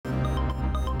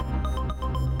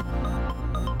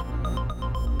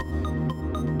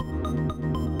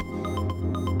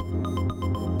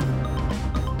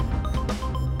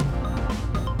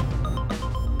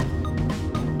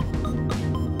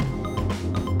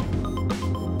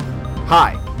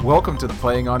Hi, welcome to the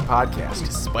Playing On Podcast.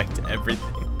 Despite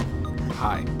everything.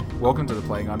 Hi, welcome to the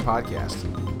Playing On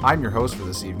Podcast. I'm your host for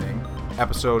this evening,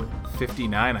 episode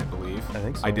 59, I believe. I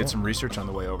think so, I did yeah. some research on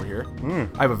the way over here.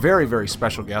 I have a very, very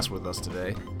special guest with us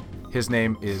today. His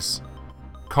name is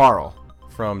Carl,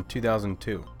 From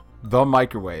 2002. the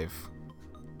Microwave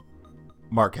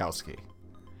Markowski.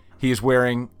 He is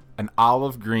wearing an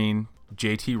olive green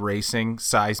JT Racing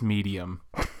size medium.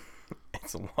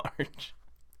 It's large.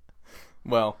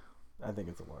 Well, I think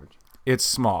it's a large. It's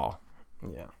small.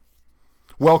 Yeah.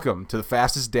 Welcome to the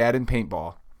fastest dad in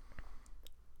paintball.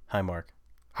 Hi, Mark.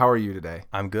 How are you today?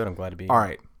 I'm good. I'm glad to be here. All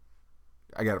right.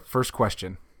 I got a first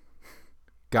question.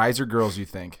 Guys or girls, you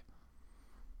think?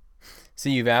 See,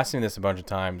 you've asked me this a bunch of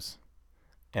times,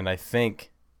 and I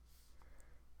think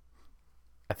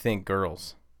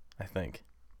girls. I think.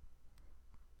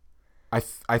 I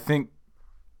think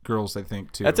girls, I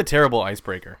think, too. That's a terrible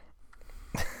icebreaker.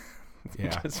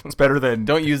 Yeah. It's better than,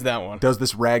 Don't use that one. does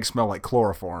this rag smell like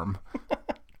chloroform?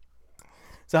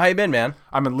 So how you been, man?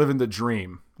 I'm in living the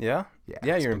dream. Yeah? Yeah,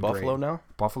 Yeah, it's you're in been Buffalo great. now?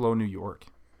 Buffalo, New York.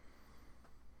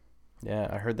 Yeah,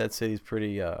 I heard that city's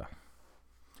pretty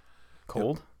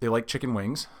cold. They like chicken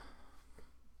wings,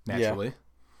 naturally. Yeah.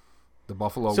 The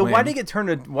Buffalo So wing. why did it get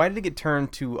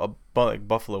turned to like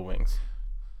buffalo wings?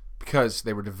 Because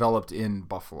they were developed in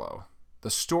Buffalo.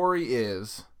 The story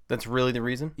is... That's really the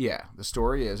reason? Yeah, the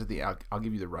story is I'll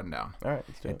give you the rundown. All right,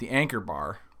 let's do At it. the Anchor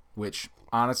Bar, which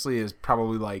honestly is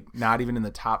probably like not even in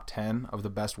the top 10 of the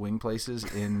best wing places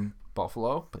in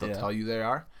Buffalo, but they'll tell you they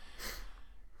are.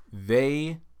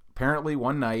 They apparently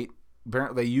one night,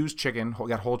 they used chicken,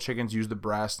 got whole chickens, used the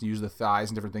breast, used the thighs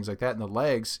and different things like that, and the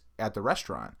legs at the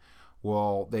restaurant.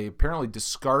 Well, they apparently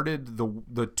discarded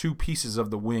the two pieces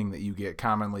of the wing that you get.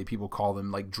 Commonly, people call them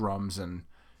like drums and,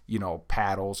 you know,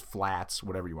 paddles, flats,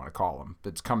 whatever you want to call them.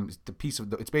 It's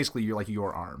basically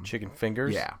your arm. Chicken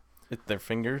fingers? Yeah. It's their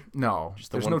finger? No,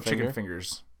 Just the there's one no finger? chicken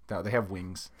fingers. No, they have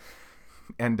wings.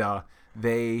 And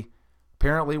they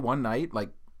apparently one night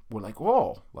were like,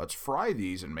 whoa, let's fry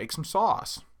these and make some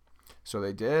sauce. So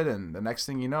they did, and the next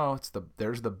thing you know,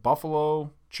 there's the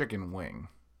buffalo chicken wing,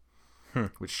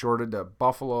 which shorted to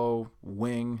buffalo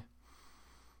wing,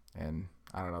 and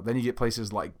I don't know. Then you get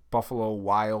places like Buffalo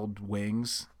Wild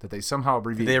Wings that they somehow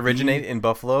abbreviate. Did they originate in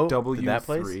Buffalo? W3. That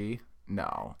place?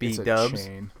 No, B it's a Dubs?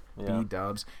 chain. Yeah. B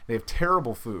Dubs. They have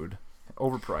terrible food,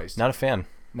 overpriced. Not a fan.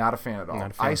 Not a fan at all.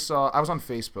 Not a fan. I was on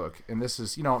Facebook, and this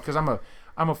is, because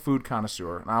I'm a food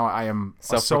connoisseur. Now I am a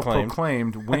Self-proclaimed.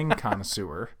 self-proclaimed wing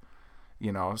connoisseur.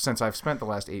 Since I've spent the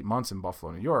last 8 months in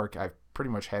Buffalo, New York, I've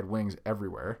pretty much had wings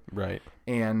everywhere. Right.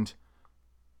 And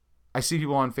I see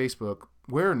people on Facebook,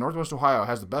 where in Northwest Ohio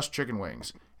has the best chicken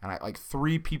wings, and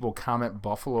 3 people comment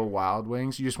Buffalo Wild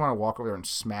Wings. You just want to walk over there and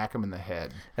smack them in the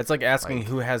head. It's like asking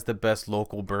who has the best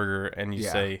local burger, and you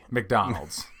say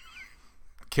McDonald's.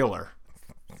 Killer.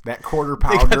 That quarter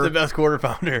they pounder. got the best quarter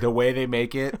pounder. The way they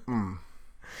make it.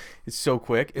 It's so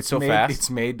quick. It's so made, fast. It's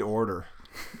made to order.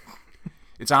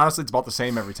 It's honestly about the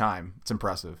same every time. It's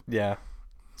impressive. Yeah.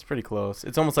 It's pretty close.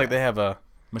 It's almost like they have a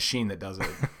machine that does it.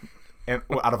 And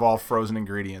out of all frozen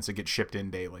ingredients, it gets shipped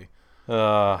in daily.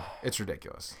 It's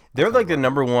ridiculous. They're like the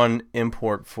number one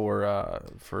import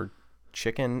for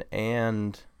chicken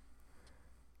and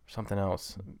something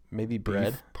else. Maybe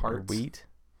bread or wheat.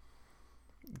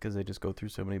 Because they just go through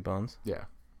so many buns. Yeah.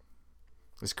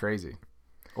 It's crazy.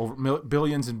 Over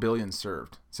billions and billions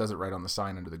served. It says it right on the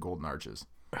sign under the golden arches.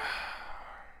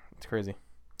 It's crazy.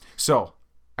 So,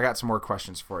 I got some more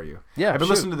questions for you. Yeah, I've been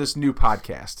listening to this new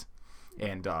podcast.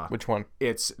 And which one?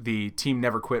 It's the Team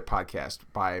Never Quit podcast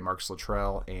by Marc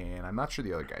Schulte, and I'm not sure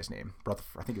the other guy's name.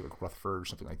 I think it was Rutherford or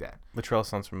something like that. Luttrell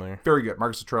sounds familiar. Very good.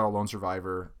 Marc Schulte, Lone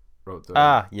Survivor, wrote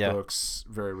the yeah. books.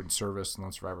 Very good service,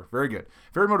 Lone Survivor. Very good.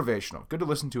 Very motivational. Good to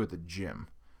listen to at the gym.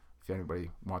 If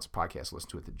anybody wants a podcast, listen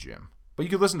to it at the gym. But you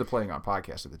could listen to Playing On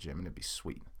podcast at the gym, and it'd be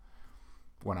sweet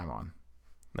when I'm on.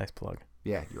 Nice plug.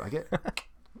 Yeah, you like it?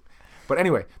 But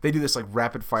anyway, they do this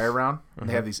rapid fire round. And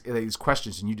they have these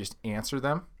questions, and you just answer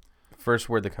them. First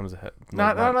word that comes ahead.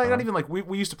 Not even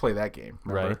we used to play that game,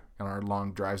 remember? Right. On our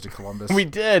long drives to Columbus. We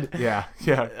did. Yeah.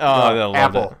 Oh, I loved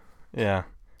apple. It. Yeah.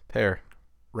 Pear.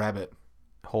 Rabbit.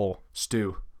 Hole.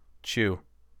 Stew. Chew.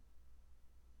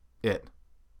 It.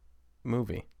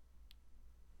 Movie.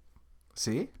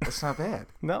 See? That's not bad.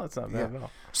 No, it's not bad at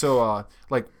all. So,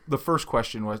 the first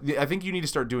question was, I think you need to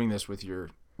start doing this with your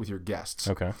guests.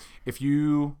 Okay.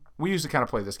 We used to kind of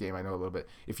play this game, I know a little bit.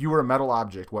 If you were a metal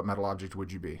object, what metal object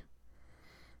would you be?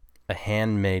 A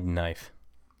handmade knife.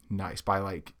 Nice.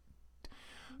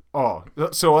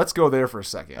 So let's go there for a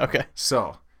second. Okay.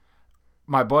 So,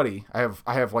 my buddy, I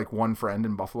have one friend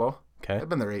in Buffalo Okay. I've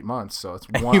been there 8 months, so it's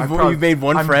one. You've made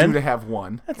one friend? I'm due to have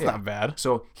one. That's not bad.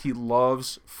 So he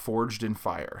loves Forged in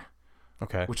Fire.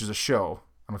 Okay. Which is a show.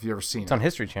 I don't know if you've ever seen it. It's on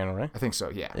History Channel, right? I think so,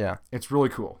 yeah. Yeah. It's really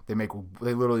cool. They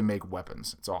literally make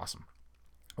weapons. It's awesome.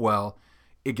 Well,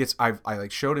 I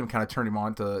like showed him, kind of turned him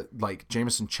on to like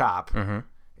Jameson Chop,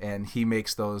 and he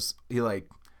makes those.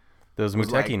 Those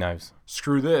Muteki knives.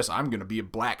 Screw this! I'm gonna be a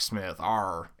blacksmith.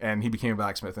 And he became a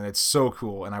blacksmith, and it's so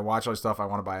cool. And I watch all this stuff. I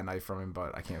want to buy a knife from him,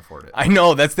 but I can't afford it. I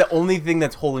know that's the only thing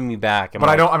that's holding me back. I'm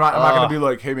not gonna be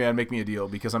like, hey man, make me a deal,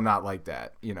 because I'm not like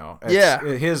that.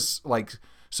 His like.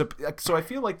 So I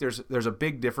feel like there's a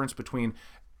big difference between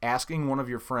asking one of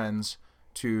your friends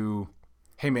to,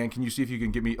 hey man, can you see if you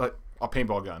can give me a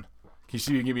paintball gun? Can you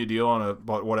see if you can give me a deal on a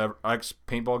whatever X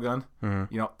paintball gun?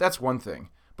 Mm-hmm. That's one thing.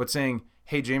 But saying,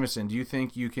 hey Jameson, do you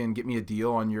think you can get me a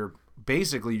deal on your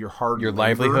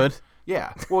livelihood?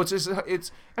 Yeah. Well,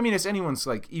 it's anyone's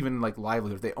like, even like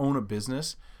livelihood. If they own a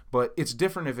business, but it's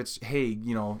different if it's, hey,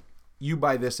 you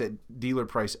buy this at dealer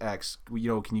price X, can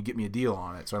you get me a deal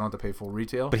on it so I don't have to pay full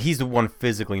retail? But he's the one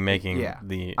physically making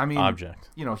the object.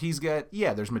 He's got,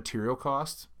 there's material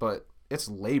costs, but it's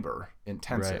labor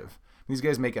intensive. Right. These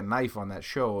guys make a knife on that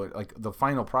show. Like the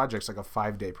final project's like a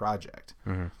 5-day project.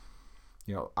 Mm-hmm.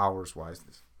 Hours-wise,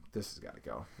 this has got to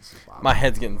go. This is bothering. My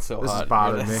head's getting so hot. This is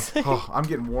bothering me. Oh, I'm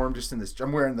getting warm just in this.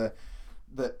 I'm wearing the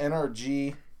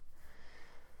NRG.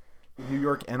 New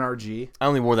York NRG. I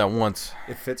only wore that once.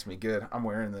 It fits me good. I'm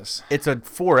wearing this. It's a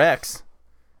 4X.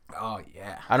 Oh,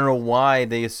 yeah. I don't know why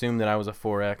they assumed that I was a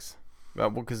 4X.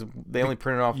 Because they only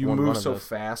printed off one run of this. You move so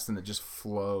fast and it just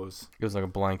flows. It was like a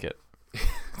blanket.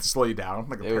 Slow you down,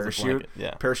 like a parachute.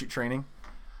 Yeah. Parachute training.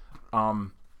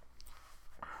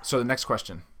 So the next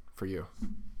question for you.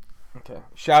 Okay.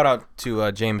 Shout out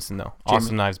to Jameson, though.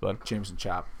 Awesome knives, bud. Jameson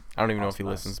Chop. I don't even know if he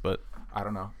listens, but... I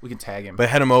don't know. We can tag him. But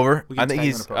head him over. I think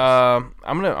he's. I'm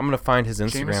gonna find his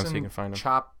Instagram Jameson so you can find him.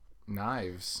 Chop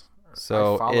Knives.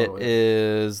 So it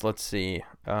is. Let's see.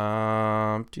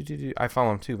 I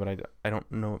follow him too, but I don't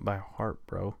know it by heart,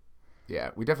 bro.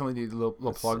 Yeah, we definitely need a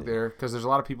little plug there, because there's a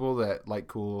lot of people that like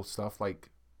cool stuff, like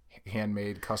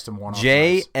handmade, custom one-off.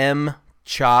 JM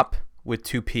Chop with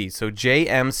 2 P's. So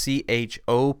JMCHOPP,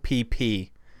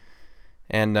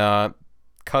 and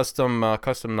custom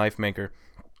knife maker.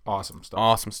 Awesome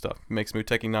stuff. Makes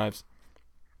Muteki knives.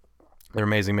 They're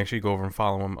amazing. Make sure you go over and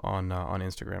follow him on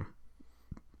Instagram.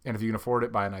 And if you can afford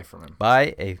it, buy a knife from him.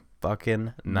 Buy a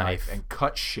fucking knife. And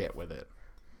cut shit with it.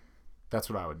 That's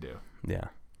what I would do. Yeah.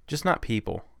 Just not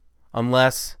people.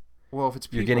 Unless if it's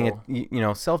people, you're getting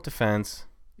it, self-defense.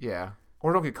 Yeah.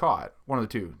 Or don't get caught. One of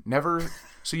the two. Never.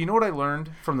 So you know what I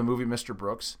learned from the movie Mr.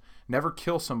 Brooks? Never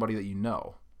kill somebody that you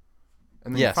know.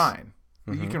 And then you're fine.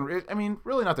 Mm-hmm. You can.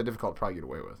 Really not that difficult to probably get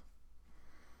away with.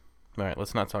 All right,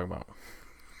 let's not talk about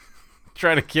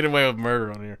trying to get away with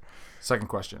murder on here. Second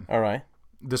question. All right.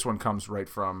 This one comes right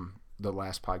from the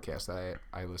last podcast that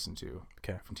I listened to.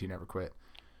 Okay. From Tea Never Quit.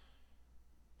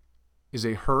 Is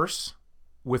a hearse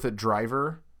with a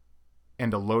driver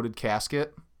and a loaded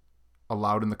casket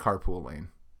allowed in the carpool lane?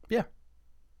 Yeah.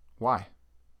 Why?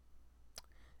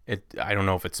 I don't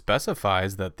know if it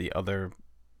specifies that the other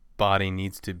body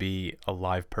needs to be a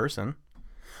live person.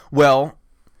 Well,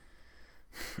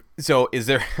 so is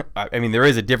there... there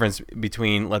is a difference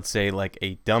between, let's say, like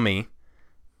a dummy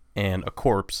and a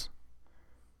corpse.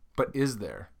 But is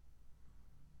there?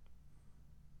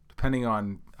 Depending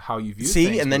on how you view things.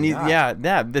 See, and then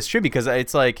that's true, because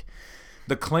it's like...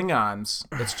 The Klingons,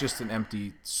 it's just an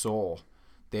empty soul.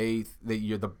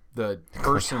 You're the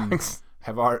person...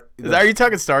 Are you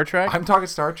talking Star Trek? I'm talking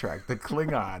Star Trek. The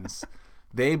Klingons...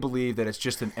 They believe that it's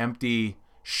just an empty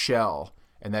shell,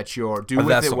 and that you're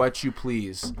with it what you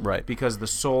please, right? Because the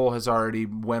soul has already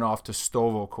went off to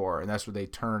Sto-vo-kor, and that's where they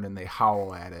turn and they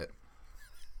howl at it.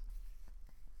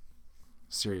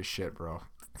 Serious shit, bro.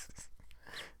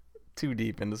 Too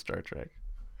deep into Star Trek.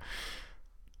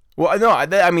 Well, no,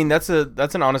 that's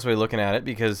an honest way of looking at it,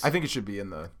 because I think it should be in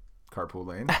the carpool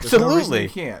lane. Absolutely, no reason you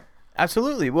can't.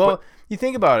 Absolutely. Well, you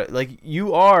think about it, like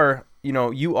you are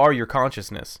your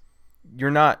consciousness. You're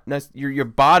not. Your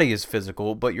body is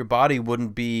physical, but your body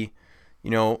wouldn't be.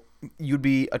 You'd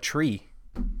be a tree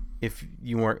if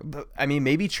you weren't.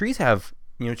 Maybe trees have.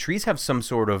 Trees have some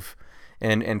sort of,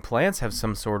 and plants have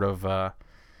some sort of.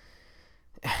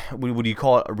 Would you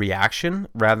call it a reaction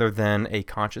rather than a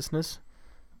consciousness?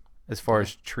 As far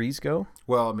as trees go.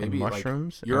 Well, maybe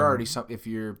mushrooms. Like you're already if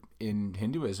you're in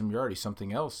Hinduism, you're already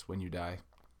something else when you die.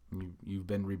 You've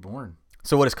been reborn.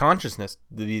 So what is consciousness?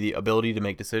 The ability to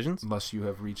make decisions? Unless you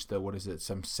have reached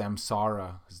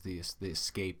samsara is the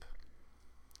escape.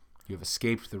 You have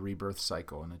escaped the rebirth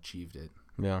cycle and achieved it.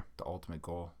 Yeah. The ultimate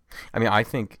goal. I mean,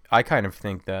 I kind of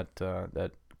think that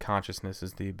that consciousness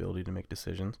is the ability to make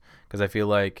decisions, because I feel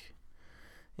like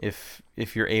if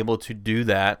you're able to do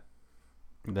that,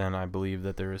 then I believe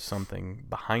that there is something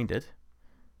behind it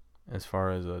as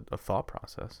far as a thought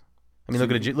process. I mean,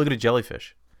 look at a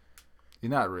jellyfish.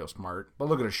 You're not real smart. But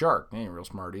look at a shark. They ain't real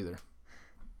smart either.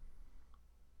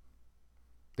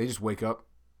 They just wake up.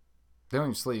 They don't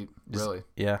even sleep, really.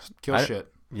 Yeah. Just kill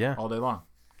shit. Yeah. All day long.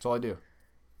 That's all I do.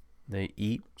 They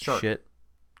eat Shark. shit,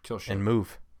 kill shit, and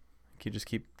move. You just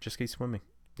keep swimming.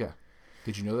 Yeah.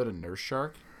 Did you know that a nurse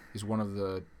shark is one of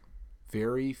the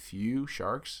very few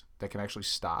sharks that can actually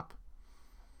stop?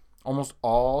 Almost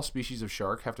all species of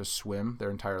shark have to swim their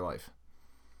entire life.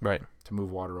 Right. To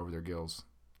move water over their gills.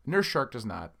 Nurse shark does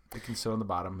not. It can sit on the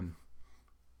bottom and.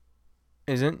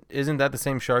 Isn't that the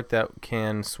same shark that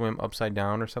can swim upside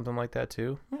down or something like that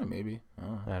too? Yeah, maybe.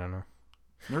 I don't know.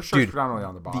 Nurse shark's predominantly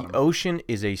on the bottom. The ocean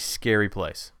is a scary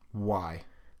place. Why?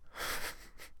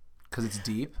 Because it's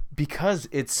deep? Because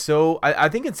it's so... I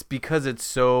think it's because it's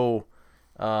so...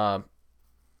 I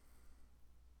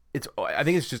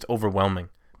think it's just overwhelming.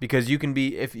 Because you can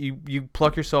be... If you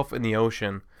pluck yourself in the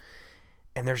ocean,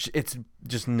 and it's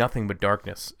just nothing but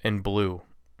darkness and blue.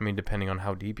 I mean, depending on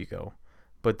how deep you go.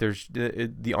 But there's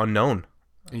the unknown.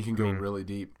 And you can go really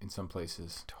deep in some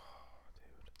places.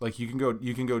 Like you can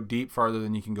go deep farther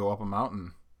than you can go up a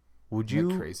mountain. Isn't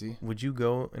that crazy? Would you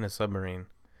go in a submarine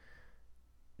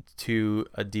to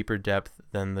a deeper depth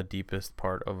than the deepest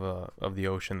part of the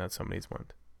ocean that somebody's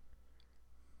went?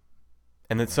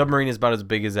 And the submarine is about as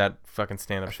big as that fucking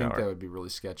stand-up shower. I think that would be really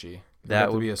sketchy.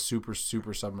 That would be a super,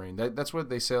 super submarine. That's what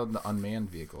they sailed in the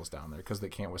unmanned vehicles down there because they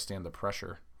can't withstand the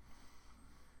pressure.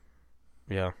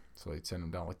 Yeah. So they'd send them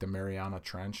down. Like the Mariana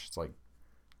Trench. It's like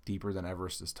deeper than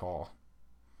Everest is tall.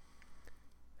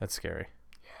 That's scary.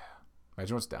 Yeah.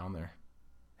 Imagine what's down there.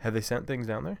 Have they sent things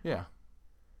down there? Yeah.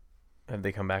 Have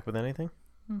they come back with anything?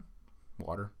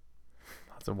 Water.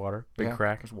 Lots of water. Big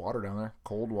crack. There's water down there.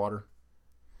 Cold water.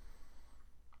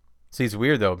 See, it's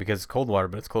weird, though, because it's cold water,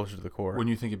 but it's closer to the core. Wouldn't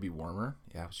you think it'd be warmer?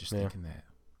 Yeah, I was just thinking that.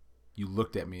 You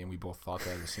looked at me, and we both thought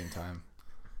that at the same time.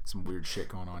 Some weird shit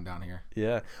going on down here.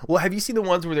 Yeah. Well, have you seen the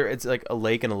ones where it's like a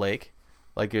lake and a lake?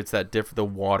 Like it's that the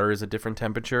water is a different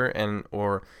temperature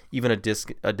or even a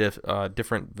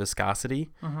different viscosity,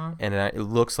 and it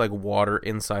looks like water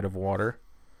inside of water.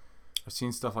 I've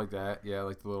seen stuff like that. Yeah,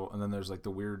 like the little, and then there's like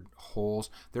the weird holes.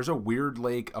 There's a weird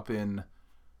lake up in,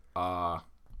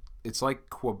 it's like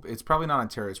it's probably not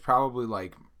Ontario. It's probably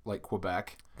like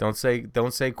Quebec. Don't say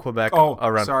Quebec. Oh,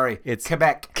 sorry. It's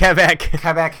Quebec.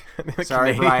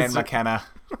 Sorry, Brian McKenna.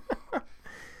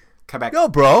 Quebec. Yo,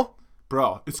 bro.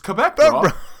 Bro, it's Quebec, bro.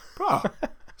 Bro,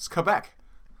 it's Quebec.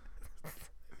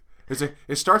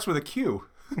 It starts with a Q.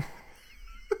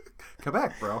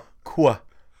 Quebec, bro.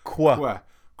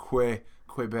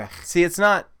 Quebec. See, it's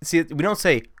not. See, we don't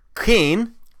say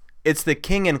king. It's the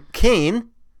king and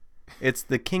queen. It's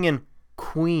the king and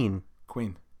queen.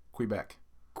 Quebec.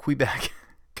 Quebec.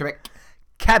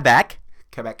 Quebec.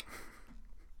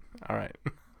 All right.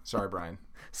 Sorry, Brian.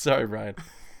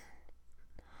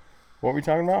 What were we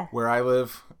talking about? Where I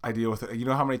live, I deal with it. You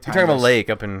know how many times... You're talking about a lake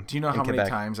up in Do you know how Quebec. many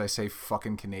times I say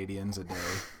fucking Canadians a day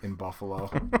in Buffalo?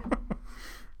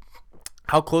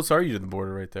 How close are you to the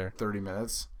border right there? 30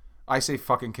 minutes. I say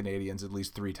fucking Canadians at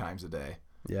least 3 times a day.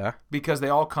 Yeah? Because they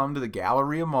all come to the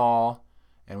Galleria Mall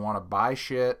and want to buy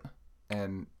shit,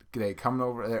 and they come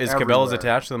over there. Is Cabela's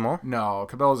attached to the mall? No,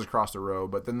 Cabela's across the road,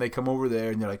 but then they come over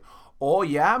there and they're like, oh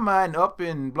yeah, man, up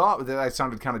in blah. That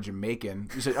sounded kind of Jamaican.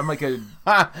 I'm like a.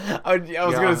 I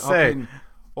was gonna say.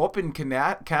 Up in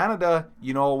Canada,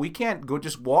 you know, we can't go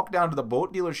just walk down to the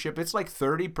boat dealership. It's like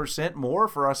 30% more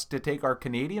for us to take our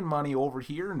Canadian money over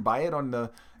here and buy it on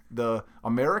the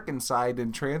American side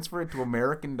and transfer it to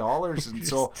American dollars. And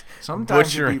so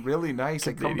sometimes it'd be really nice.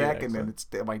 I come back and then it's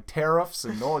my tariffs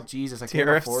and oh Jesus, I can't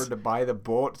afford to buy the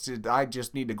boat. I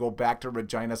just need to go back to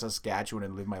Regina, Saskatchewan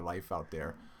and live my life out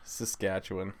there.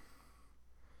 Saskatchewan.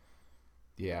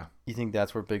 Yeah. You think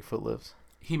that's where Bigfoot lives?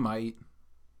 He might.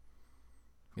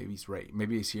 Maybe he's right.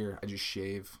 Maybe he's here. I just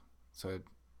shave. So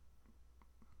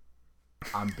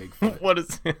I'm Bigfoot. What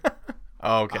is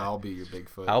Oh, okay. I'll be your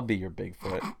Bigfoot. I'll be your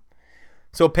Bigfoot.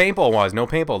 So paintball wise, no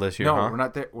paintball this year, no, huh? we're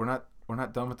not there. We're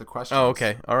not done with the questions. Oh,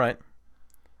 okay. All right.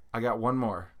 I got one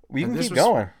more. We can keep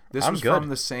going. This was from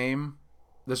the same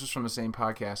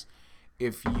podcast.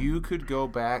 If you could go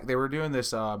back, they were doing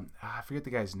this. I forget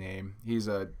the guy's name. He's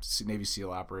a Navy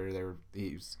SEAL operator.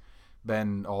 He's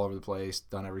been all over the place,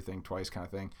 done everything twice, kind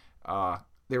of thing.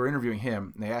 They were interviewing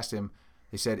him, and they asked him.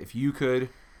 They said, if you could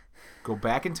go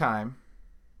back in time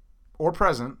or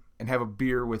present and have a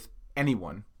beer with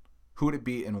anyone, who would it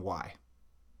be and why?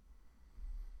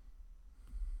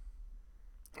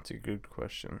 That's a good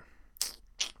question.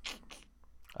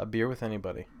 A beer with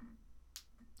anybody.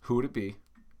 Who would it be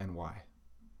and why?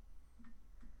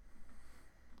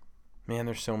 Man,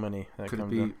 there's so many. Could it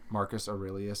be Marcus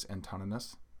Aurelius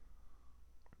Antoninus?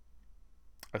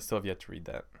 I still have yet to read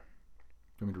that. Do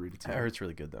you want me to read it to you? I heard it's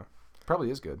really good, though.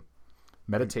 Probably is good.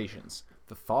 Meditations.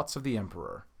 The Thoughts of the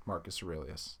Emperor, Marcus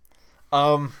Aurelius.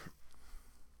 I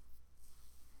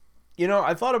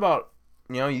thought about,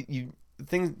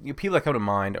 people that come to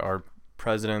mind are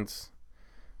presidents,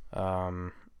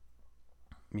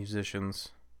 musicians,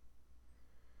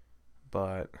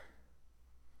 but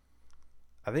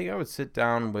I think I would sit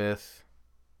down with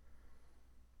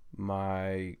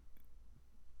my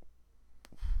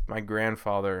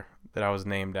grandfather that I was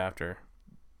named after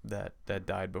that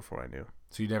died before I knew.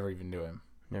 So you never even knew him?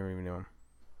 Never even knew him.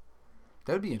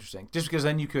 That would be interesting. Just because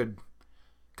then you could...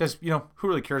 Because, who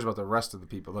really cares about the rest of the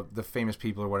people, the famous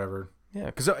people or whatever? Yeah,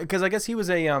 because I guess he was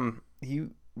a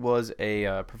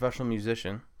professional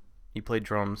musician. He played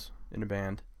drums in a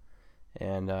band.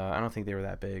 And I don't think they were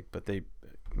that big, but they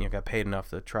got paid enough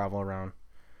to travel around.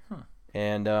 Huh.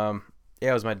 And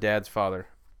it was my dad's father.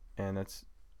 And that's...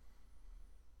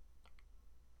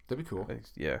 That'd be cool.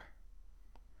 Yeah.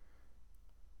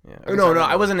 Yeah. No,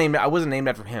 I wasn't named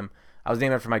after him. I was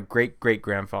named after my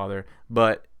great-great-grandfather,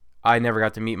 but I never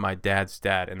got to meet my dad's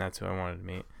dad, and that's who I wanted to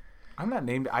meet. I'm not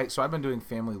named. So I've been doing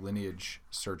family lineage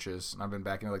searches, and I've been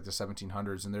back into like the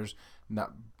 1700s, and there's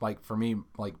not, like, for me,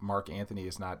 like, Mark Anthony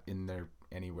is not in there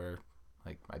anywhere.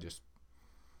 Like,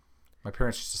 my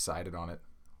parents just decided on it.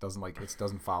 It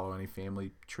doesn't follow any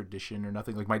family tradition or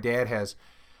nothing. Like, my dad has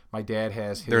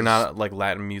his... They're not like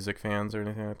Latin music fans or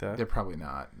anything like that? They're probably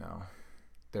not, no.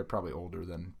 They're probably older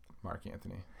than Mark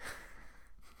Anthony.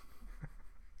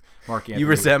 Mark Anthony. You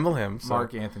resemble him. So.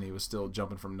 Mark Anthony was still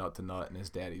jumping from nut to nut in his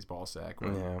daddy's ball sack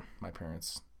when my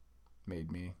parents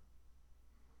made me.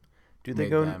 Do they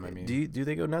go? Do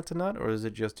they go nut to nut, or is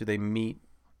it just do they meet?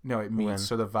 No, it meets.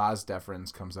 So the vas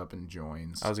deferens comes up and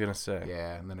joins. I was gonna say.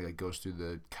 Yeah, and then it goes through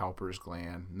the Cowper's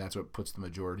gland, and that's what puts the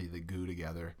majority of the goo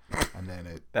together. And then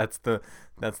it. That's the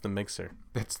mixer.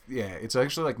 It's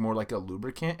actually like more like a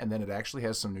lubricant, and then it actually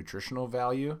has some nutritional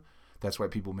value. That's why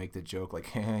people make the joke like,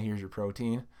 "Here's your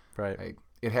protein." Right. Like,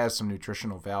 it has some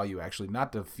nutritional value, actually,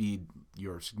 not to feed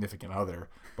your significant other,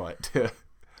 but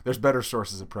there's better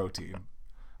sources of protein.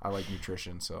 I like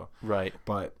nutrition, so. Right.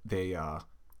 But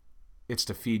it's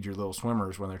to feed your little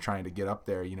swimmers when they're trying to get up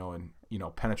there, and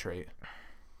penetrate.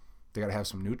 They got to have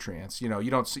some nutrients. You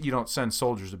don't send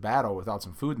soldiers to battle without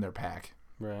some food in their pack.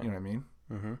 Right. You know what I mean?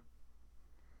 Mm-hmm.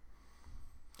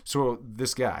 So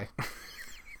this guy.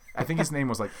 I think his name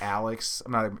was like Alex.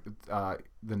 I'm not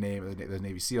the name of the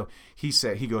Navy SEAL. He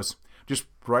goes, just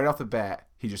right off the bat,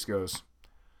 he just goes,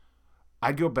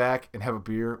 I'd go back and have a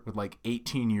beer with like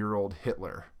 18-year-old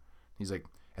Hitler. He's like,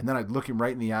 and then I'd look him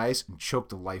right in the eyes and choke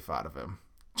the life out of him.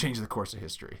 Change the course of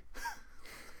history.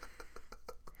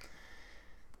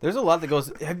 There's a lot that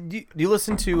goes. Do you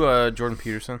listen to Jordan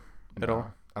Peterson at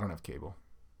all? I don't have cable.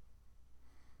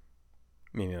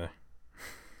 Me neither.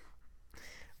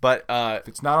 But if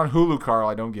it's not on Hulu, Carl,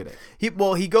 I don't get it. He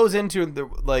goes into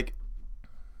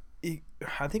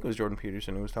I think it was Jordan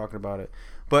Peterson who was talking about it.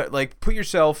 But like, put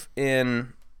yourself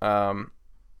in not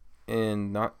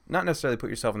necessarily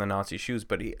put yourself in the Nazi shoes,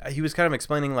 but he was kind of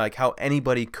explaining like how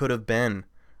anybody could have been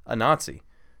a Nazi,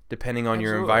 depending on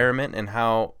your environment and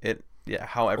how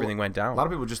everything went down. A lot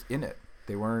of people were just in it.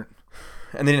 They weren't,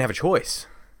 and they didn't have a choice.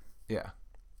 Yeah.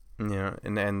 Yeah,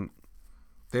 and.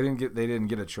 They didn't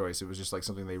get a choice. It was just like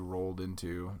something they rolled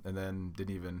into, and then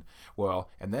didn't even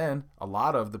and then a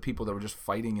lot of the people that were just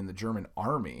fighting in the German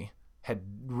army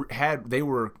they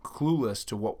were clueless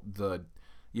to what the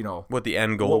what the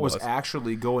end goal was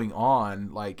actually going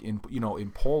on, like in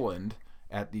Poland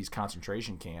at these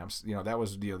concentration camps. That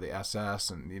was the SS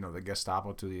and the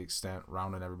Gestapo to the extent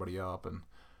rounding everybody up, and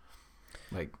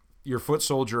like your foot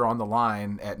soldier on the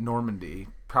line at Normandy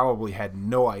probably had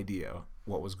no idea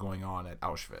what was going on at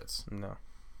Auschwitz. No.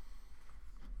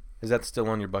 Is that still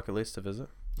on your bucket list to visit?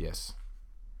 Yes.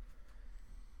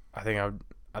 I think I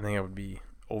would be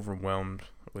overwhelmed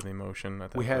with emotion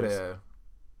at that place.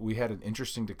 We had an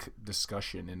interesting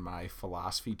discussion in my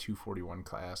philosophy 241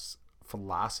 class.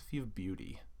 Philosophy of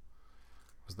beauty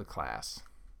was the class.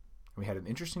 We had an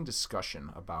interesting discussion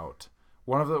about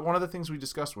one of the things we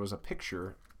discussed was a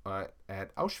picture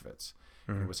at Auschwitz.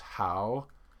 Mm-hmm. And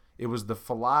it was the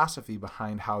philosophy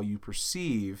behind how you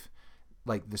perceive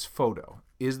like this photo.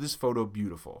 Is this photo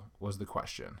beautiful? Was the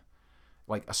question.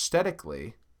 Like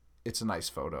aesthetically, it's a nice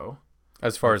photo.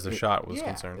 As far as the shot was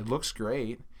concerned. It looks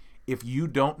great. If you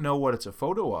don't know what it's a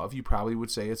photo of, you probably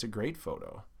would say it's a great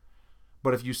photo.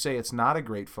 But if you say it's not a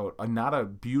great photo, not a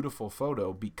beautiful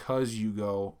photo, because you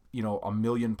go, 1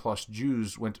 million plus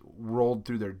Jews went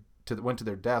to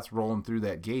their deaths rolling through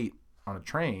that gate on a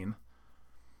train,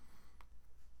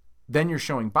 then you're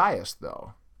showing bias,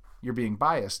 though. You're being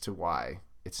biased to why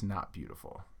it's not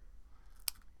beautiful.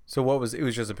 So it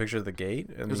was just a picture of the gate?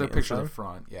 It was a picture of the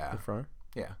front, yeah. The front?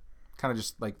 Yeah. Kind of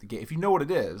just like the gate. If you know what it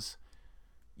is,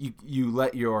 you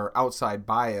let your outside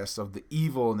bias of the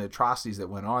evil and the atrocities that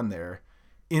went on there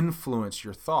influence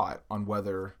your thought on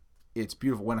whether it's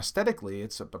beautiful. When aesthetically,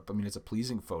 it's a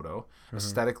pleasing photo. Mm-hmm.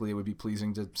 Aesthetically, it would be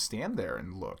pleasing to stand there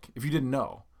and look if you didn't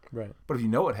know. Right. But if you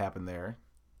know what happened there,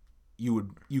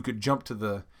 you could jump to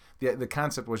the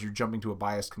concept was you're jumping to a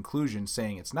biased conclusion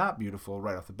saying it's not beautiful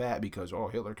right off the bat because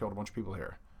Hitler killed a bunch of people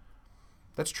here.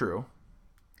 That's true.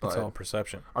 It's all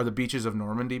perception. Are the beaches of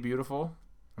Normandy beautiful?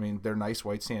 I mean, they're nice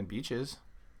white sand beaches.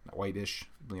 Not whitish,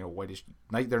 whitish.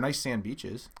 They're nice sand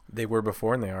beaches. They were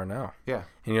before and they are now. Yeah.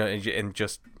 And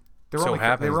just they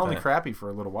were only crappy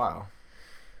for a little while.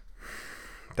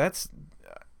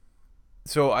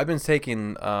 So I've been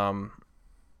taking, I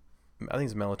think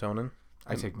it's melatonin.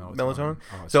 I take melatonin.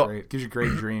 Oh, it's great. It gives you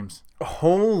great dreams.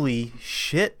 Holy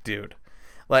shit, dude.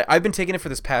 Like, I've been taking it for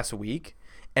this past week.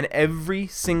 And every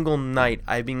single night,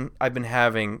 I've been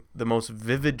having the most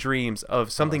vivid dreams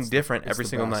of something different every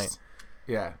single night.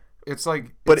 Yeah, it's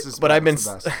like. But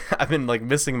I've been like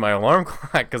missing my alarm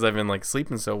clock because I've been like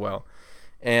sleeping so well,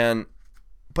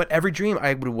 but every dream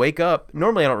I would wake up.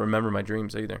 Normally, I don't remember my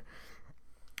dreams either.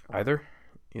 Either.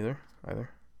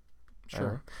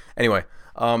 Sure. Anyway,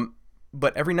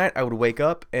 but every night I would wake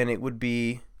up and it would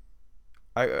be.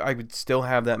 I would still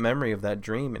have that memory of that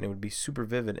dream, and it would be super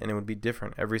vivid, and it would be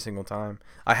different every single time.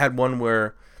 I had one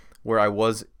where I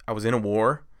was in a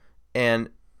war, and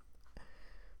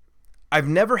I've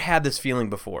never had this feeling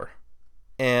before,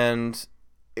 and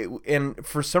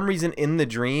for some reason in the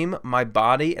dream, my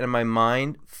body and my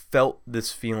mind felt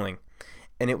this feeling,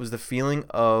 and it was the feeling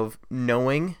of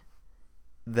knowing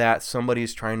that somebody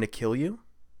is trying to kill you,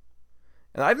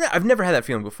 and I've never had that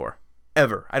feeling before.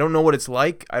 Ever. I don't know what it's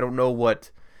like. I don't know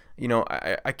what,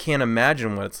 I can't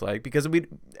imagine what it's like because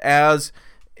in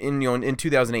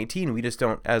 2018, we just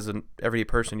don't, as an everyday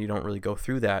person, you don't really go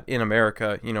through that in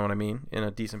America, you know what I mean? In a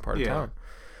decent part of town.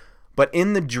 But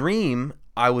in the dream,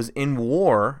 I was in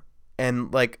war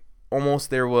and like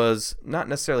almost there was not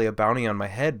necessarily a bounty on my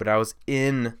head, but I was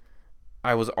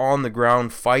on the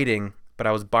ground fighting, but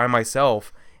I was by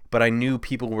myself, but I knew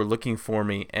people were looking for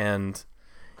me and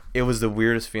it was the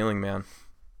weirdest feeling, man.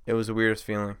 It was the weirdest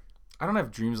feeling. I don't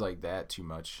have dreams like that too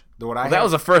much. That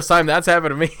was the first time that's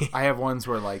happened to me. I have ones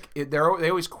where like they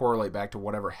always correlate back to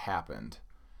whatever happened,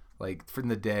 like from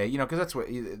the day, because that's what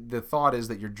the thought is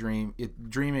that your dreaming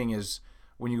is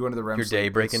when you go into the REM your day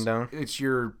breaking down. It's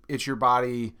your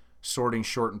body sorting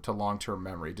short into long-term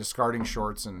memory, discarding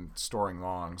shorts and storing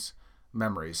longs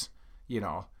memories.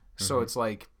 So it's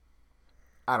like.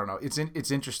 I don't know. It's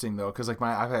interesting though, because like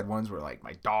I've had ones where like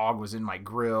my dog was in my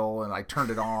grill and I turned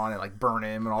it on and like burn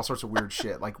him and all sorts of weird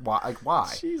shit. Like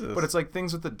why? Jesus. But it's like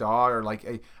things with the dog or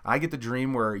like I get the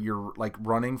dream where you're like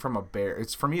running from a bear.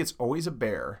 For me, it's always a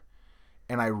bear,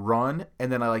 and I run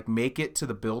and then I like make it to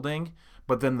the building,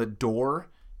 but then the door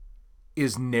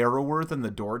is narrower than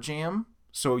the door jamb.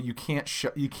 So you can't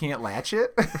latch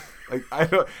it. Like I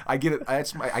get it. I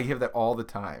have that all the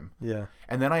time. Yeah.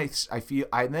 And then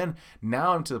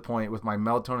now I'm to the point with my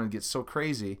melatonin, it gets so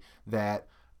crazy that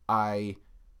I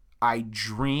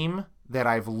dream that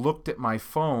I've looked at my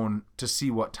phone to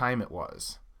see what time it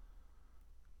was.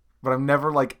 But I'm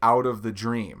never like out of the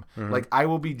dream. Mm-hmm. Like I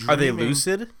will be dreaming. Are they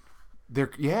lucid?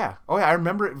 Yeah. Oh yeah, I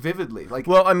remember it vividly. Like,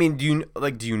 well, I mean, do you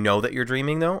know that you're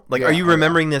dreaming though? Like, are you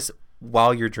remembering this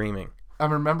while you're dreaming?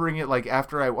 I'm remembering it like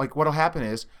after what'll happen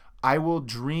is I will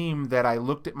dream that I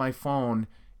looked at my phone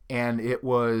and it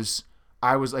was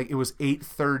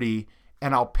 8:30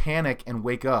 and I'll panic and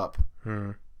wake up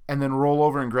and then roll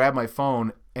over and grab my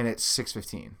phone and it's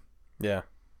 6:15. Yeah.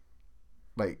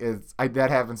 Like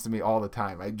that happens to me all the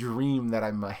time. I dream that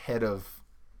I'm ahead of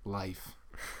life.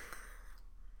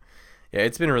 Yeah,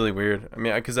 it's been really weird. I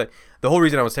mean, because the whole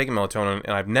reason I was taking melatonin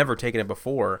and I've never taken it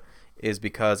before is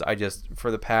because I just, for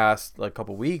the past like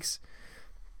couple weeks,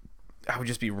 I would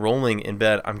just be rolling in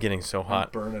bed. I'm getting so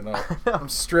hot. I'm burning up. I'm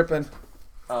stripping.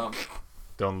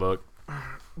 Don't look.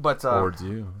 But or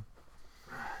do.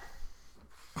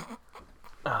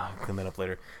 I'll clean that up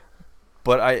later.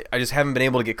 But I just haven't been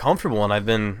able to get comfortable, and I've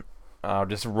been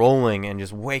just rolling and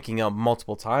just waking up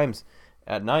multiple times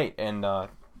at night. And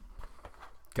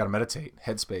Gotta meditate.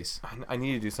 Headspace. I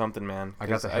need to do something, man. I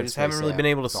got the I just haven't really been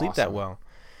able to sleep that well.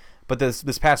 But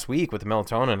this past week with the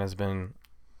melatonin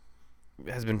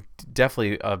has been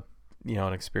definitely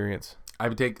an experience. I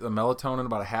would take the melatonin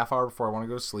about a half hour before I want to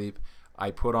go to sleep.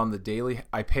 I put on the daily.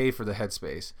 I pay for the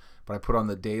Headspace, but I put on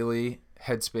the daily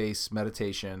Headspace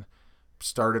meditation.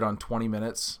 Started on 20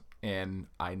 minutes, and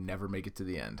I never make it to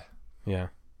the end. Yeah.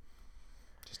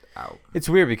 Just out. It's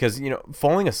weird because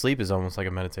falling asleep is almost like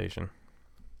a meditation.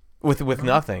 With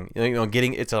nothing,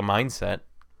 it's a mindset.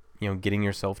 Getting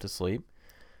yourself to sleep.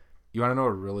 You want to know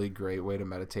a really great way to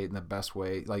meditate and the best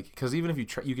way, because even if you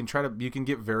try, you can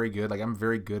get very good. Like I'm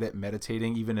very good at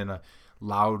meditating, even in a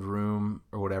loud room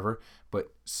or whatever.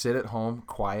 But sit at home,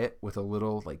 quiet, with a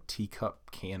little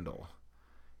teacup candle,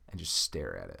 and just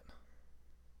stare at it.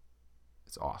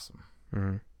 It's awesome.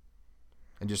 Mm-hmm.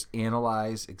 And just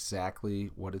analyze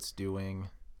exactly what it's doing,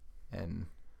 and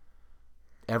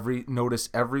notice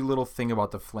every little thing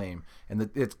about the flame, and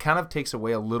it kind of takes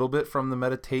away a little bit from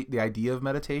the idea of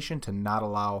meditation to not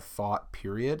allow thought,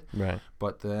 period. Right.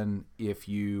 But then if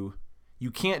you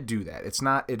can't do that,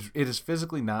 it is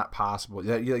physically not possible.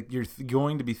 You're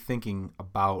going to be thinking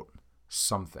about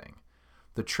something.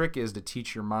 The trick is to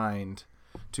teach your mind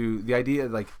to the idea.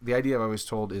 The idea I've always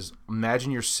told is,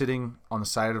 imagine you're sitting on the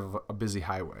side of a busy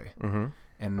highway, mm-hmm.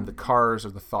 and the cars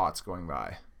are the thoughts going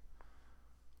by.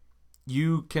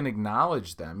 You can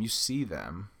acknowledge them. You see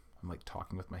them. I'm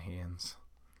talking with my hands.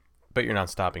 But you're not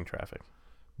stopping traffic.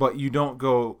 But you don't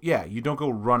go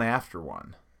run after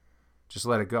one. Just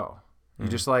let it go. Mm-hmm.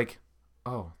 You're just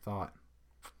oh, thought.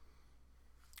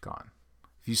 Gone.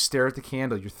 If you stare at the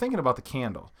candle, you're thinking about the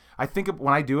candle.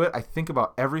 When I do it, I think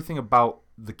about everything about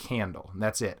the candle. And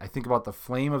that's it. I think about the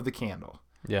flame of the candle.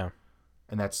 Yeah.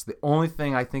 And that's the only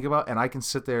thing I think about. And I can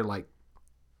sit there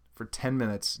for 10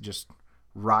 minutes just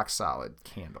rock solid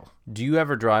candle. Do you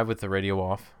ever drive with the radio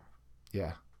off?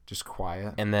 Yeah, just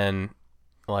quiet. And then,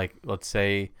 let's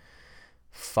say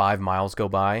 5 miles go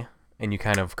by, and you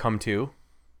kind of come to.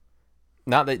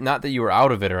 Not that you were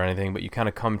out of it or anything, but you kind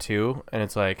of come to, and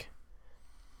it's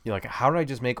you're how did I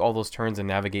just make all those turns and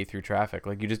navigate through traffic?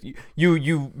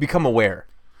 You become aware.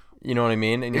 You know what I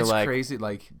mean? And you're crazy.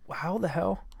 How the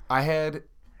hell? I had.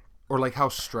 Or how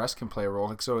stress can play a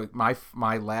role. So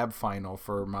my lab final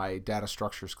for my data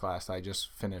structures class that I just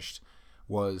finished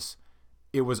was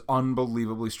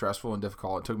unbelievably stressful and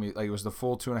difficult. It took me it was the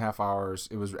full 2.5 hours.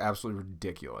 It was absolutely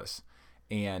ridiculous,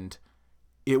 and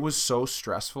it was so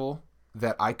stressful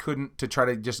that I couldn't, to try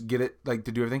to just get it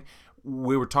to do everything.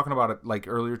 We were talking about it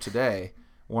earlier today.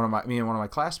 Me and one of my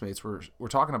classmates were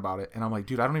talking about it, and I'm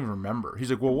dude, I don't even remember.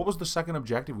 He's well, what was the second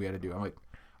objective we had to do? I'm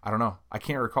I don't know. I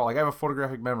can't recall. I have a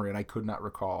photographic memory, and I could not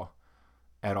recall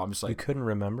at all. I'm just you couldn't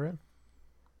remember it?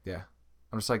 Yeah.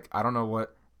 I'm just I don't know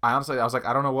what. I was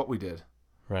I don't know what we did.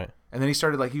 Right. And then he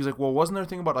started he was well, wasn't there a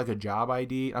thing about a job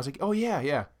ID? And I was oh yeah.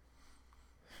 It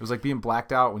was being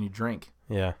blacked out when you drink.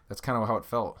 Yeah. That's kind of how it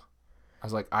felt. I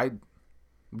was I'm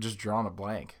just drawing a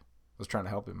blank. I was trying to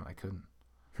help him, and I couldn't.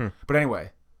 But anyway,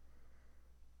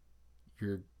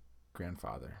 your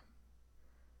grandfather.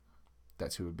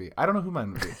 That's who it would be. I don't know who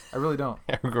mine would be. I really don't.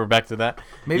 We're back to that.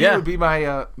 Maybe it would be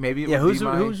my. Maybe it would be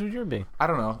my. Whose would yours be? I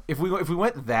don't know. If we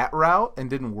went that route and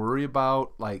didn't worry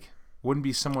about wouldn't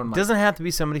be someone. Doesn't have to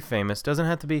be somebody famous. Doesn't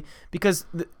have to be, because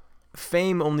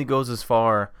fame only goes as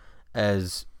far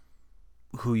as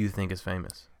who you think is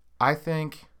famous. I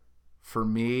think, for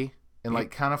me, and I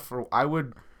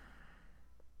would.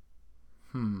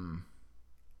 I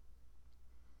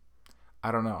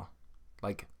don't know.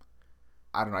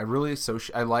 I don't know. I really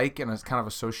and I kind of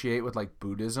associate with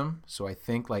Buddhism. So I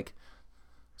think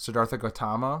Siddhartha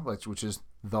Gautama, which is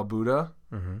the Buddha,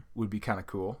 mm-hmm. would be kind of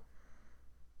cool.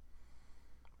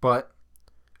 But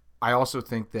I also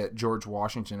think that George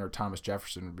Washington or Thomas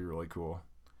Jefferson would be really cool,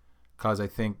 because I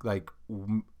think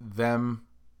them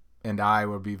and I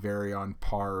would be very on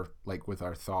par with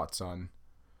our thoughts on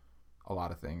a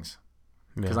lot of things.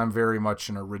 Because I'm very much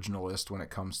an originalist when it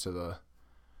comes to the.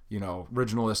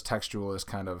 Originalist, textualist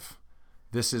kind of.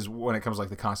 This is when it comes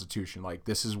the Constitution.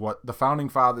 This is what the founding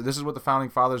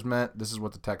fathers meant. This is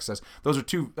what the text says. Those are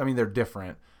two. I mean, they're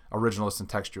different. Originalist and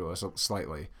textualist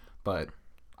slightly, but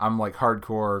I'm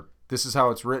hardcore. This is how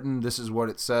it's written. This is what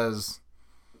it says.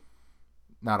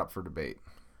 Not up for debate.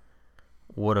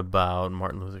 What about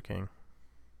Martin Luther King?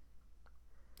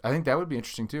 I think that would be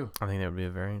interesting too. I think that would be a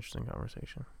very interesting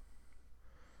conversation.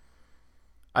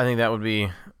 I think that would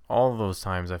be, all of those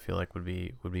times I feel would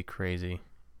be crazy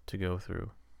to go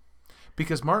through.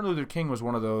 Because Martin Luther King was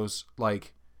one of those,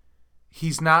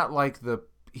 he's not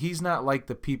like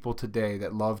the people today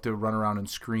that love to run around and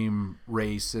scream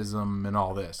racism and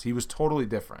all this. He was totally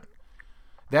different.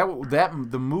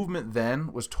 The movement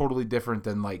then was totally different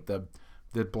than like the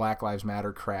Black Lives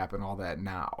Matter crap and all that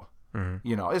now. Mm-hmm.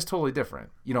 You know, it's totally different.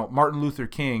 You know, Martin Luther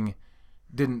King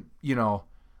didn't, you know,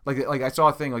 like I saw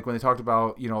a thing like when they talked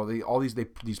about, you know, all these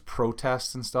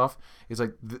protests and stuff. It's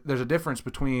like there's a difference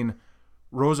between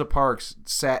Rosa Parks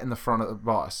sat in the front of the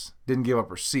bus, didn't give up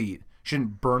her seat. She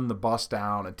didn't burn the bus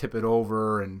down and tip it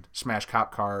over and smash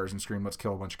cop cars and scream, "Let's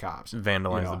kill a bunch of cops."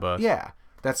 Vandalize the bus. Yeah,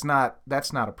 that's not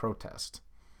a protest.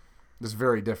 It's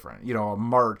very different. You know, a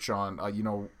march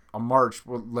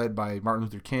led by Martin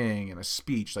Luther King and a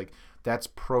speech, like that's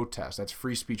protest. That's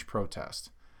free speech protest.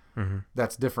 Mm-hmm.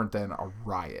 That's different than a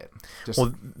riot.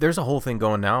 Well, there's a whole thing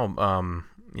going now.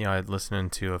 You know, I listening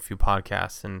to a few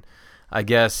podcasts, and I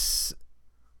guess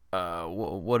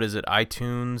what is it?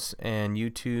 iTunes and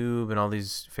YouTube and all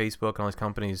these Facebook and all these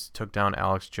companies took down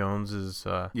Alex Jones's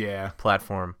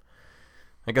platform.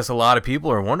 I guess a lot of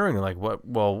people are wondering, like,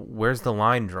 where's the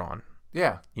line drawn?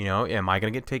 Yeah. You know, am I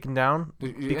going to get taken down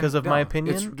because of my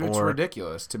opinion? It's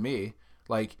ridiculous to me.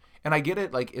 Like, and I get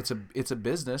it. Like, it's a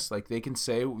business. Like, they can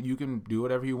say you can do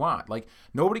whatever you want. Like,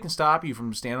 nobody can stop you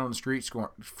from standing on the street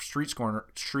corner. The streets corner.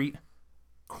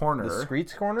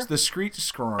 The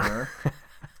streets corner.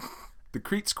 The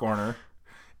Creets corner,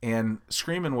 and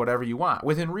screaming whatever you want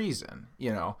within reason.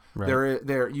 You know, right.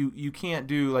 You can't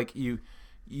do like you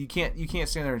can't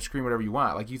stand there and scream whatever you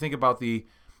want. Like you think about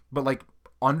but like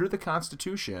under the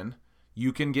Constitution,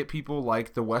 you can get people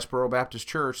like the Westboro Baptist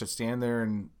Church that stand there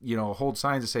and, you know, hold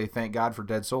signs that say "Thank God for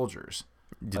dead soldiers."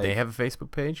 Do they have a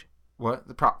Facebook page?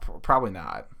 What? Probably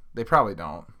not. They probably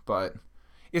don't. But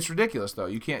it's ridiculous though.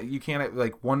 You can't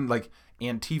like one like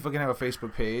Antifa can have a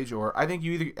Facebook page, or I think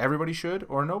everybody should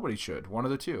or nobody should. One of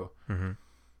the two. Mm-hmm.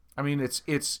 I mean, it's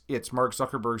Mark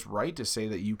Zuckerberg's right to say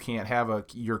that you can't have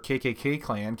your KKK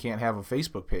clan can't have a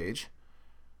Facebook page,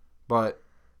 but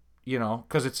you know,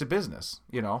 because it's a business.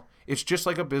 You know, it's just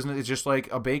like a business. It's just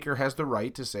like a baker has the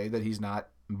right to say that he's not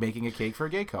making a cake for a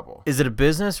gay couple. Is it a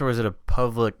business or is it a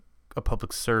public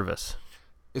service?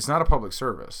 It's not a public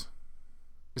service.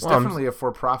 It's definitely a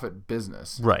for-profit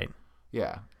business. Right.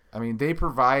 Yeah. I mean, they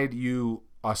provide you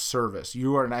a service.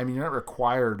 You're not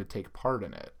required to take part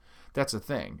in it. That's the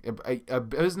thing. A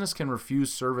business can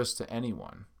refuse service to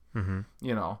anyone. Mm-hmm.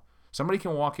 You know, somebody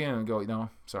can walk in and go, "No,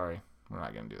 sorry, we're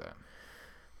not going to do that."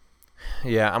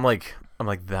 Yeah, I'm like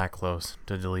that close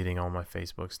to deleting all my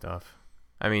Facebook stuff.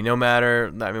 I mean, no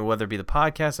matter, whether it be the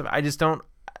podcast,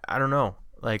 I don't know.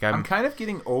 Like I'm kind of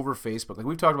getting over Facebook. Like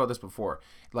we've talked about this before.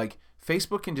 Like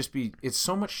Facebook can just be, it's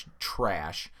so much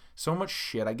trash, so much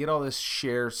shit. I get all this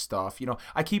share stuff. You know,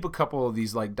 I keep a couple of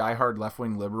these like diehard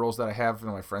left-wing liberals that I have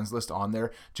on my friends list on there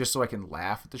just so I can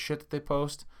laugh at the shit that they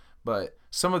post. But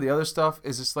some of the other stuff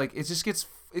is just like, it's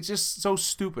just so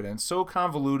stupid and so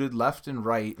convoluted left and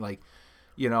right. Like,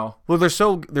 you know. Well, there's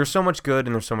so much good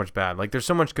and there's so much bad. Like there's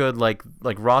so much good. Like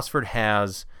Rossford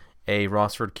has a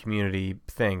Rossford community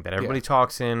thing that everybody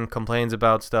talks in, complains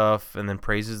about stuff, and then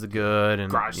praises the good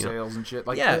and garage sales and shit.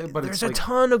 Like, but there's a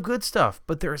ton of good stuff,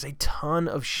 but there's a ton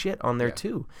of shit on there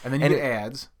too. And then you get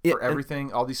ads for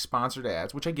everything, all these sponsored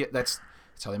ads, which I get. That's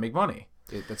how they make money.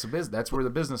 That's a business. That's where the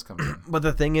business comes in. But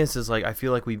the thing is like I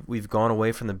feel like we've gone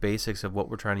away from the basics of what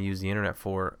we're trying to use the internet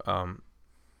for.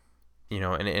 You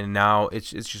know, and now it's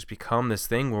just become this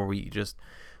thing where we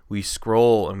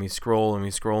scroll and we scroll and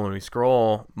we scroll and we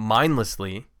scroll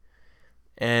mindlessly,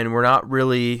 and we're not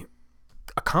really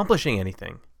accomplishing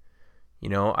anything. You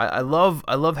know, I love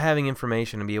having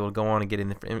information and be able to go on and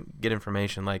get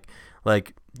information like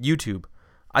YouTube.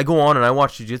 I go on and I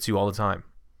watch jiu-jitsu all the time.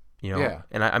 You know,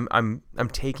 and I'm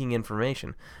taking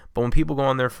information. But when people go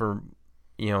on there for,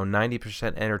 you know,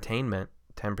 90% entertainment,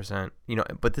 10%, you know,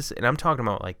 but and I'm talking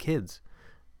about like kids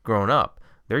growing up,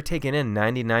 they're taking in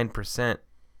 99%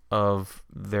 of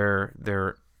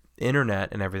their internet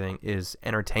and everything is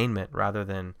entertainment rather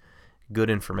than good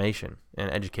information and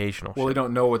educational shit. They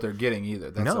don't know what they're getting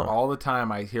either. That's all the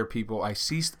time I hear people.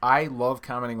 I love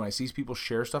commenting when I see people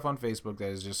share stuff on Facebook that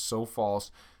is just so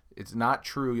false. It's not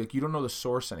true. Like, you don't know the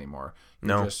source anymore.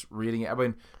 You're just reading it. I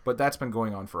mean, but that's been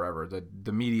going on forever.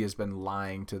 The media has been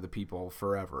lying to the people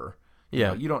forever.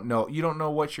 Yeah. You know, you don't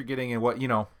know what you're getting and what, you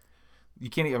know. You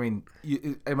can't. I mean,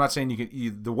 I'm not saying you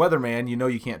can. The weatherman, you know,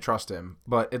 you can't trust him,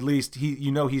 but at least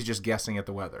he's just guessing at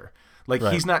the weather. Like,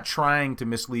 he's not trying to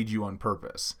mislead you on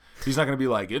purpose. He's not going to be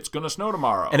like, it's going to snow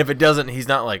tomorrow. And if it doesn't, he's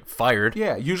not like fired.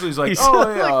 Yeah, usually he's like,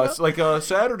 it's like a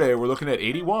Saturday. We're looking at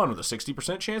 81 with a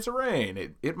 60% chance of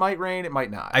rain. It might rain, it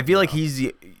might not. I feel like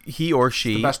he or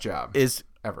she it's the best job is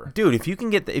ever. Dude, if you can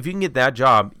get that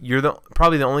job, you're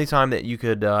probably the only time that you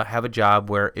could have a job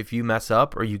where if you mess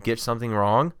up or you get something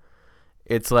wrong,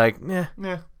 it's like,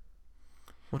 we'll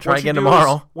try again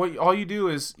tomorrow. All you do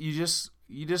is you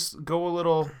just go a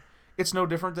little. It's no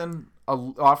different than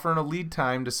offering a lead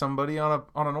time to somebody on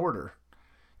an order.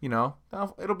 You know,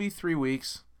 it'll be 3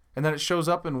 weeks, and then it shows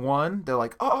up in 1. They're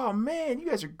like, "Oh man, you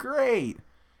guys are great."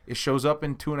 It shows up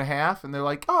in 2.5, and they're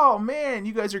like, "Oh man,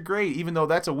 you guys are great," even though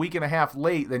that's a week and a half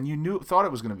late than you thought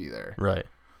it was going to be there. Right.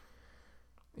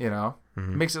 You know, it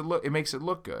makes it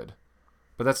look good.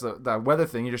 But that's the weather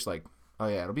thing. You're just like, oh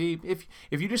yeah, it'll be if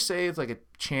you just say it's like a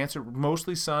chance of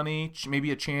mostly sunny,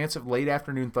 maybe a chance of late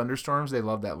afternoon thunderstorms. They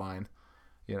love that line.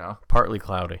 You know, partly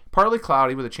cloudy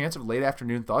with a chance of late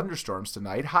afternoon thunderstorms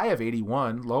tonight. High of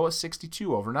 81, low of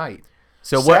 62 overnight.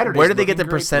 So where do they get the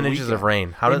percentages of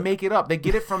rain? How do they make it up? They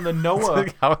get it from the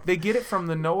NOAA. They get it from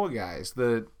the NOAA guys,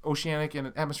 the Oceanic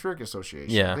and Atmospheric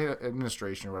Association,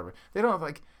 administration or whatever. They don't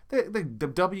have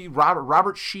the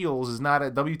Robert Shields is not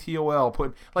a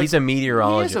WTOL. He's a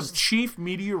meteorologist. He is a chief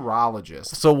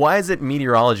meteorologist. So why is it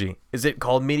meteorology? Is it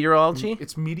called meteorology?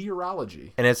 It's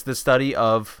meteorology, and it's the study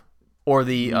of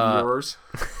meteors.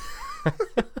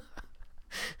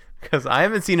 Because I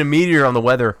haven't seen a meteor on the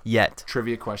weather yet.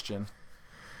 Trivia question.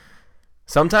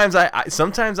 Sometimes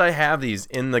I have these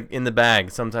in the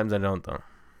bag. Sometimes I don't though.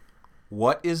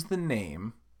 What is the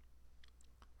name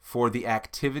for the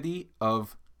activity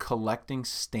of collecting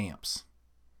stamps?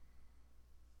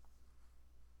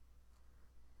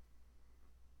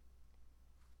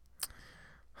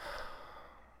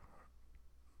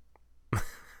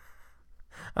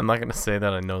 I'm not gonna say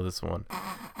that I know this one,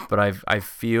 but I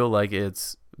feel like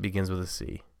it begins with a C.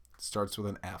 It starts with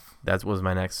an F. That was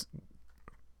my next.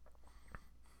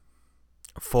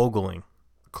 Fogling.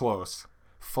 Close.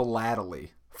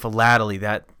 Philately. Philately.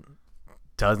 That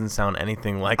doesn't sound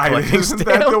anything like collecting stamps. Isn't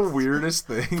that the weirdest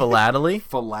thing? Philately?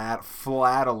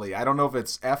 Philately. I don't know if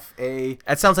it's F-A...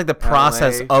 That sounds like the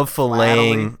process of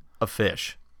filleting a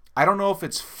fish. I don't know if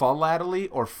it's philately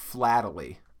or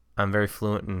flatly. I'm very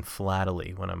fluent in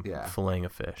flatly when I'm filleting a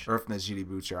fish. Öffnes die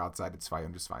Butcher outside it's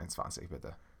 222,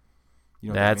 bitte.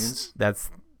 You know what that means? That's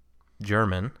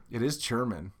German. It is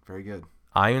German. Very good.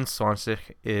 21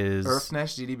 is...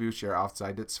 Öffnes die Butcher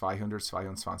outside it's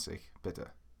 222, bitte.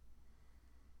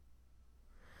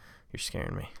 You're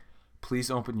scaring me. Please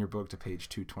open your book to page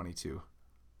 222.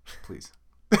 Please.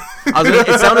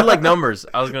 It sounded like numbers.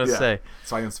 I was going to say.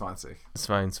 22.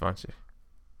 22.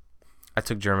 I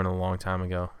took German a long time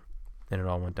ago, and it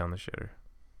all went down the shitter.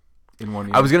 In 1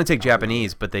 year. I was going to take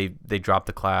Japanese, but they dropped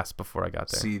the class before I got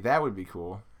there. See, that would be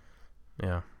cool.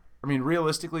 Yeah. I mean,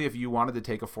 realistically, if you wanted to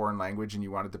take a foreign language and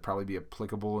you wanted to probably be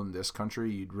applicable in this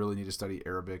country, you'd really need to study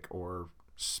Arabic or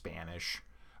Spanish.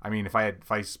 I mean, if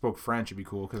I spoke French, it'd be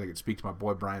cool because I could speak to my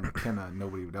boy Brian McKenna and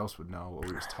nobody else would know what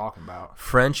we was talking about.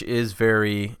 French is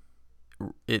very...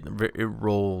 It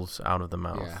rolls out of the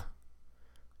mouth.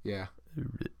 Yeah.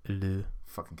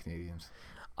 Fucking Canadians.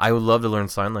 I would love to learn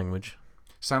sign language.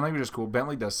 Sign language is cool.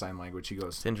 Bentley does sign language. He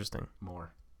goes... It's interesting.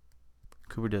 More.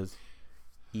 Cooper does.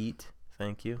 Eat.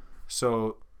 Thank you.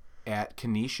 So at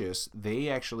Canisius, they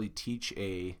actually teach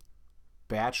a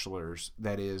bachelor's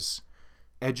that is...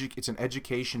 It's an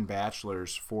education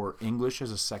bachelor's for English as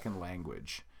a second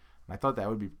language. And I thought that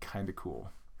would be kind of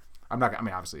cool. I mean,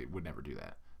 obviously, would never do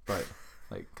that. But,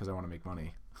 because I want to make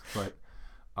money. But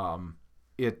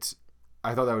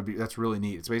I thought that's really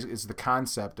neat. It's the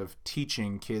concept of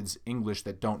teaching kids English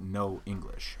that don't know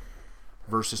English.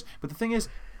 But the thing is,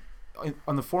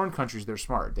 on the foreign countries, they're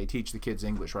smart. They teach the kids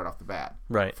English right off the bat.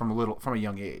 Right. From a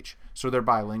young age. So they're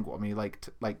bilingual. I mean,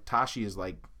 like Tashi is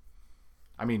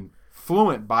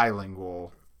fluent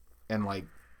bilingual and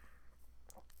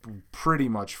pretty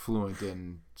much fluent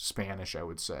in Spanish, I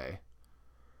would say.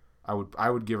 I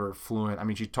would give her fluent. I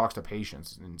mean, she talks to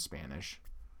patients in Spanish.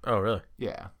 Oh, really?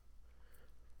 Yeah.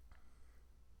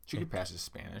 She could pass as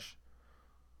Spanish.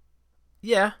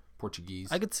 Yeah.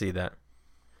 Portuguese. I could see that.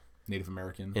 Native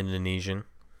American. Indonesian.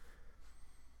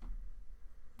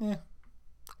 Yeah.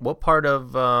 What part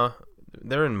of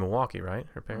they're in Milwaukee, right?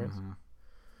 Her parents? Mm-hmm.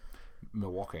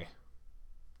 Milwaukee.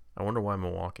 I wonder why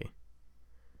Milwaukee.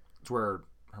 It's where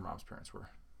her mom's parents were.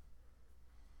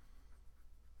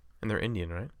 And they're Indian,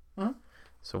 right? Mm-hmm.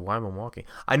 So why Milwaukee?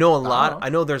 I know a lot. I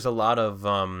know there's a lot of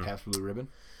Pass Blue Ribbon.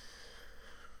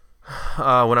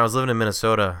 When I was living in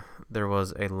Minnesota, there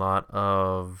was a lot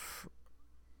of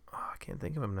I can't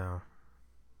think of them now.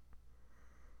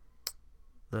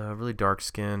 The really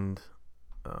dark-skinned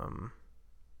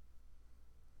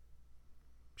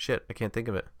shit, I can't think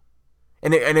of it.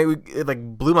 And it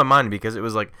like blew my mind because it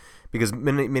was like because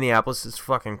Minneapolis is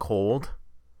fucking cold,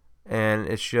 and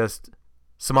it's just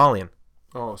Somalian.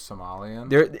 Oh, Somalian.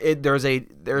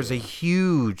 There's a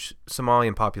huge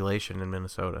Somalian population in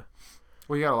Minnesota.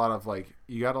 Well, you got a lot of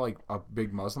a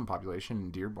big Muslim population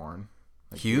in Dearborn.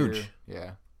 Like huge.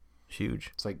 Yeah.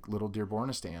 Huge. It's like little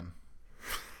Dearbornistan.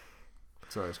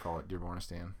 That's what I always call it,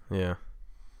 Dearbornistan. Yeah.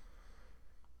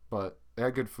 But they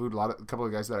had good food. A couple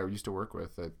of guys that I used to work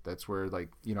with. That's where they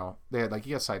had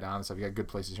you got Saigon and stuff. You got good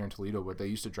places here in Toledo, but they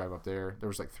used to drive up there. There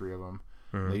was like 3 of them.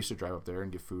 Mm-hmm. They used to drive up there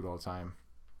and get food all the time.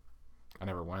 I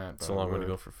never went. It's a long way to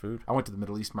go for food. I went to the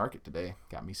Middle East market today.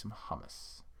 Got me some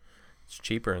hummus. It's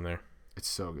cheaper in there. It's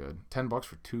so good. $10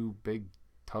 for 2 big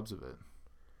tubs of it.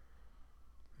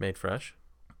 Made fresh.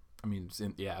 I mean,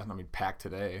 packed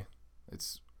today.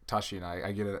 It's Tashi and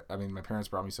I get it. I mean, my parents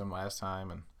brought me some last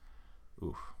time, and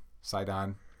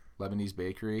Saigon Lebanese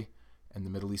Bakery and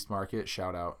the Middle East Market.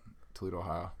 Shout out Toledo,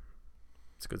 Ohio.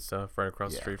 It's good stuff. Right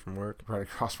across the street from work. Right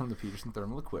across from the Peterson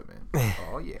Thermal Equipment.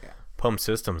 Oh yeah. Pump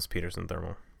Systems Peterson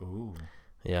Thermal. Ooh.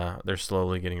 Yeah, they're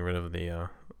slowly getting rid of the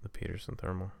Peterson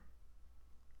Thermal.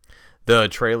 The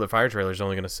fire trailer is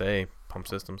only going to say Pump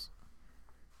Systems.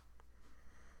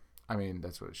 I mean,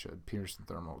 that's what it should. Peterson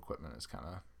Thermal Equipment is kind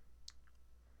of...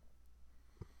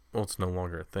 Well, it's no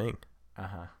longer a thing.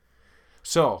 Uh-huh.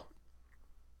 So,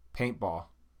 paintball.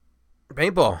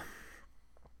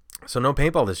 So no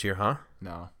paintball this year, huh?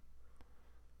 No.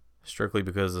 Strictly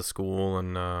because of school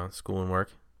and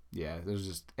work? Yeah,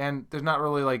 there's not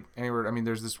really like anywhere. I mean,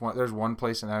 there's one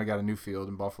place, and now I got a new field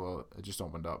in Buffalo. It just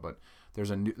opened up, but there's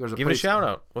a give it a shout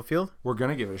out. What field? We're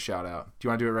gonna give it a shout out. Do you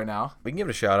want to do it right now? We can give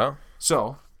it a shout out.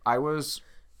 So I was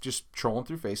just trolling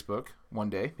through Facebook one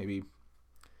day,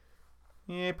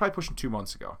 probably pushing 2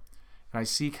 months ago, and I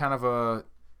see kind of a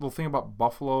little thing about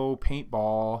Buffalo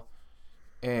paintball,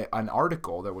 an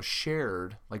article that was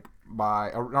shared by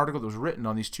an article that was written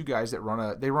on these 2 guys that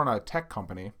run a tech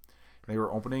company. They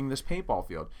were opening this paintball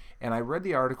field, and I read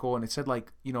the article, and it said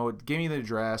it gave me the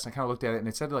address, and I kind of looked at it, and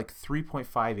it said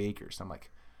 3.5 acres. I'm like,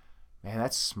 man,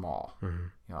 that's small.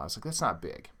 Mm-hmm. I was like, that's not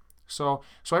big. So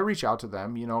I reach out to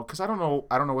them, because I don't know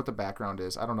what the background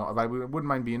is. I don't know if I wouldn't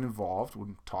mind being involved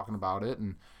when talking about it,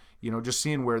 and just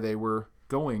seeing where they were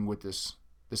going with this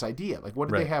idea. Like, what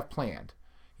did they have planned?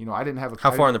 I didn't have a.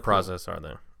 How far in the process are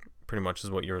they? Pretty much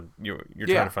is what you're trying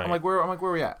to find. I'm like, where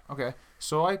are we at? Okay.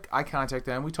 So I contacted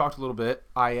them. We talked a little bit.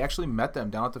 I actually met them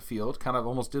down at the field, kind of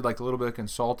almost did a little bit of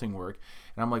consulting work.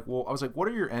 And I'm like, well, I was like, what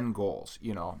are your end goals?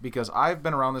 Because I've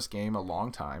been around this game a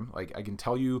long time. Like, I can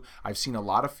tell you, I've seen a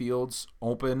lot of fields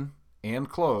open and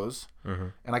close, mm-hmm.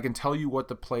 and I can tell you what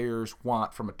the players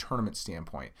want from a tournament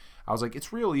standpoint. I was like,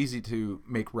 it's real easy to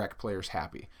make rec players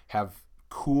happy. Have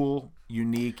cool,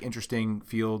 unique, interesting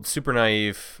fields. Super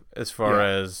naive as far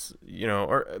as,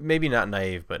 or maybe not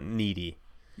naive, but needy.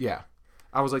 Yeah.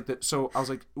 I was like that. So I was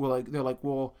like, well, they're like,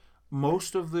 well,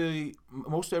 most of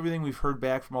everything we've heard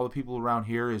back from all the people around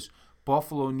here is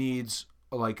Buffalo needs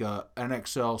a NXL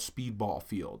speedball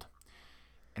field.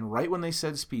 And right when they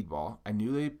said speedball, I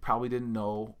knew they probably didn't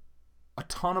know a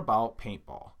ton about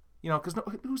paintball. Because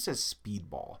who says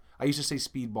speedball? I used to say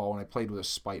speedball when I played with a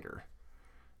spider.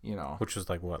 Which was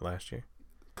what, last year?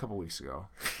 A couple weeks ago,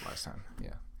 last time,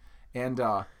 yeah. And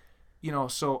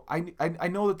so I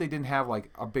know that they didn't have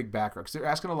a big background because they're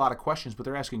asking a lot of questions, but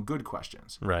they're asking good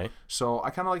questions. Right. So I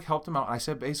kind of helped them out, and I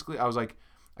said basically I was like,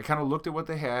 I kind of looked at what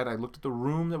they had. I looked at the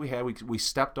room that we had. We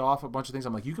stepped off a bunch of things.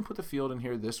 I'm like, you can put the field in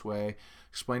here this way.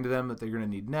 Explain to them that they're going to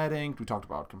need netting. We talked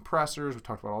about compressors. We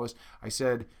talked about all this. I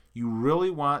said, you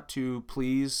really want to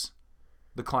please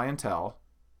the clientele.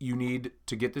 You need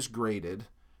to get this graded,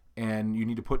 and you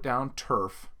need to put down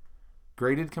turf,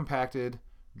 graded, compacted,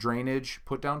 drainage,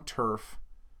 put down turf,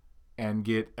 and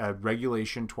get a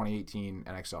regulation 2018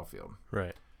 NXL field.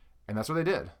 Right. And that's what they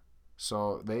did.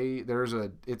 So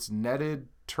it's netted,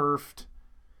 turfed,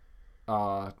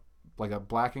 like a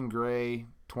black and gray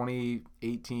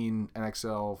 2018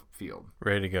 NXL field.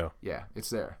 Ready to go. Yeah, it's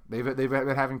there. They've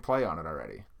been having play on it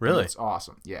already. Really? It's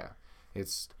awesome. Yeah.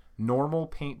 It's normal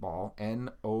paintball,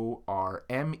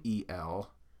 NORMEL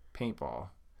paintball.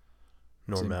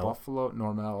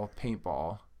 Normal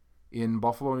paintball in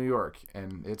Buffalo, New York,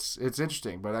 and it's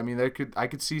interesting. But I mean, I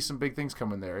could see some big things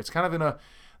coming there. It's kind of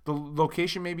the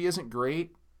location maybe isn't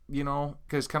great,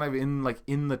 because kind of in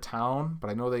the town. But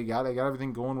I know they got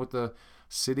everything going with the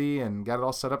city and got it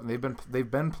all set up, and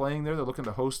they've been playing there. They're looking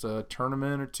to host a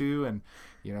tournament or two, and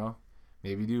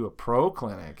maybe do a pro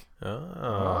clinic.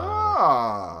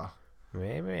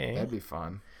 Maybe that'd be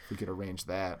fun if we could arrange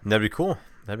that. That'd be cool.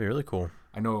 That'd be really cool.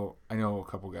 I know a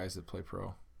couple guys that play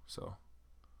pro, so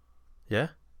Yeah?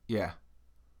 Yeah.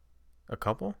 A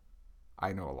couple?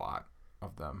 I know a lot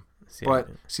of them. See,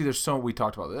 we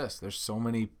talked about this. There's so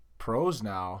many pros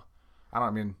now. I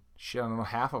don't know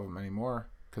half of them anymore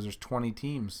because there's 20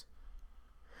 teams.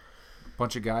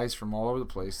 Bunch of guys from all over the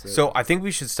place. So I think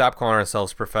we should stop calling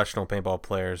ourselves professional paintball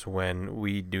players when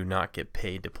we do not get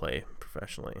paid to play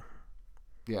professionally.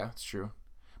 Yeah, it's true.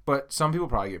 But some people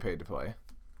probably get paid to play.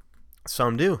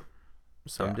 Some do.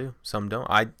 Some do. Some don't.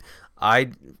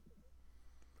 I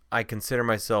consider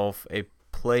myself a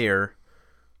player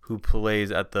who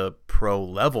plays at the pro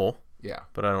level. Yeah.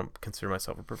 But I don't consider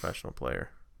myself a professional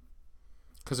player.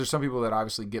 Because there's some people that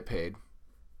obviously get paid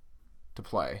to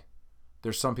play.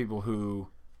 There's some people who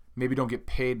maybe don't get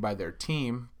paid by their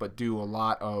team, but do a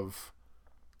lot of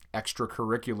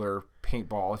extracurricular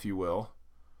paintball, if you will.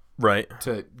 Right.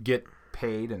 To get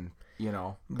paid and,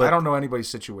 But I don't know anybody's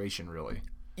situation, really.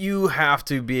 You have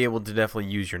to be able to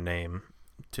definitely use your name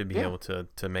to be able to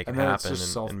make it happen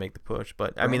and make the push.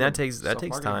 But, I mean, that takes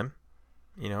time,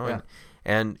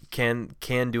 and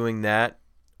can doing that,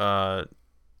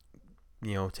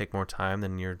 take more time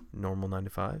than your normal 9 to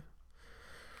 5?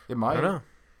 It might. I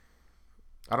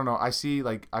don't know. I see,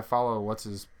 I follow what's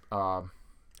his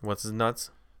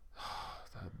nuts?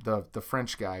 The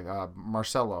French guy,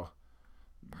 Marcelo.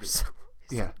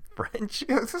 Yeah. French?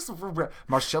 Yeah, this is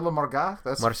Marcelo Margot.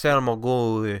 That's Marcelo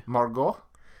Margot. Margot.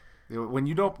 When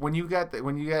you get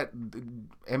Margot,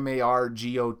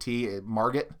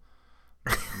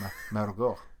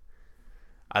 Margot.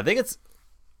 I think it's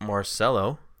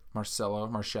Marcelo.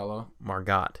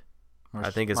 Margot. I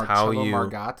think is Marcello how you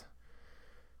Margot.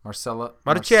 Marcello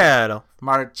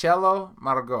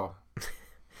Margot.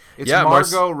 It's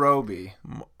Margot Robbie.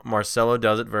 Marcelo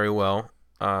does it very well.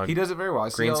 He does it very well.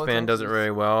 Greenspan does it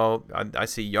very well. I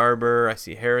see Yarber. I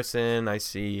see Harrison. I don't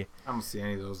see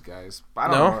any of those guys. I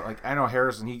don't know. I know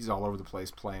Harrison. He's all over the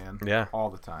place playing. Yeah. All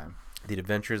the time. The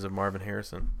Adventures of Marvin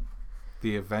Harrison.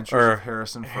 The Adventures of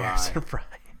Harrison Fry. Harrison Fry.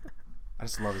 I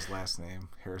just love his last name,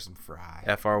 Harrison Fry.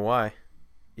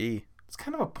 F-R-Y-E. It's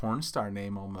kind of a porn star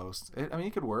name almost.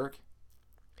 It could work.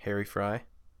 Harry Fry.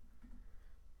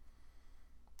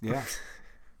 Yeah.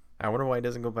 I wonder why he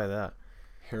doesn't go by that.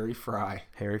 Harry Fry.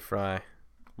 Harry Fry.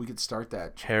 We could start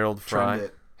that. Harold Fry. Trend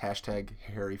it. Hashtag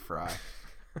Harry Fry.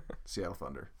 Seattle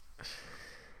Thunder.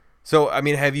 So, I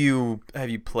mean, have you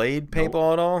played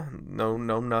paintball at all? No,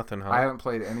 nothing, huh? I haven't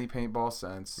played any paintball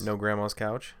since. No grandma's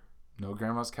couch? No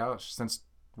grandma's couch since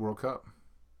World Cup.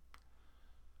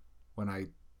 When I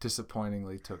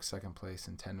disappointingly took second place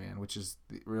in 10-man, which is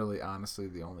really, honestly,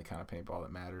 the only kind of paintball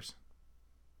that matters.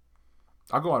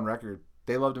 I'll go on record.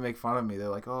 They love to make fun of me. They're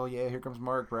like, oh, yeah, here comes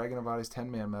Mark bragging about his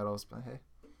 10-man medals. But, hey.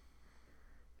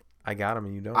 I got him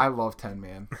and you don't. I love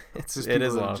 10-man. It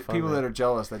is a lot of fun. People that are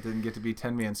jealous that didn't get to be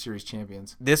 10-man series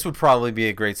champions. This would probably be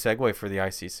a great segue for the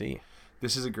ICC.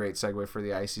 This is a great segue for the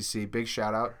ICC. Big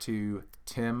shout out to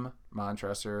Tim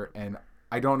Montresor. And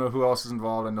I don't know who else is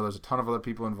involved. I know there's a ton of other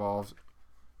people involved.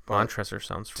 Montresor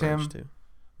sounds French, Tim too.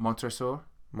 Montresor.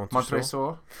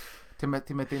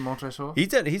 Timothy Montresor.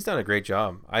 He's done a great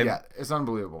job. Yeah, it's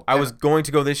unbelievable. I was going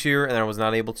to go this year, and I was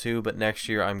not able to, but next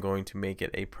year I'm going to make it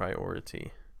a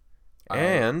priority.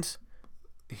 And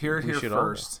hear it here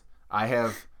first.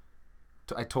 I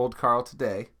told Carl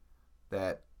today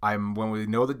that when we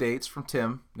know the dates from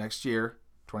Tim next year,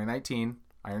 2019,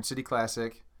 Iron City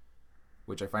Classic,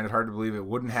 which I find it hard to believe it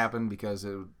wouldn't happen because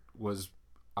it was,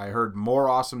 I heard, more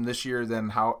awesome this year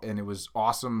and it was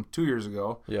awesome 2 years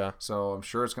ago. Yeah. So I'm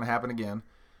sure it's going to happen again.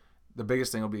 The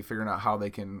biggest thing will be figuring out how they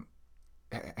can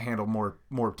handle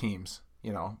more teams,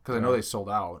 because I know they sold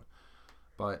out,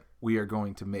 but we are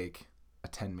going to make a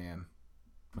 10-man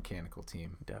mechanical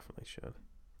team. Definitely should.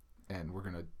 And we're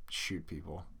going to shoot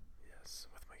people. Yes,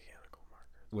 with mechanical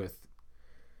markers. With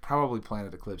probably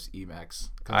Planet Eclipse EMAX.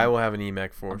 I will have an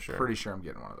EMAC for sure. I'm pretty sure I'm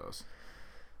getting one of those.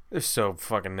 They're so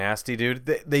fucking nasty, dude.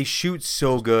 They shoot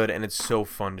so good, and it's so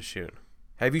fun to shoot.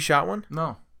 Have you shot one?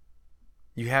 No.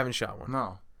 You haven't shot one?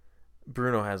 No.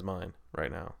 Bruno has mine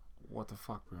right now. What the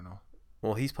fuck, Bruno?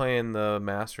 Well, he's playing the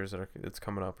Masters that's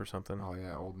coming up or something. Oh,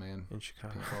 yeah, old man. In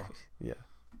Chicago. Yeah.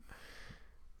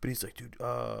 But he's like, dude, can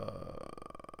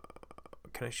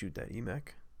I shoot that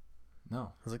EMAC? No.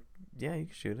 I was like, yeah, you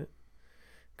can shoot it.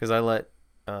 Because I let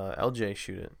LJ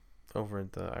shoot it over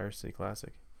at the Irish City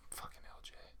Classic. Fucking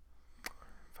LJ,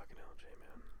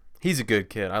 man. He's a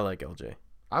good kid. I like LJ.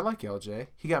 I like LJ.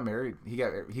 He got married. He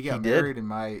got married in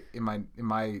my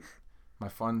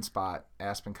fun spot,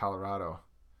 Aspen, Colorado.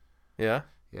 Yeah?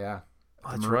 Yeah.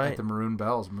 That's right. At the Maroon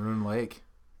Bells, Maroon Lake.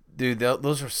 Dude,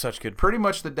 those are such good. Pretty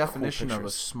much the definition of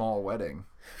a small wedding.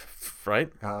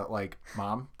 Right? Like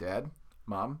mom, dad,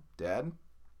 Mom, Dad,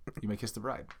 you may kiss the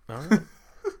bride. All right.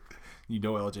 You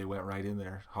know LJ went right in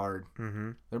there hard.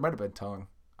 Mm-hmm. There might have been tongue.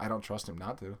 I don't trust him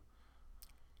not to.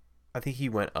 I think he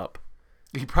went up.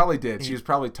 He probably did. She was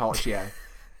probably tall. Yeah.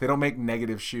 They don't make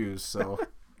negative shoes, so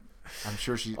I'm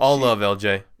sure she... Love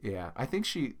LJ. Yeah. I think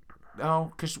she...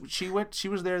 No, because she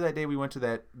was there that day we went to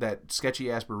that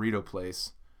sketchy-ass burrito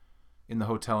place in the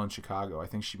hotel in Chicago. I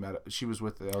think she was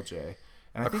with the LJ.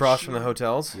 And across from the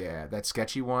hotels? Yeah, that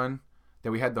sketchy one. That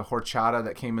we had the horchata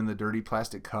that came in the dirty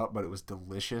plastic cup, but it was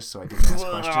delicious, so I didn't ask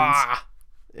questions.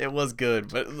 It was good,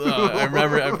 but I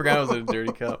forgot it was in a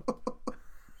dirty cup.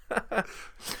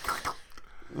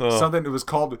 Something, it was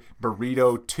called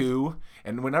Burrito 2,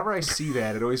 and whenever I see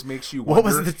that, it always makes you wonder. What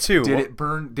was the 2?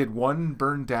 Did one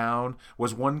burn down?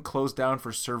 Was one closed down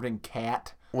for serving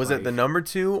cat? Was it the number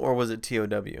 2 or was it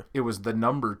TOW? It was the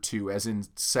number 2, as in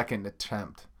second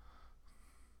attempt.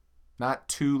 Not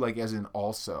 2 like as in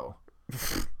also.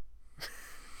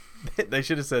 They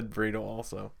should have said burrito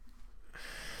also.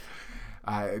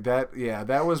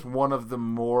 That was one of the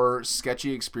more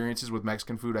sketchy experiences with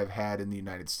Mexican food I've had in the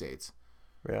United States.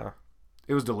 Yeah.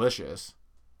 It was delicious.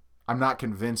 I'm not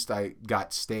convinced I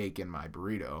got steak in my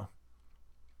burrito.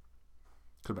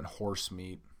 Could have been horse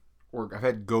meat. Or I've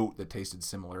had goat that tasted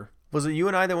similar. Was it you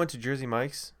and I that went to Jersey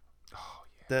Mike's? Oh,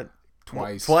 yeah. That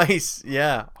Twice,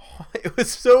 yeah. It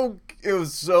was so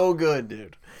good,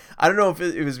 dude. I don't know if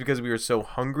it was because we were so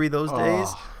hungry those days,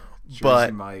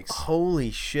 but Mike's.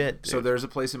 Holy shit, dude. So there's a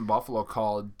place in Buffalo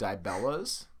called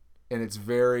Dibella's, and it's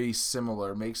very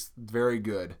similar, makes very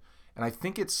good. And I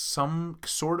think it's some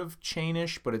sort of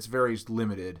chainish, but it's very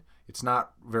limited. It's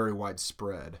not very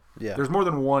widespread. Yeah. There's more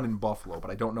than one in Buffalo, but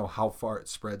I don't know how far it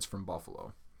spreads from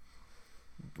Buffalo.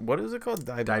 What is it called?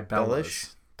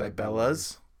 Dibella's.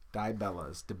 Dibella's.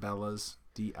 Dibella's. Dibellas.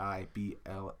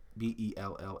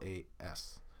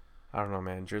 I don't know,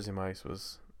 man. Jersey Mike's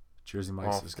was good.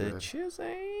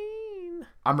 Chisane.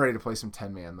 I'm ready to play some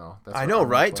 10-man though. I know,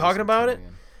 right? Talking about it.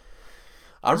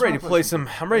 I'm ready to play some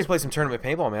tournament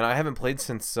paintball, man. I haven't played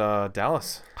since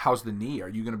Dallas. How's the knee? Are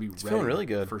you going to be ready feeling really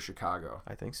good for Chicago?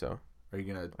 I think so. Are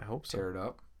you going to I hope so. tear it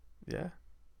up? Yeah.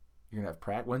 You're going to have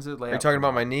practice? When's the layout? Are you talking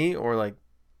about my knee or like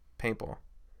paintball?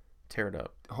 Tear it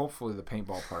up. Hopefully the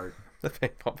paintball part. The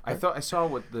paintball part. I saw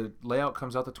what the layout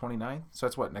comes out the 29th. So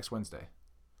that's what, next Wednesday?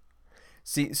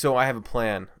 See, so I have a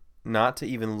plan not to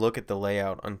even look at the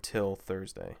layout until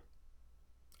Thursday.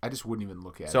 I just wouldn't even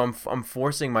look at it. So I'm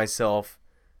forcing myself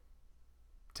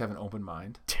to have an open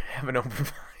mind.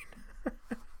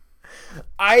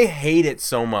 I hate it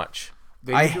so much.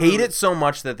 I hate it so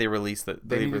much that they released it.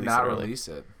 They need to not release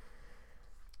it.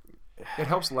 It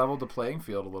helps level the playing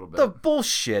field a little bit. The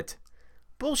bullshit.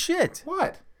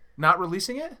 What? Not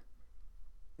releasing it?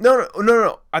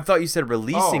 No. I thought you said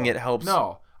releasing it helps.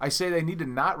 No, I say they need to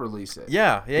not release it.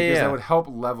 Yeah. Because that would help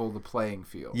level the playing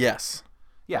field. Yes.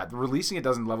 Yeah, releasing it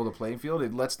doesn't level the playing field.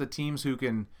 It lets the teams who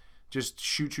can just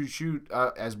shoot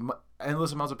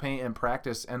endless amounts of paint and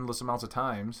practice endless amounts of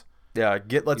times. Yeah,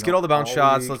 let's get all the bounce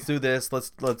shots. Let's do this.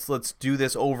 Let's do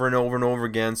this over and over and over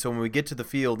again. So when we get to the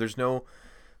field, there's no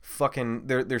fucking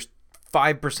there's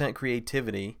 5%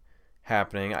 creativity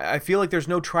happening. I feel like there's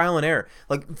no trial and error.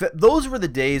 Like those were the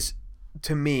days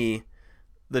to me.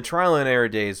 The trial and error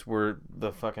days were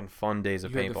the fucking fun days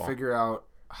of paintball. You had to figure out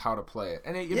how to play it,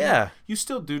 and you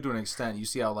still do to an extent. You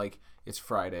see how like it's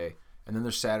Friday. And then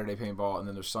there's Saturday paintball, and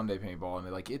then there's Sunday paintball,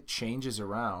 and it changes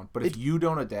around. But if you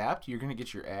don't adapt, you're gonna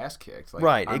get your ass kicked. Like,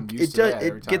 right?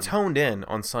 It gets honed in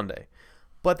on Sunday.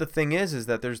 But the thing is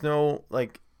that there's no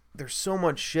there's so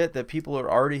much shit that people are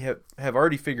already have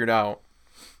already figured out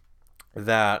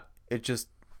that it just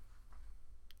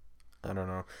I don't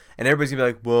know. And everybody's gonna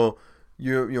be like, well,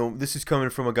 you know, this is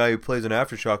coming from a guy who plays an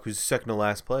Aftershock who's second to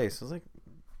last place. I was like,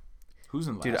 who's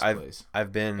in last place?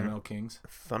 I've been ML Kings,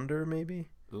 Thunder maybe.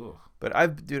 Ugh. But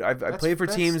I've played for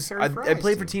teams. I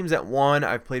played for teams that won.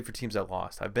 I've played for teams that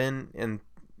lost. I've been in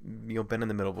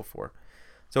the middle before.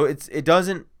 So it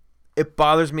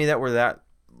bothers me that we're that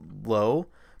low.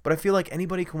 But I feel like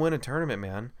anybody can win a tournament,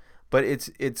 man. But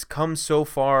it's come so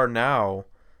far now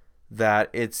that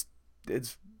it's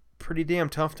pretty damn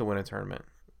tough to win a tournament.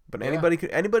 But anybody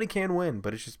can win.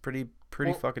 But it's just pretty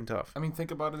fucking tough. I mean,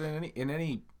 think about it in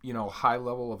any high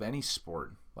level of any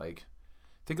sport. Like,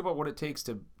 think about what it takes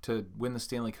to win the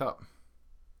Stanley Cup.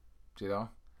 Yeah.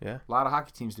 A lot of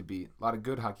hockey teams to beat. A lot of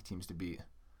good hockey teams to beat.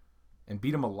 And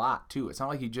beat them a lot, too. It's not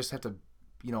like you just have to,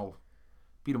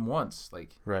 beat them once.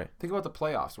 Like, right. Think about the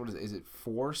playoffs. What is it? Is it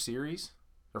 4 series?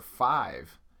 Or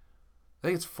 5? I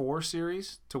think it's 4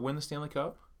 series to win the Stanley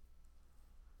Cup.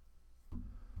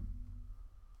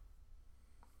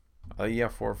 Yeah,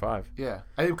 4 or 5. Yeah,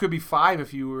 it could be 5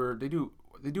 if you were. They do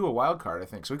a wild card, I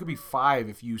think. So it could be 5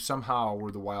 if you somehow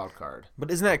were the wild card.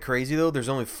 But isn't that crazy though? There's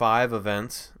only 5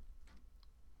 events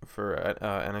for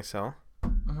NXL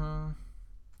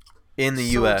in the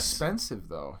U.S. It's so expensive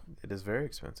though. It is very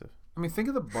expensive. I mean, think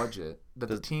of the budget that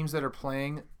the teams that are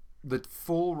playing the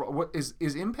full. What is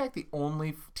Impact the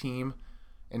only team,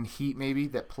 and Heat maybe,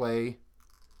 that play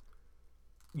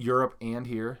Europe and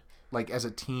here, like as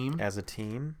a team? As a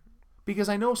team. Because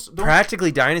I know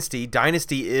practically Dynasty.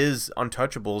 Dynasty is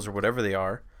Untouchables or whatever they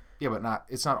are. Yeah, but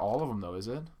it's not all of them though, is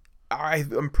it?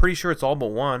 I'm pretty sure it's all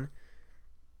but one.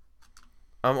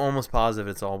 I'm almost positive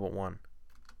it's all but one.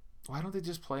 Why don't they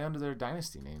just play under their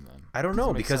Dynasty name then? I don't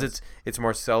know, because it's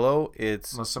Marcelo,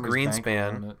 it's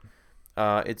Greenspan,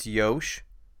 it's Yosh,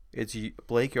 it's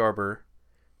Blake Yarber,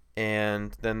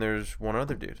 and then there's one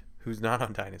other dude who's not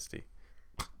on Dynasty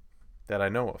that I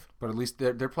know of. But at least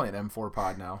they're playing M4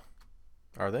 Pod now.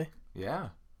 Are they? Yeah.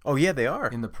 Oh yeah, they are.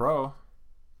 In the Pro.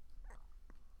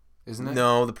 Isn't it?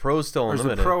 No, the Pro's still unlimited.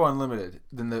 Or is the Pro unlimited?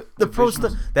 Then the Pro's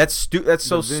still. That's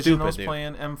so stupid. Dude.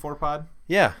 Playing M4 Pod.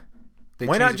 Yeah.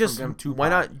 Why not just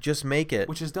make it?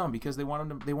 Which is dumb because they want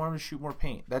them to shoot more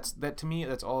paint. That to me,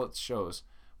 that's all it shows.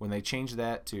 When they change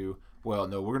that to, well,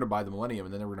 no, we're gonna buy the Millennium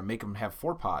and then we're gonna make them have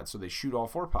 4 pods, so they shoot all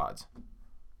 4 pods.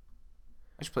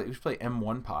 We should play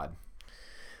M1 Pod.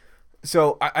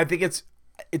 So I think it's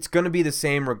gonna be the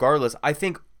same regardless. I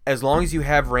think as long as you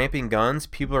have ramping guns,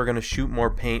 people are gonna shoot more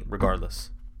paint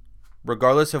regardless.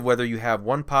 Regardless of whether you have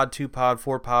 1 pod, 2 pod,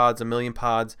 4 pods, a million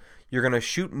pods, you're gonna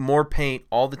shoot more paint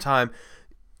all the time.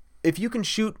 If you can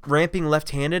shoot ramping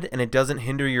left-handed and it doesn't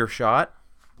hinder your shot,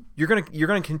 you're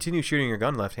gonna continue shooting your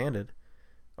gun left-handed,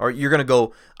 or you're gonna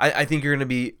go. I think you're gonna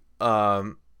be,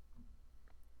 when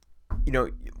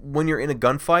you're in a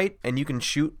gunfight and you can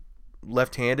shoot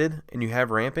left-handed and you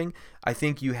have ramping, I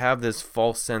think you have this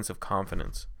false sense of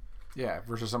confidence. Yeah,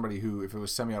 versus somebody who, if it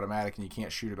was semi-automatic and you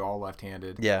can't shoot it all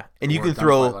left-handed. Yeah, and you can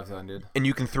throw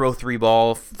 3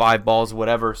 balls, 5 balls,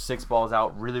 whatever, 6 balls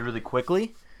out really, really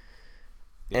quickly.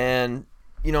 Yeah. And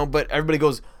but everybody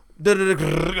goes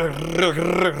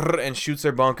and shoots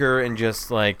their bunker and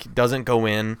just like doesn't go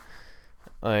in.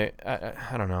 I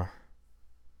don't know.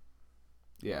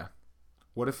 Yeah.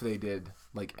 What if they did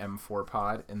like M4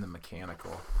 Pod in the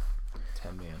mechanical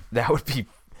 10-man?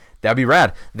 That'd be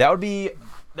rad. That would be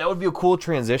a cool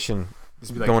transition.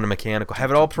 Going to mechanical.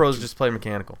 Have it all pros just play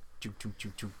mechanical.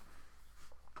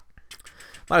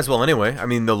 Might as well anyway. I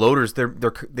mean, the loaders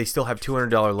they still have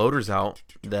 $200 loaders out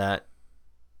that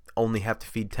only have to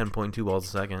feed 10.2 balls a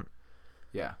second.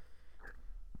 Yeah.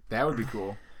 That would be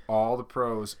cool. All the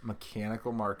pros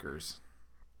mechanical markers.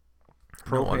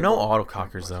 No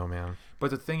autocockers though, man.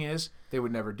 But the thing is, they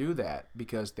would never do that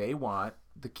because they want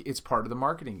it's part of the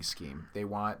marketing scheme. They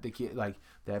want the kid, like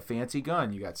that fancy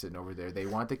gun you got sitting over there. They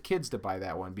want the kids to buy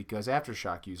that one because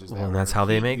Aftershock uses that. Well, and that's how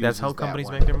that's how companies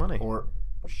make their money. Or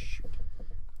shoot,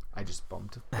 I just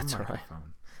bumped. That's right.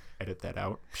 Microphone. Edit that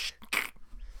out.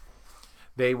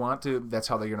 They want to. That's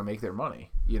how they're gonna make their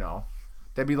money.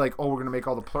 They'd be like, oh, we're gonna make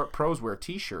all the pros wear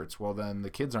T-shirts. Well, then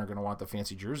the kids aren't gonna want the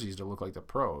fancy jerseys to look like the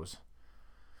pros.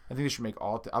 I think they should make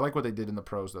all. I like what they did in the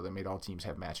pros though. They made all teams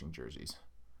have matching jerseys,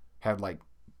 had like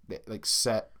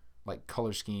set like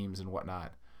color schemes and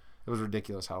whatnot. It was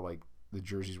ridiculous how like the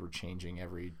jerseys were changing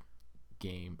every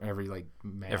game, every like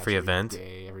match, every event,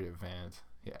 day, every event.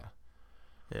 Yeah.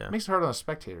 It makes it hard on the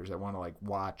spectators that want to like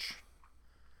watch.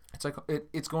 It's like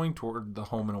it's going toward the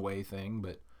home and away thing,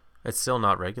 but it's still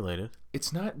not regulated.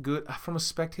 It's not good from a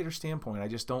spectator standpoint. I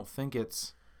just don't think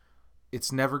it's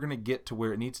never going to get to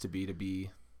where it needs to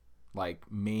be like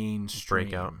mainstream.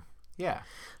 Breakout. Yeah.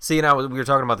 See, we were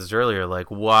talking about this earlier. Like,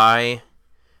 why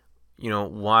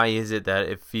is it that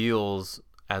it feels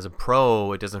as a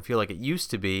pro, it doesn't feel like it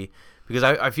used to be? Because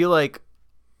I feel like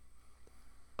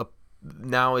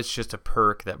now it's just a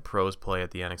perk that pros play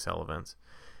at the NXL events.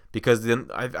 Because then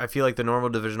I feel like the normal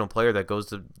divisional player that goes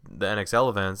to the NXL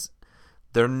events,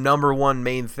 their number one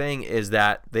main thing is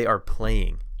that they are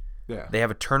playing. Yeah. They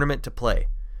have a tournament to play.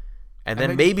 And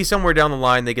then maybe somewhere down the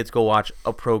line they get to go watch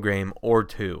a pro game or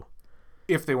two.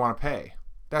 If they want to pay.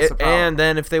 That's the problem. And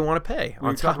then if they want to pay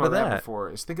on top of that.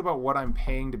 Before, is think about what I'm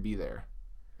paying to be there.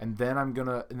 And then I'm going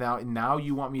to now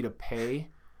you want me to pay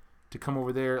to come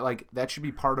over there. Like that should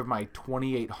be part of my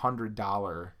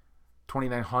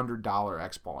 $2,900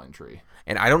 X-Ball entry.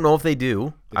 And I don't know if they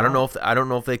do. I don't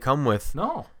know if they come with.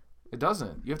 No, it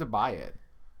doesn't. You have to buy it.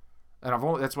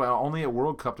 And that's why only at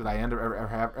World Cup did I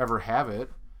ever have it.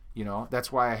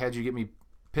 That's why I had you get me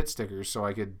pit stickers so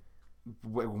I could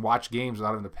watch games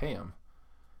without having to pay them.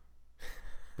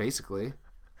 Basically,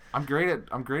 I'm great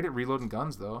at reloading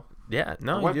guns though. Yeah,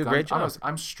 no, you do a great job.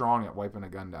 I'm strong at wiping a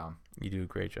gun down. You do a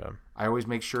great job. I always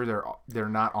make sure they're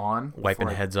not on. Wiping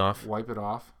heads off. Wipe it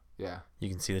off. Yeah. You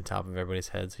can see the top of everybody's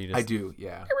head, so you just. I do.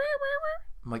 Yeah.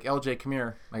 I'm like, LJ, come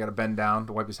here. I gotta bend down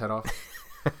to wipe his head off.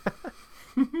 Get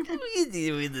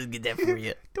that for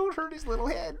you. Don't hurt his little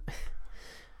head.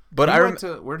 But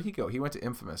where did he go? He went to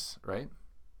Infamous, right?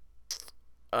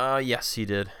 Yes, he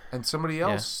did. And somebody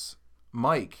else,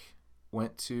 Mike,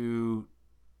 went to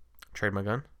Trade My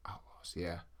Gun. Oh,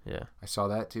 yeah. Yeah. I saw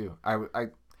that too.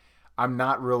 I'm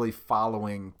not really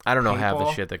following. I don't know half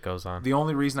the shit that goes on. The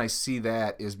only reason I see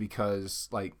that is because,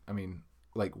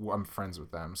 I'm friends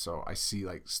with them, so I see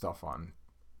like stuff on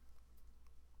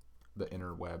the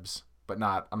interwebs, but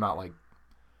I'm not like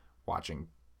watching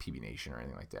PB Nation or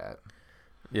anything like that.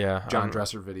 Yeah. John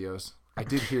Dresser videos. I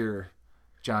did hear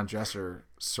John Dresser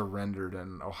surrendered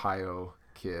an Ohio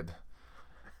kid.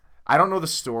 I don't know the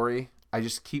story. I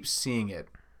just keep seeing it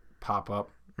pop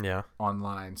up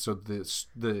online. So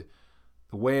the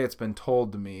way it's been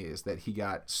told to me is that he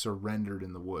got surrendered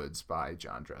in the woods by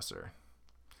John Dresser.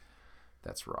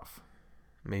 That's rough.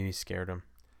 Maybe scared him.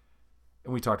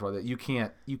 And we talked about that. You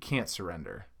can't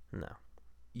surrender. No.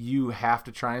 You have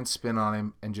to try and spin on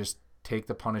him and just take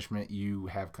the punishment you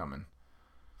have coming.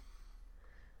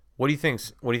 What do you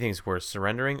think's worse,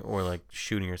 surrendering or like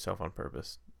shooting yourself on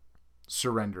purpose?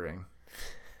 Surrendering.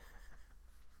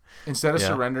 Instead of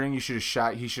surrendering, he should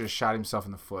have shot himself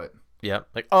in the foot. Yep.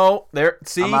 Like, oh, there.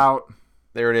 See, I'm out.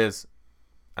 There it is.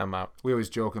 I'm out. We always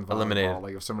joke in volleyball. Eliminated.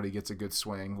 Like if somebody gets a good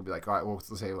swing, we'll be like, all right, we'll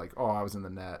say like, oh, I was in the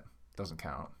net. Doesn't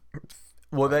count.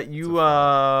 Well, that you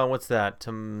what's that?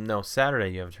 Saturday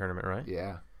you have a tournament, right?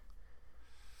 Yeah.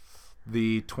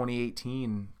 The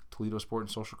 2018 Toledo Sport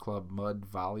and Social Club Mud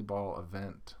Volleyball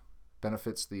event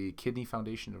benefits the Kidney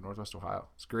Foundation of Northwest Ohio.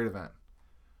 It's a great event.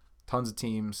 Tons of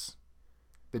teams.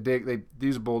 They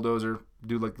use a bulldozer,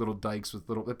 do like little dikes with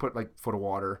they put like foot of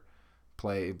water,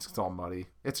 play. It's all muddy.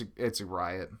 It's a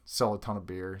riot. Sell a ton of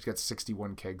beer. He's got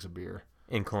 61 kegs of beer.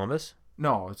 In Columbus?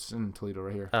 No, it's in Toledo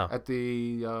right here. Oh. At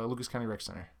the Lucas County Rec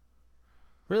Center.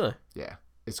 Really? Yeah,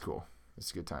 it's cool.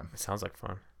 It's a good time. It sounds like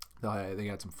fun. They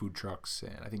got some food trucks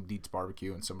and I think Deets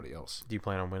Barbecue and somebody else. Do you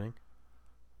plan on winning?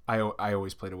 I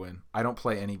always play to win. I don't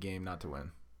play any game not to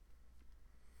win.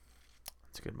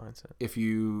 That's a good mindset. If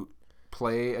you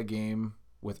play a game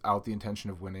without the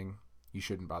intention of winning, you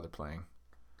shouldn't bother playing.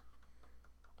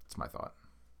 That's my thought.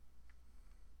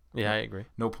 Yeah, I agree.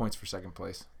 No points for second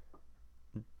place.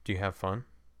 Do you have fun?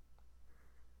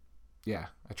 Yeah,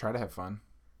 I try to have fun.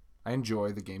 I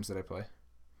enjoy the games that I play.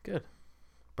 Good.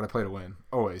 But I play to win.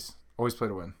 Always. Always play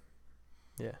to win.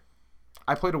 Yeah.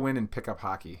 I play to win in pickup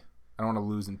hockey. I don't want to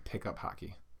lose in pickup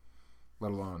hockey,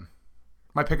 let alone.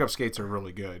 My pickup skates are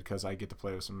really good because I get to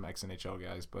play with some ex-NHL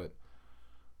guys, but...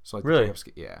 So like really?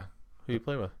 Yeah. Who do you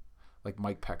play with? Like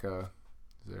Mike Pekka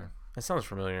is there. That sounds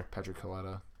familiar. Patrick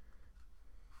Coletta.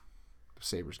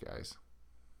 Sabres guys.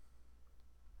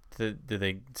 Did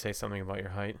they say something about your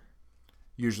height?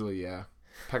 Usually, yeah.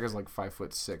 Pekka's like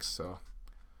 5'6", so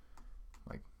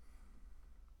like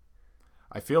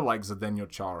I feel like Zdeno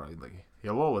Chara. Like,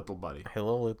 hello, little buddy.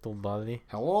 Hello, little buddy.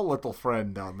 Hello, little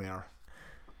friend down there.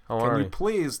 Can you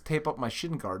please tape up my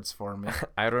shin guards for me?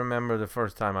 I remember the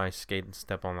first time I skate and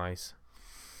step on ice.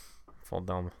 Fall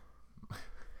down.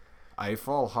 I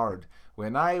fall hard.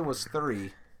 When I was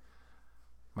 3,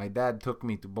 my dad took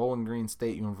me to Bowling Green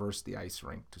State University ice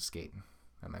rink to skate,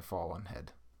 and I fall on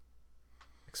head.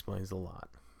 Explains a lot.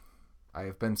 I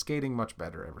have been skating much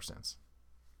better ever since.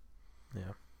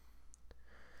 Yeah.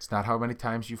 It's not how many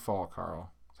times you fall,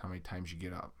 Carl. It's how many times you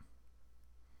get up.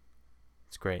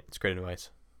 It's great. It's great advice.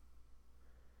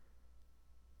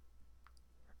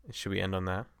 Should we end on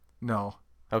that? No.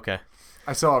 Okay.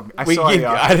 I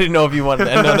didn't know if you wanted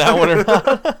to end on that one or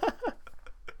not.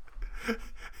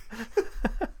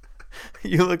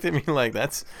 You looked at me like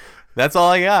that's all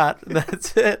I got.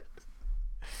 That's it.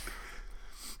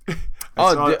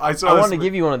 I wanted to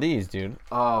give you one of these, dude.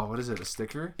 Oh, what is it? A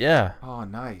sticker? Yeah. Oh,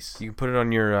 nice. You can put it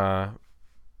on your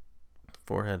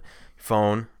forehead,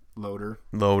 phone loader,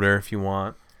 if you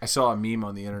want. I saw a meme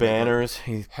on the internet. Banners.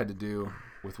 Had to do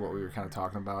with what we were kind of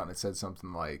talking about, and it said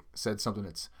something like, it says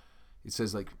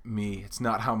like, me, it's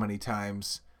not how many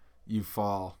times you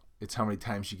fall, it's how many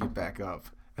times you get back up.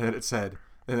 And then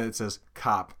it says,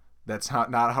 cop, that's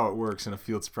not how it works in a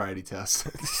field sobriety test.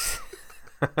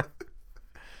 That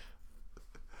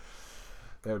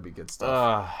would be good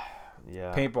stuff.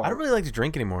 Yeah. Paintball. I don't really like to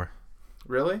drink anymore.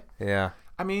 Really? Yeah.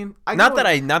 I mean, not that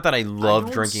I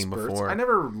loved drinking before. I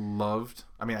never loved.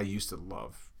 I mean, I used to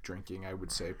love drinking. I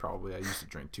would say probably I used to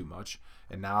drink too much,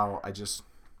 and now I just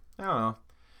I don't know.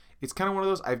 It's kind of one of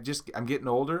those. I'm getting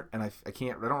older and I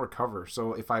don't recover.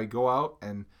 So if I go out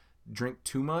and drink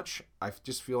too much, I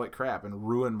just feel like crap and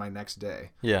ruin my next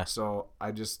day. Yeah. So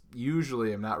I just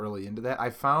usually am not really into that. I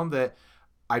found that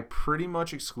I pretty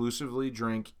much exclusively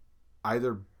drink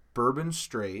either bourbon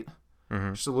straight,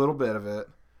 just a little bit of it,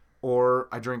 or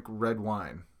I drink red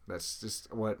wine. That's just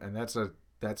and that's a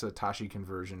Tashi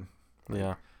conversion.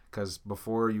 Yeah. Because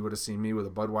before you would have seen me with a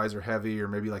Budweiser heavy or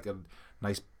maybe like a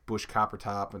nice Busch Copper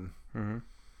Top and.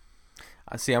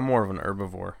 I see. I'm more of an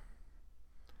herbivore.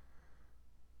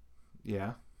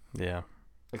 Yeah. Yeah.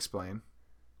 Explain.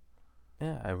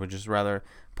 Yeah, I would just rather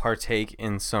partake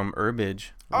in some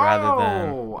herbage rather than.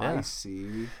 Oh, I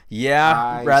see.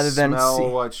 Yeah, rather than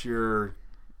smell what you're.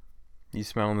 You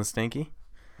smelling the stinky?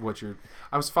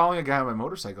 I was following a guy on my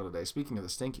motorcycle today. Speaking of the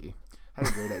stinky, I had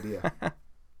a great idea.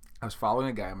 I was following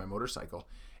a guy on my motorcycle,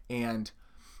 and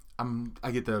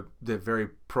I get the very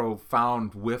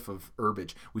profound whiff of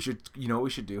herbage. You know what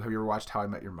we should do? Have you ever watched How I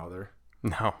Met Your Mother?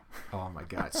 No. Oh my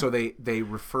God. So they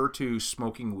refer to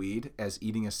smoking weed as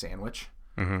eating a sandwich,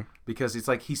 because it's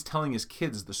like he's telling his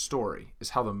kids the story.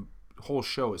 Is how the whole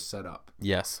show is set up.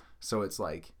 Yes. So it's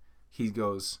like he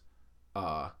goes,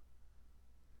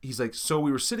 he's like, so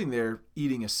we were sitting there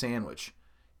eating a sandwich,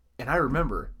 and I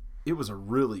remember it was a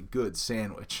really good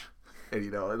sandwich. And,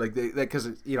 like because,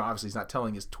 obviously he's not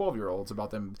telling his 12-year-olds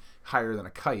about them higher than a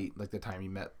kite, like the time he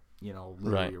met, Lily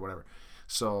right. or whatever.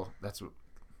 So that's what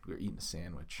we were eating a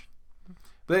sandwich.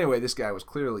 But anyway, this guy was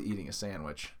clearly eating a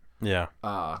sandwich. Yeah.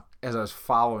 As I was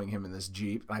following him in this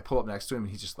Jeep, and I pull up next to him,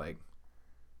 and he's just like,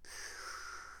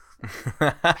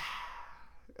 and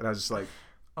I was just like,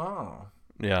 oh.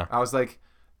 Yeah. I was like,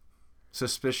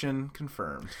 suspicion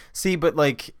confirmed. See, but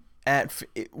like,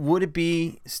 would it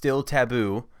be still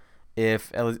taboo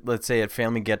if, let's say, at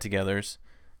family get-togethers,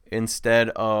 instead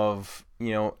of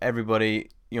everybody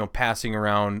passing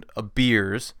around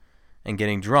beers and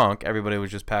getting drunk, everybody was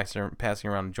just passing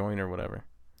around a joint or whatever,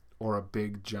 or a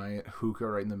big giant hookah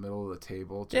right in the middle of the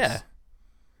table, just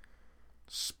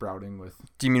sprouting with.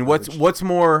 Do you mean what's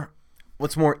more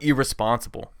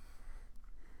irresponsible?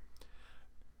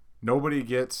 Nobody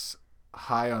gets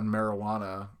high on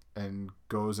marijuana and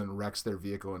goes and wrecks their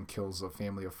vehicle and kills a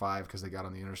family of 5 because they got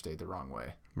on the interstate the wrong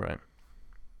way. Right.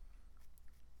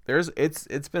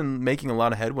 It's been making a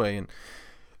lot of headway, and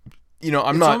it's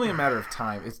only a matter of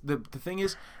time. It's the thing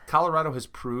is, Colorado has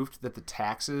proved that the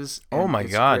taxes. Oh my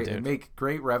God, dude! They make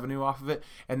great revenue off of it,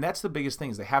 and that's the biggest thing.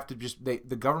 Is they have to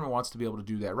the government wants to be able to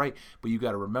do that right, but you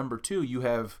got to remember too. You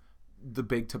have the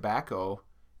big tobacco,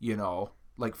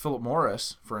 like Philip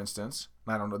Morris, for instance.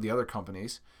 I don't know the other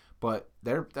companies. But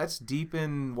that's deep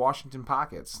in Washington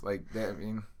pockets. Like,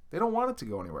 they don't want it to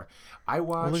go anywhere. I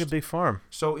watched. Look at Big Farm.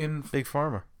 So in Big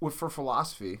Pharma. For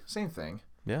philosophy, same thing.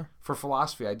 Yeah. For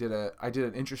philosophy, I did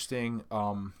an interesting.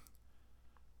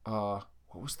 What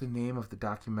was the name of the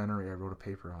documentary I wrote a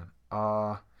paper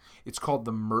on? It's called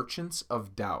The Merchants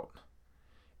of Doubt,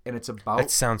 and it's about.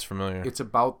 That sounds familiar. It's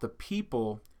about the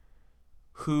people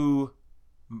who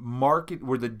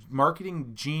were the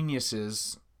marketing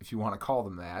geniuses, if you want to call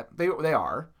them that. They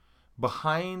are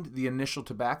behind the initial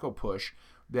tobacco push,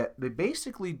 that they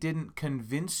basically didn't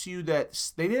convince you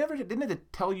that they didn't have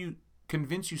to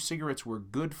convince you cigarettes were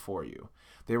good for you.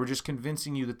 They were just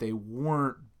convincing you that they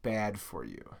weren't bad for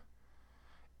you,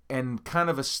 and kind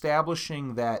of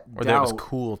establishing that or doubt. That it was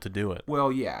cool to do it.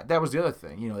 Well, yeah, that was the other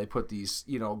thing. They put these,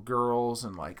 girls,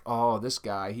 and like, oh, this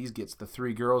guy, he gets the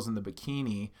 3 girls in the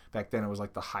bikini. Back then it was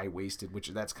like the high-waisted, which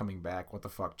that's coming back. What the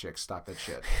fuck, chicks? Stop that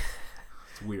shit.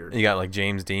 It's weird. You got like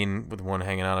James Dean with one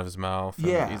hanging out of his mouth.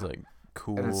 Yeah. He's like,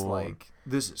 cool. And it's like,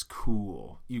 this is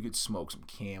cool. You could smoke some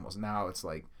Camels. Now it's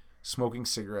like, smoking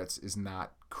cigarettes is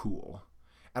not cool.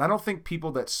 And I don't think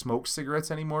people that smoke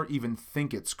cigarettes anymore even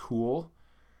think it's cool.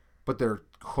 But they're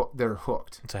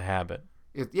hooked. It's a habit.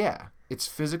 It's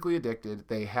physically addicted.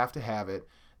 They have to have it.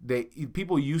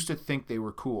 People used to think they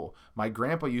were cool. My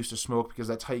grandpa used to smoke because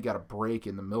that's how you got a break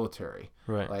in the military.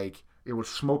 Right. Like, it would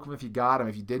smoke them if you got them.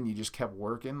 If you didn't, you just kept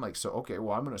working. Like, so, okay,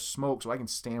 well, I'm going to smoke so I can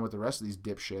stand with the rest of these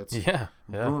dipshits. Yeah.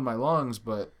 Ruin my lungs,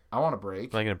 but I want a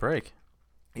break. Like a break.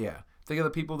 Yeah. Think of the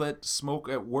people that smoke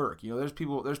at work. There's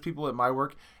people at my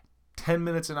work, 10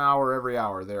 minutes an hour every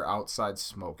hour, they're outside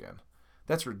smoking.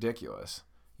 That's ridiculous.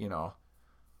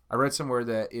 I read somewhere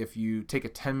that if you take a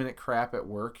 10-minute crap at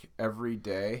work every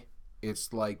day,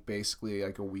 it's like basically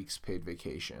like a week's paid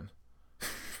vacation.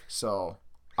 So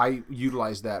I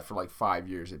utilized that for like 5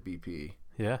 years at BP.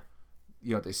 Yeah.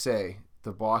 You know what they say,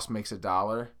 the boss makes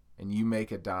 $1 and you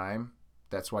make a dime.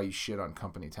 That's why you shit on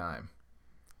company time.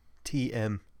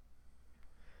 TM.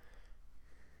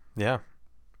 Yeah.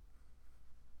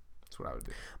 That's what I would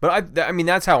do. But I mean,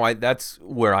 that's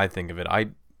where I think of it.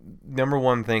 Number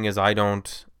one thing is I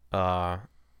don't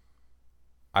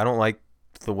like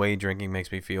the way drinking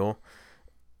makes me feel.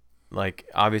 Like,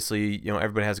 obviously,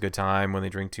 everybody has a good time when they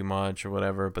drink too much or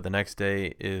whatever, but the next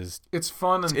day it's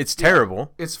fun. It's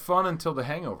terrible. It's fun until the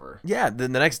hangover. Yeah, the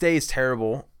next day is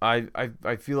terrible. I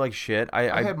feel like shit.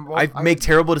 I make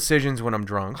terrible decisions when I'm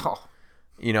drunk. Oh.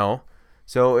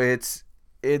 So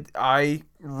I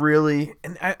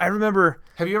remember.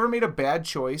 Have you ever made a bad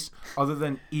choice other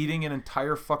than eating an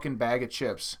entire fucking bag of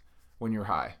chips when you're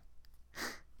high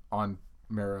on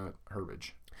Mara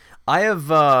Herbage? I have,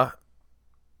 I've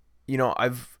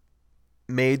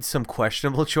made some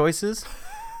questionable choices,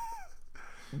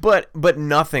 but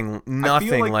nothing I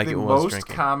feel like it was the most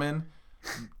drinking. common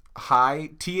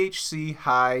THC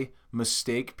high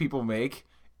mistake people make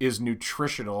is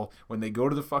nutritional when they go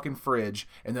to the fucking fridge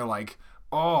and they're like,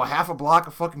 oh, half a block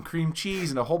of fucking cream cheese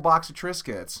and a whole box of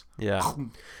Triscuits. Yeah.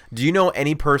 Do you know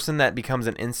any person that becomes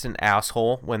an instant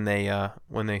asshole when they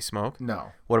smoke?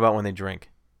 No. What about when they drink?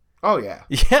 Oh yeah.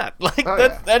 Yeah,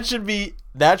 that should be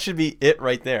it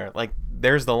right there. Like,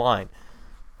 there's the line.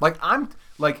 I'm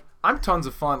tons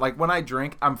of fun. Like, when I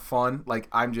drink, I'm fun. Like,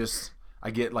 I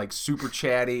get like super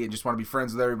chatty and just want to be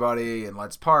friends with everybody and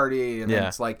let's party, and then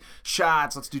it's like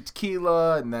shots, let's do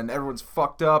tequila, and then everyone's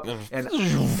fucked up and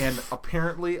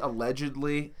apparently,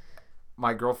 allegedly,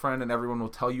 my girlfriend and everyone will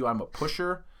tell you I'm a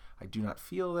pusher. I do not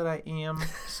feel that I am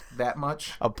that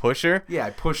much. A pusher? Yeah,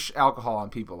 I push alcohol on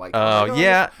people. Like,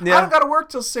 yeah. I don't got to work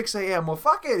till 6 a.m. Well,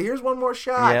 fuck it. Here's one more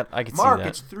shot. Yeah, I can see Mark, that.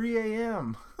 it's 3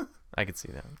 a.m. I can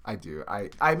see that. I do.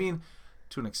 I mean,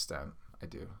 to an extent, I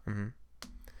do. Mm-hmm.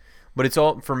 But it's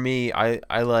all, for me,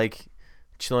 I like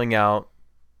chilling out,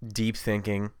 deep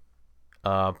thinking,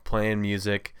 playing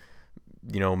music,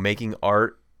 making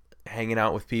art, hanging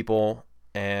out with people,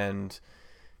 and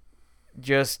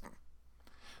just...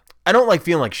 I don't like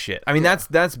feeling like shit. I mean,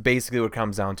 that's basically what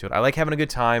comes down to it. I like having a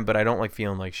good time, but I don't like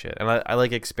feeling like shit. And I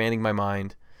like expanding my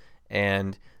mind.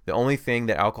 And the only thing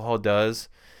that alcohol does,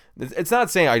 it's not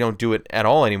saying I don't do it at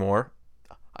all anymore.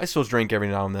 I still drink every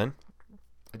now and then.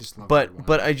 I just love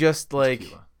but I just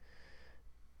like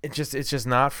it's just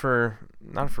not for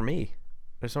me.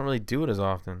 I just don't really do it as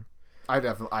often. I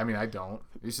don't. I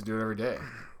used to do it every day.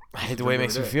 I hate the way it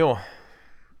makes me feel.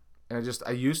 And I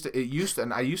used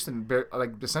to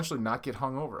like essentially not get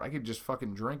hungover. I could just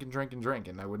fucking drink and drink and drink,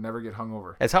 and I would never get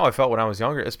hungover. That's how I felt when I was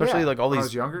younger, especially like all when these I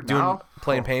was younger,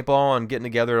 playing paintball and getting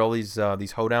together, all these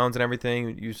hoedowns and everything.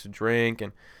 We used to drink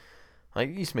and like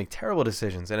used to make terrible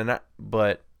decisions.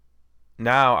 But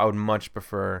now I would much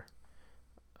prefer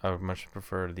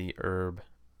the herb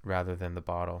rather than the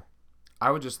bottle.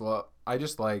 I just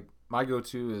like my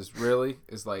go-to is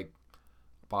like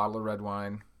a bottle of red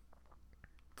wine.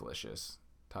 Delicious.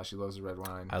 Tashi loves the red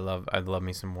wine. I love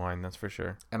me some wine, that's for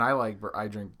sure. And I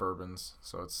drink bourbons,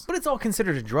 so it's... But it's all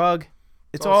considered a drug.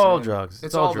 It's all drugs.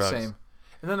 It's all drugs. The same.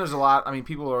 And then there's a lot... I mean,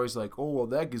 people are always like, oh, well,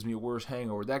 that gives me a worse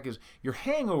hangover. Your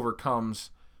hangover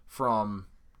comes from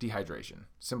dehydration.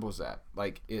 Simple as that.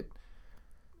 Like, you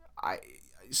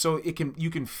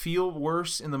can feel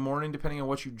worse in the morning depending on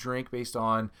what you drink based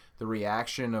on the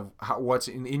reaction of what's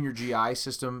in your GI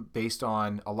system based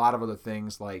on a lot of other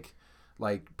things like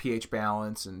pH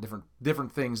balance and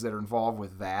different things that are involved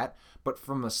with that. But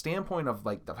from the standpoint of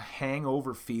like the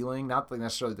hangover feeling, not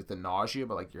necessarily like the nausea,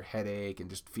 but like your headache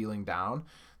and just feeling down,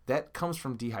 that comes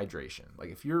from dehydration. Like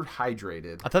if you're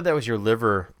hydrated, I thought that was your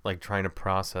liver like trying to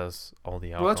process all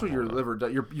the alcohol. Well, that's what your liver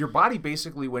does. Your body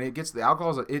basically, when it gets the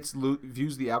alcohol, it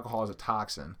views the alcohol as a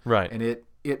toxin, right? And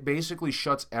it basically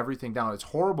shuts everything down. It's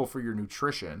horrible for your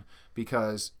nutrition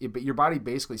because your body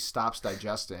basically stops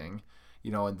digesting.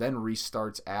 And then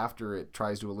restarts after it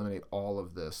tries to eliminate all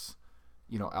of this,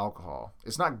 alcohol.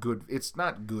 It's not good. It's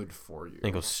not good for you.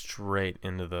 It goes straight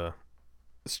into the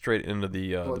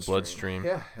bloodstream.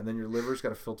 Yeah, and then your liver's got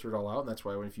to filter it all out, and that's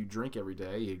why if you drink every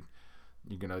day,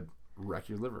 you're gonna wreck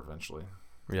your liver eventually.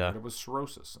 Yeah, and it was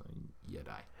cirrhosis, and you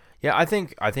die. Yeah, I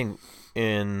think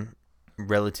in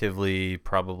relatively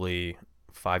probably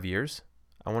 5 years,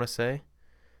 I want to say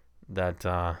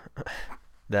that.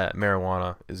 That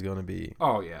marijuana is going to be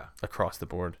across the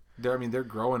board. They're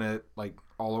growing it like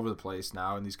all over the place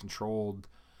now in these controlled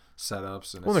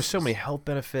setups. And there's so many health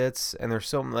benefits, and there's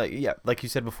so like you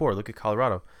said before. Look at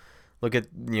Colorado. Look at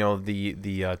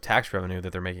the tax revenue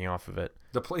that they're making off of it.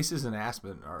 The places in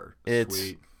Aspen are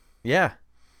sweet. Yeah,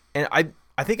 and I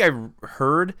think I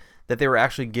heard that they were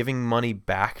actually giving money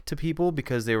back to people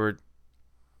because they were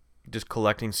just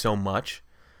collecting so much.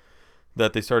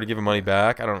 That they started giving money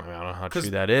back. I don't know how true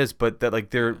that is, but that like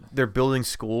they're building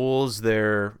schools,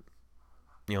 they're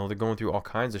You know, they're going through all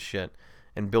kinds of shit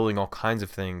and building all kinds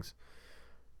of things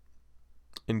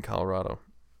in Colorado.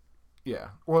 Yeah.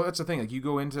 Well, that's the thing. Like, you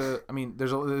go into, I mean,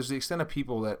 there's the extent of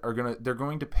people that they're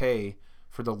going to pay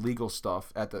for the legal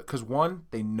stuff because one,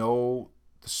 they know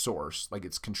the source, like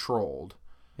it's controlled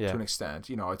to an extent.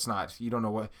 You know, it's not, you don't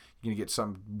know what, you're going to get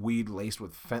some weed laced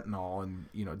with fentanyl and,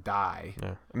 you know, die.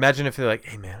 Yeah. Imagine if they're like,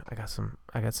 hey man, I got some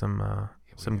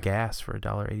gas for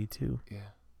 $1.82. Yeah.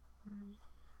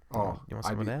 Oh, you want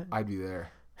some of that? I'd be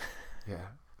there. Yeah.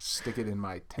 Stick it in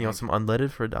my tank. You want some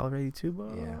unleaded for $1.82,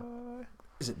 boy? Yeah.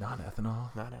 Is it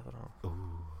non-ethanol? Non-ethanol.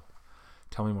 Ooh.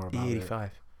 Tell me more about E85.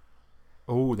 it.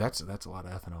 Oh, that's a lot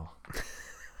of ethanol.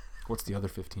 What's the other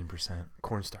 15%?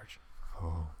 Cornstarch.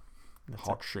 Oh.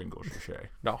 Hot shingles, you say.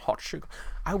 No, hot shingles.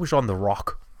 I was on the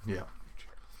rock. Yeah.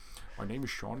 My name is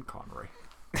Sean Connery.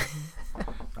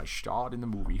 I starred in the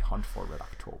movie Hunt for Red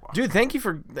October. Dude, thank you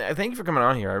for coming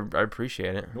on here. I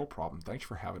appreciate it. No problem. Thanks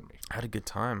for having me. I had a good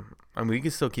time. I mean, we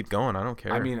can still keep going. I don't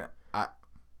care. I mean,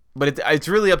 but it's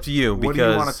really up to you. What do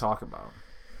you want to talk about?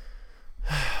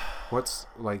 What's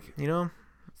like? You know,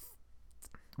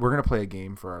 we're gonna play a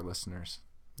game for our listeners.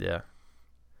 Yeah.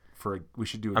 We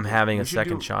should do. I'm having a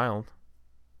second child.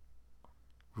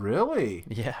 Really?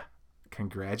 Yeah.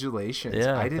 Congratulations!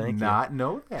 Yeah, I did not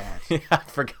know that. Yeah, I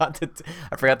forgot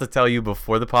to tell you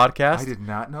before the podcast. I did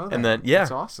not know that. And then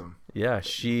that's awesome. Yeah,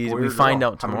 we find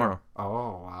out tomorrow.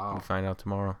 Oh wow! We find out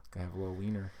tomorrow. Gonna have a little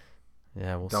wiener.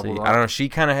 Yeah, we'll see. I don't know. She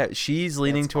kind of she's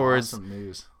leaning towards. Awesome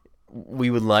news. We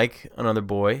would like another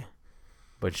boy,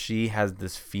 but she has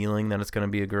this feeling that it's gonna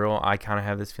be a girl. I kind of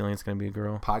have this feeling it's gonna be a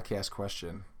girl. Podcast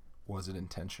question: was it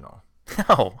intentional?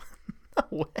 No, no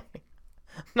way,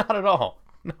 not at all.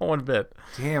 No one bit.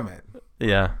 Damn it.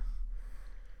 Yeah.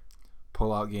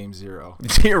 Pull out game 0.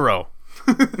 0.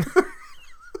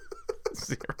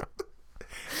 0.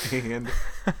 And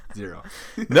 0.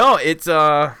 No, it's it's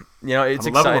on a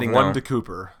exciting. Level of 1 to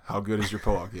Cooper. How good is your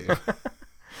pull-out game?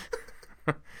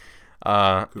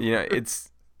 It's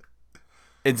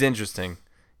interesting,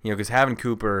 because having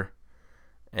Cooper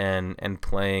and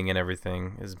playing and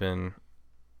everything it's been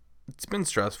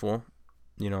stressful.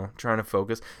 Trying to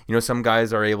focus. Some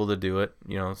guys are able to do it.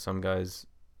 Some guys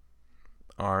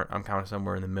aren't. I'm kind of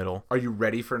somewhere in the middle. Are you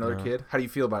ready for another kid? How do you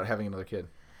feel about having another kid?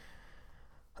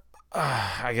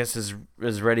 I guess as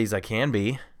ready as I can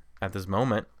be at this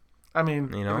moment. I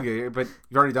mean, okay, but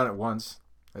you've already done it once.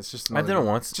 It's just I've done it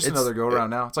once. It's just another go around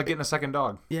now. It's like getting a second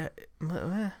dog. Yeah.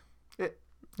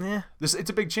 Yeah. It's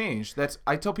a big change. I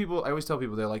always tell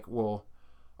people, they're like, well,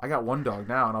 I got one dog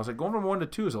now, and I was like, going from 1 to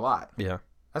 2 is a lot. Yeah.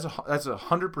 That's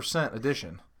 100%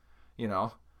 addition,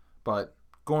 but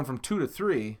going from 2 to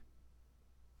 3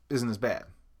 isn't as bad.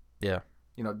 Yeah.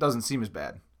 It doesn't seem as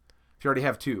bad. If you already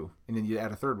have 2 and then you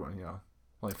add a third one,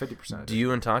 only 50%. Do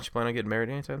you and Tosh plan on getting married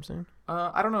anytime soon?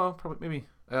 I don't know. Probably maybe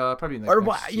in the or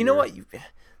next you year. know what?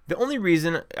 The only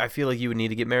reason I feel like you would need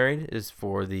to get married is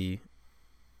for the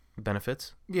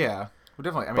benefits. Yeah, well,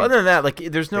 definitely. I mean, but other than that, like,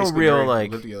 there's no real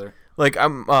live together. Like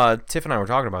Tiff and I were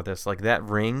talking about this. Like that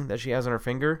ring that she has on her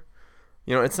finger,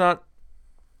 it's not,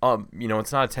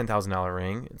 it's not a $10,000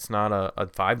 ring. It's not a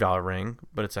 $5 ring,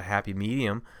 but it's a happy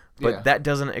medium. But that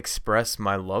doesn't express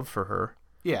my love for her.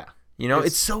 Yeah.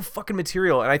 It's so fucking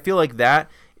material, and I feel like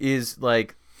that is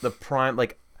like the prime,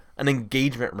 like an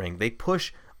engagement ring.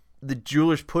 The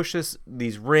jewelers push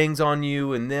these rings on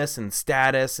you and this and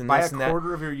status and this and that. Buy a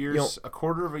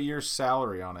quarter of a year's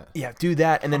salary on it. Yeah, do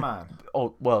that, and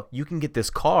you can get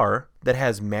this car that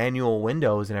has manual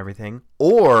windows and everything,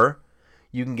 or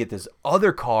you can get this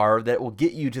other car that will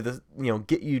get you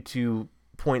to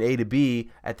point A to B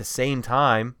at the same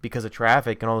time because of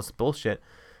traffic and all this bullshit.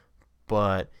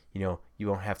 But you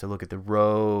won't have to look at the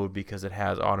road because it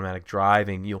has automatic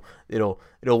driving. It'll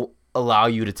allow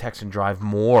you to text and drive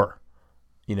more,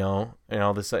 and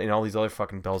all this, all these other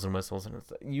fucking bells and whistles, and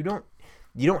you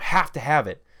don't have to have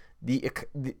it.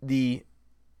 The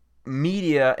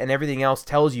media and everything else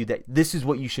tells you that this is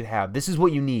what you should have. This is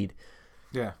what you need.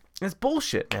 Yeah, it's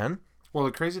bullshit, man. Well,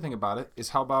 the crazy thing about it is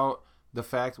how about the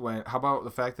fact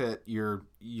that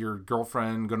your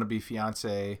girlfriend, gonna be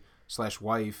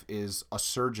fiance/wife, is a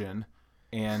surgeon,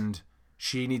 and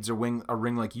she needs a ring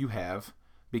like you have,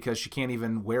 because she can't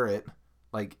even wear it.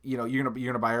 Like, you're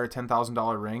gonna buy her a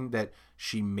 $10,000 ring that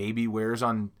she maybe wears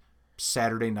on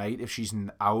Saturday night if she's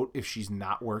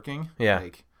not working. Yeah.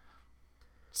 Like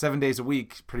 7 days a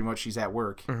week, pretty much she's at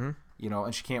work. Mm-hmm.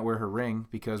 And she can't wear her ring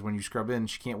because when you scrub in,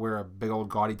 she can't wear a big old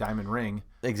gaudy diamond ring.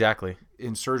 Exactly.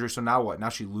 In surgery. So now what? Now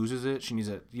she loses it. She needs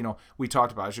a. We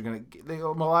talked about it.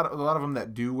 A lot of them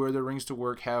that do wear their rings to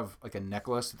work have like a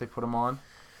necklace that they put them on.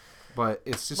 But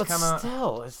it's just kind of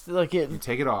still, it's like you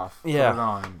take it off, yeah, put it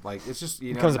on. Like it's just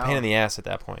it becomes a pain in the ass at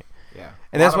that point. Yeah,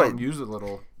 and that's why use a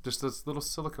little, just this little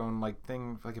silicone like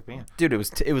thing, like a band. Dude, it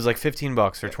was like $15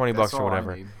 or $20 or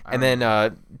whatever. And then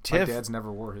Tiff, my dad's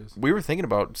never wore his. We were thinking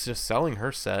about just selling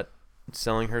her set,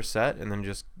 and then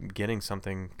just getting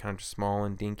something kind of just small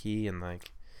and dinky and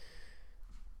like.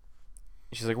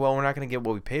 She's like, well, we're not gonna get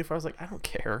what we paid for. I was like, I don't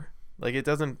care. Like it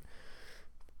doesn't.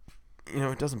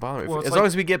 It doesn't bother me. Well, as long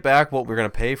as we get back what we're going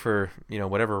to pay for,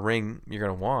 whatever ring you're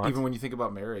going to want. Even when you think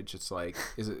about marriage, it's like,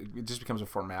 it just becomes a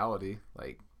formality.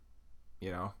 Like,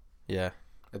 Yeah.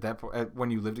 At that point,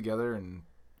 when you live together and,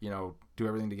 do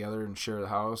everything together and share the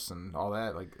house and all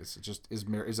that, like, it's just, is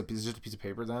it just a piece of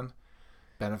paper then?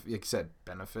 Like you said,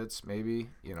 benefits, maybe,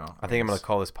 I think I'm going to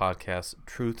call this podcast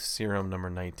Truth Serum number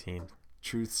 19.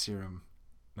 Truth Serum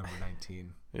number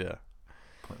 19. Yeah.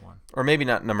 .1. Or maybe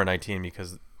not number 19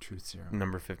 because Truth Serum.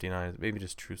 Number 59 is maybe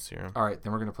just Truth Serum. All right,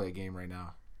 then we're going to play a game right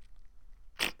now.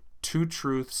 2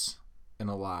 truths and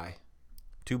a lie.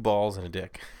 2 balls and a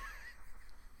dick.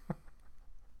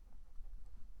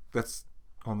 That's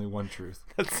only 1 truth.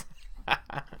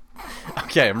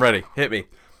 Okay, I'm ready. Hit me.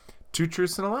 2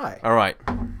 truths and a lie. All right.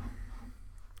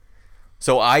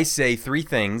 So I say 3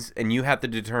 things, and you have to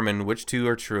determine which 2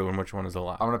 are true and which one is a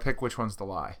lie. I'm going to pick which one's the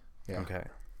lie. Yeah. Okay.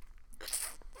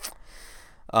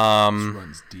 This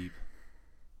runs deep.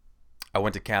 I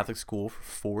went to Catholic school for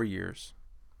 4 years.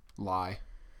 Lie.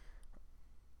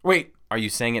 Wait. Are you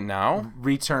saying it now?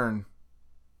 Return.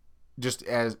 Just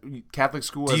as Catholic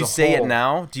school as a whole. Do you say it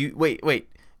now? Do you wait?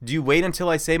 Do you wait until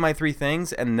I say my 3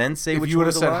 things and then say which one? If you would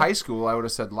have said lie? high school, I would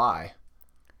have said lie.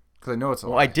 Because I know it's a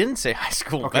lie. Well, I didn't say high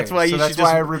school. Okay, that's why you should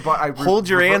just hold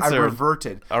your answer. I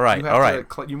reverted. All right.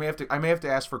 You may have to. I may have to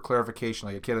ask for clarification,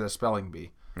 like a kid at a spelling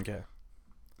bee. Okay.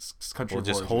 Well,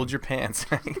 just hold your pants.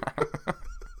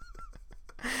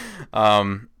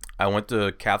 I went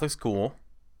to Catholic school,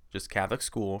 just Catholic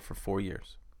school for 4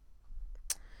 years.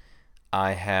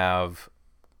 I have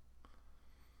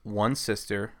 1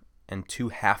 sister and 2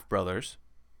 half-brothers.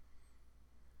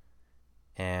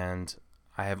 And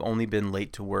I have only been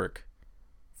late to work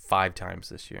 5 times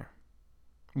this year.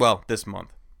 Well, this month.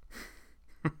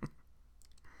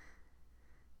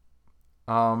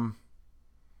 I'm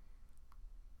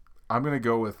going to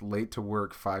go with late to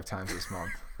work 5 times this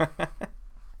month.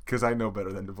 Because I know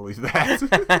better than to believe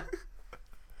that.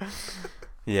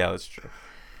 Yeah, that's true.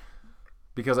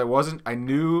 Because I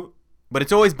knew... But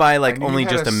it's always by like only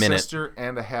just a minute. Sister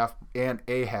and a half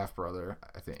brother,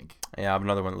 I think. Yeah, I have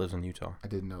another one that lives in Utah. I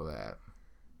didn't know that.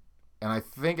 And I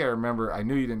think I remember, I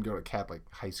knew you didn't go to Catholic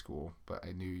high school, but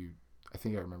I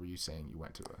think I remember you saying you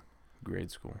went to a...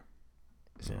 grade school.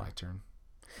 Is it my turn?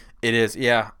 It is,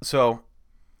 yeah. So...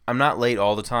 I'm not late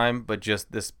all the time, but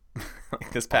just this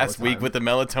past week with the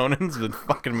melatonin's been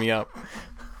fucking me up.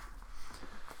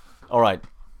 All right.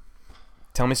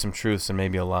 Tell me some truths and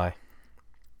maybe a lie.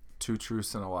 2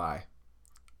 truths and a lie.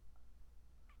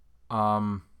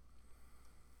 I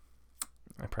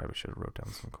probably should have wrote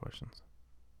down some questions.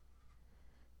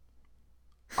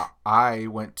 I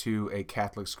went to a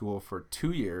Catholic school for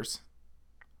 2 years.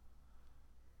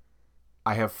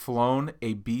 I have flown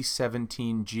a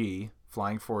B-17G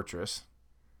Flying Fortress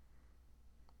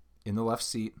in the left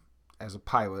seat as a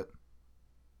pilot.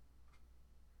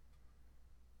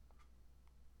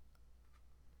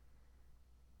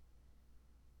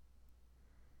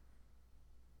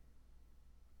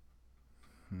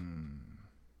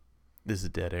 This is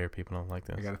dead air. People don't like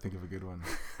this. I got to think of a good one.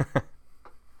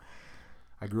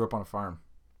 I grew up on a farm.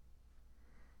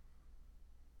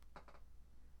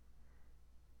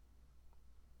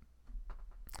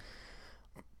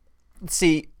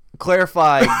 See,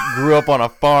 clarify, grew up on a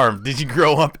farm. Did you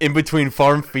grow up in between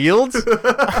farm fields?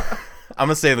 I'm going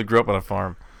to say that grew up on a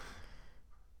farm.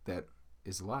 That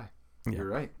is a lie. Yeah. You're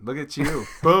right. Look at you.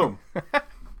 Boom.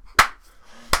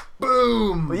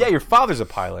 Boom. Well, yeah, your father's a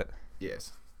pilot.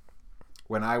 Yes.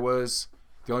 When I was,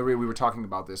 the only way we were talking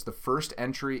about this, the first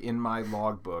entry in my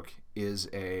logbook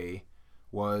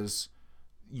was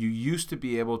you used to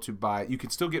be able to buy, you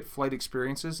could still get flight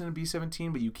experiences in a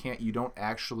B-17, but you don't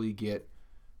actually get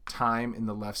time in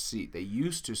the left seat. They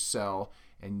used to sell,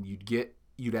 and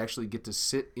you'd actually get to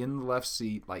sit in the left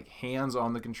seat, like hands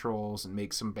on the controls, and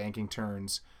make some banking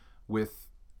turns with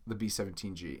the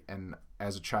B-17G. And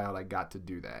as a child, I got to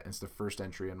do that. It's the first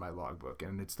entry in my logbook,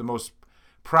 and it's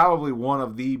probably one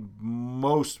of the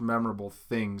most memorable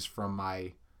things from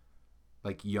my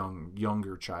like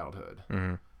younger childhood.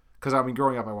 Mm-hmm. Because, I mean,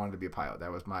 growing up, I wanted to be a pilot.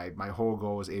 That was my whole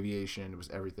goal was aviation. It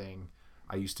was everything.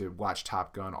 I used to watch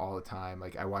Top Gun all the time.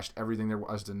 Like, I watched everything there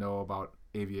was to know about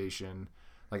aviation.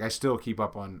 Like, I still keep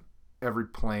up on every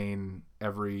plane,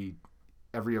 every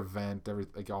event,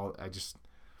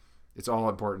 it's all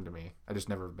important to me. I just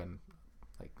never been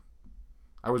like,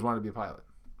 I always wanted to be a pilot.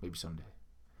 Maybe someday.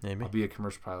 Maybe I'll be a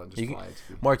commercial pilot and just fly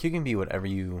it. Mark, you can be whatever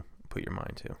you put your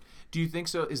mind to. Do you think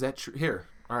so? Is that true? Here,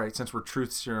 all right. Since we're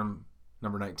truth serum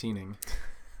number 19ing,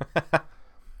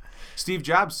 Steve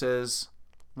Jobs says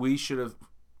we should have,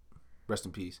 rest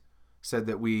in peace, said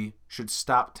that we should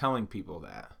stop telling people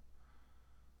that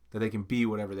they can be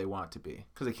whatever they want to be,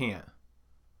 because they can't.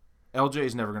 LJ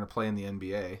is never going to play in the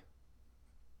NBA.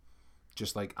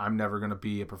 Just like I'm never going to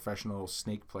be a professional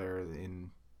snake player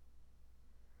in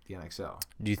the NXL.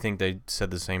 Do you think they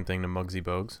said the same thing to Muggsy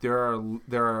Bogues? There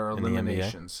are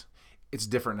eliminations. It's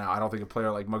different now. I don't think a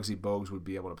player like Muggsy Bogues would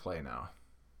be able to play now.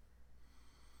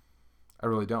 I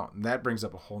really don't. And that brings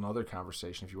up a whole nother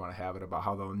conversation, if you want to have it, about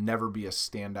how there'll never be a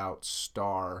standout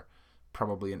star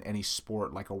probably in any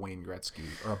sport like a Wayne Gretzky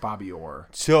or a Bobby Orr.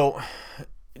 So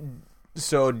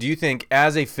do you think,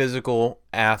 as a physical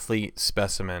athlete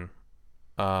specimen,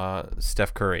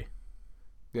 Steph Curry,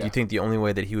 do you think the only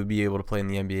way that he would be able to play in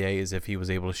the NBA is if he was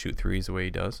able to shoot threes the way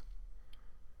he does?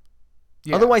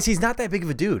 Yeah. Otherwise, he's not that big of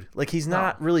a dude. Like, he's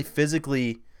not really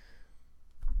physically...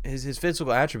 His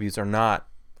physical attributes are not...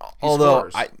 Although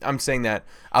I'm saying that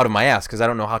out of my ass because I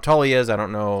don't know how tall he is. I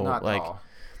don't know, not like tall.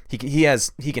 he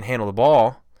can handle the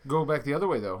ball. Go back the other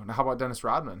way though. Now how about Dennis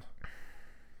Rodman?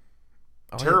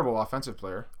 Terrible offensive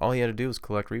player. All he had to do was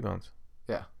collect rebounds.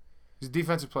 Yeah, he's a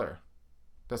defensive player.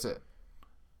 That's it.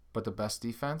 But the best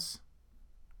defense,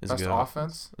 best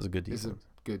offense, is a good defense. Is a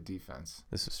good defense.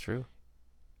 This is true.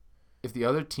 If the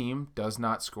other team does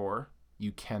not score,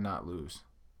 you cannot lose.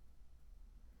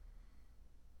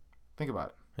 Think about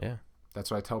it. Yeah.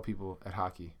 That's what I tell people at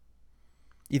hockey.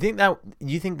 You think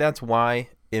that's why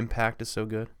Impact is so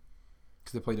good?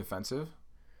 Because they play defensive?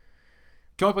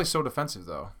 You can only play so defensive,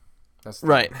 though. That's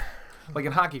right. Like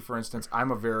in hockey, for instance,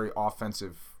 I'm a very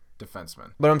offensive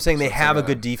defenseman. But I'm saying they have a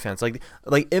good defense. Like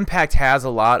Impact has a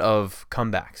lot of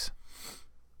comebacks.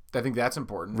 I think that's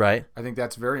important. Right. I think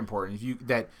that's very important.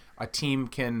 That a team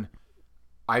can...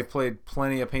 I've played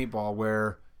plenty of paintball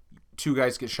where... two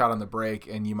guys get shot on the break,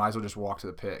 and you might as well just walk to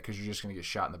the pit because you're just going to get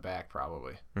shot in the back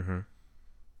probably. Mm-hmm.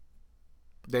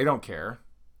 They don't care.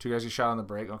 Two guys get shot on the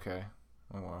break. Okay.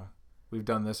 Oh, well. We've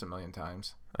done this a million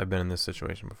times. I've been in this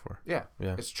situation before. Yeah.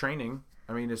 It's training.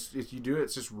 I mean, if you do it,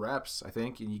 it's just reps, I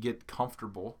think, and you get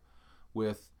comfortable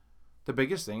with... The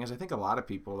biggest thing is I think a lot of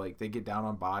people, like, they get down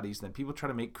on bodies, and then people try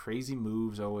to make crazy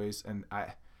moves always, and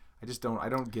I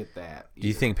don't get that either. Do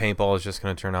you think paintball is just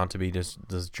going to turn out to be just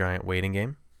this giant waiting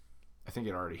game? I think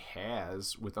it already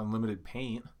has with unlimited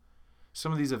paint.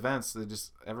 Some of these events, they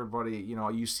just everybody,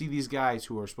 you see these guys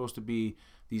who are supposed to be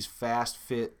these fast,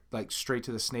 fit, like straight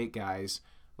to the snake guys.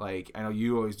 Like I know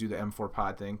you always do the M4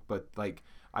 pod thing, but like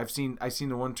I seen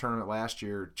the one tournament last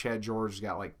year, Chad George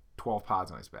got like 12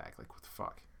 pods on his back. Like what the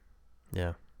fuck?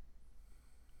 Yeah.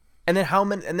 And then how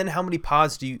many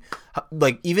pods do you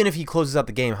like? Even if he closes out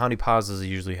the game, how many pods does he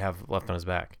usually have left on his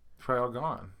back? Probably all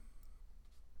gone.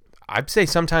 I'd say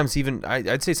sometimes he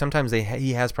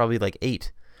has probably like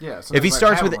 8. Yeah. If he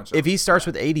starts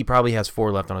with 8, he probably has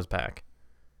 4 left on his back.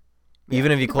 Yeah,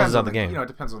 even if he closes out the game. It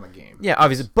depends on the game. Yeah,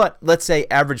 obviously. But let's say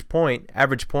average point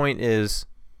is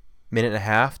minute and a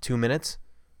half, 2 minutes.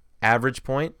 Average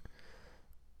point.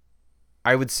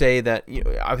 I would say that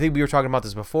I think we were talking about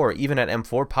this before. Even at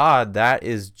M4 pod, that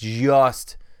is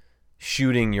just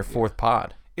shooting your 4th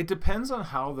pod. It depends on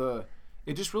how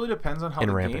It just really depends on how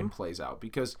the game plays out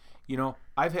because,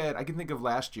 I can think of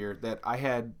last year that I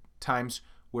had times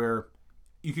where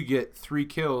you could get 3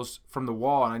 kills from the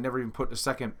wall and I never even put a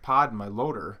second pod in my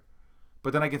loader.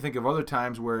 But then I can think of other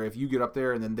times where if you get up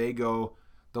there and then they go,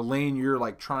 the lane you're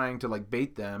like trying to like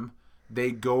bait them,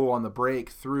 they go on the break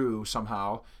through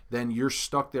somehow, then you're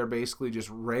stuck there basically just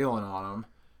railing on them,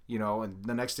 and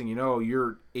the next thing you know,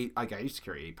 you're 8, like I used to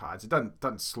carry 8 pods. It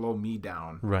doesn't slow me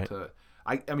down. Right.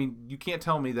 I mean, you can't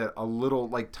tell me that a little,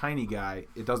 like, tiny guy,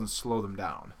 it doesn't slow them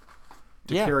down.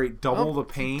 To carry double the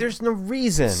paint. There's no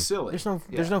reason. It's silly.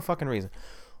 There's no fucking reason.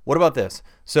 What about this?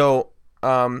 So,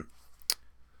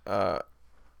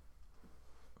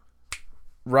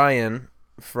 Ryan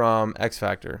from X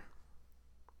Factor,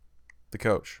 the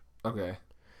coach. Okay.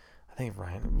 I think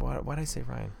Ryan. Why did I say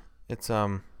Ryan? It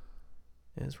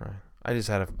is Ryan. I just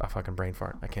had a fucking brain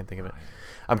fart. I can't think of it.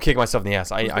 I'm kicking myself in the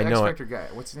ass. I know it. X Factor guy.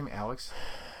 What's his name? Alex?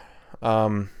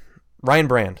 Ryan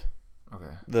Brand.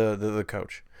 Okay. The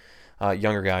coach.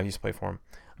 Younger guy. I used to play for him.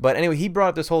 But anyway, he brought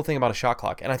up this whole thing about a shot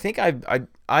clock. And I think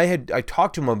I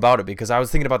talked to him about it because I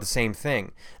was thinking about the same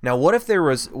thing. Now, what if there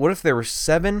were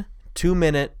 7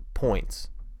 2-minute points?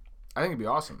 I think it'd be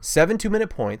awesome. 7 2-minute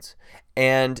points,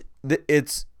 and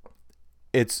it's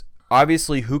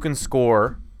obviously who can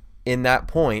score in that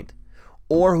point,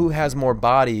 or who has more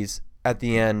bodies at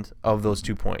the end of those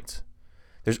 2 points.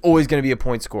 There's always going to be a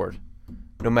point scored,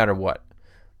 no matter what.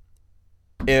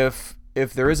 If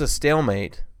there is a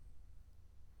stalemate,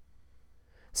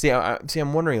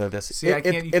 I'm wondering like this.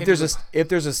 If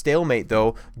there's a stalemate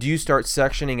though, do you start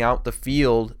sectioning out the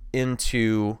field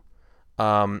into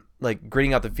like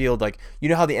gridding out the field, like you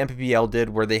know how the MPBL did,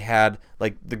 where they had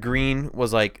like the green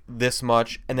was like this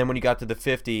much, and then when you got to the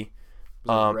 50,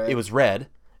 it was red,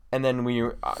 and then when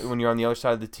you're on the other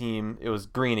side of the team, it was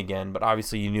green again. But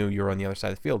obviously, you knew you were on the other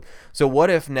side of the field. So what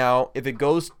if now, if it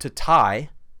goes to tie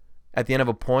at the end of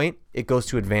a point, it goes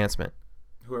to advancement?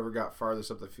 Whoever got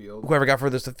farthest up the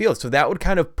field. So that would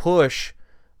kind of push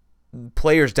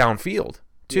players downfield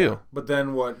too. Yeah. But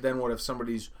then what? Then what if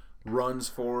somebody's runs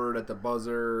forward at the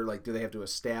buzzer? Like, do they have to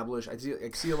establish? I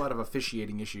see a lot of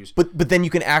officiating issues. But then you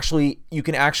can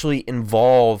actually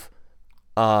involve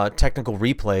technical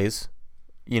replays.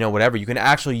 You know, whatever. You can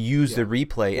actually use the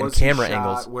replay and camera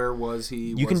angles. Where was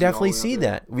he? You can definitely see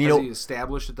that. Was he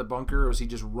established at the bunker, or was he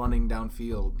just running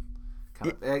downfield?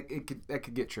 That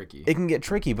could get tricky. It can get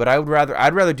tricky, but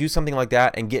I'd rather do something like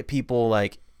that and get people,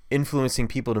 like, influencing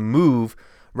people to move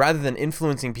rather than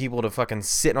influencing people to fucking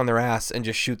sit on their ass and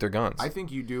just shoot their guns. I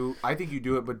think you do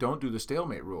it, but don't do the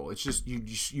stalemate rule. It's just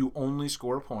you only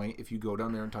score a point if you go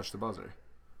down there and touch the buzzer.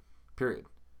 Period.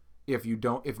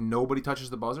 If nobody touches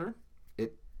the buzzer,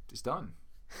 it's done.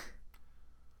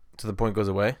 So the point goes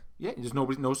away? Yeah, just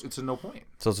nobody knows. It's a no point.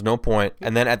 So it's no point. Yeah.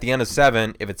 And then at the end of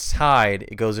 7, if it's tied,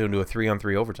 it goes into a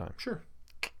 3-on-3 overtime. Sure.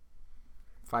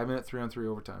 5-minute 3-on-3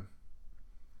 overtime.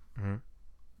 Mm-hmm.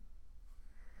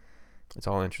 It's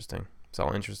all interesting. It's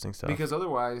all interesting stuff. Because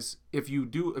otherwise, if you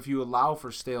allow for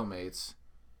stalemates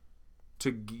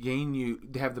to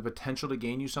have the potential to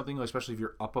gain you something, especially if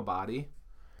you're up a body,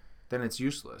 then it's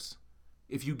useless.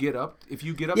 If you get up.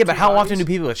 Yeah, but how often do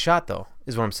people get shot though?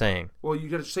 Is what I'm saying. Well, you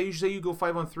got to say you go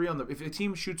 5-on-3 if a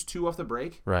team shoots 2 off the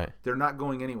break, right? They're not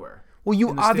going anywhere. Well,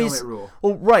 you obviously.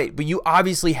 Well, right, but you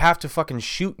obviously have to fucking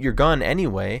shoot your gun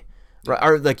anyway, right?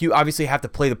 Or like you obviously have to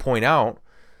play the point out.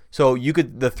 So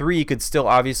the 3 could still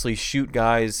obviously shoot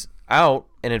guys out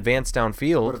and advance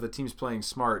downfield. But if the team's playing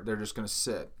smart, they're just going to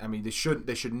sit. I mean, they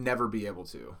should never be able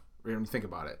to. When you think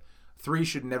about it, 3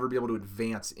 should never be able to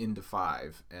advance into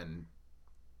 5 and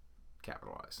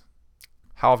capitalize.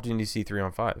 How often do you see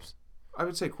 3-on-5s? I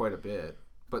would say quite a bit,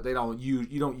 but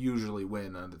you don't usually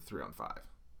win on the 3-on-5.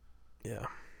 Yeah,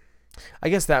 I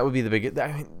guess that would be the biggest.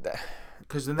 I mean,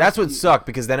 because that's what sucked,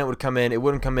 because then it would come in. It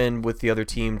wouldn't come in with the other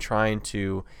team trying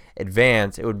to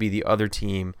advance. It would be the other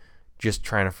team just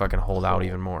trying to fucking hold out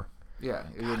even more. Yeah,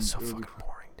 it's so fucking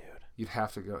boring, dude. You'd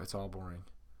have to go. It's all boring.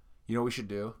 You know what we should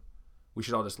do? We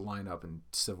should all just line up in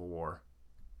Civil War.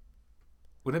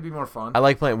 Wouldn't it be more fun? I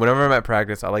like playing. Whenever I'm at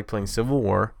practice, I like playing Civil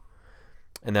War,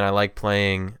 and then I like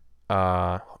playing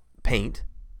paint.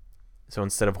 So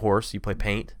instead of horse, you play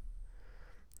paint.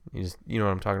 You know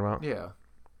what I'm talking about? Yeah.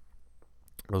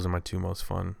 Those are my 2 most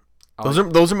fun.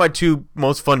 Those are my 2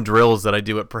 most fun drills that I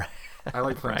do at practice. I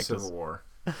like playing Civil War.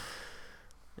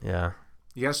 Yeah.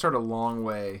 You gotta start a long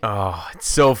way. Oh, it's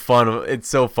so fun. It's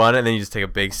so fun, and then you just take a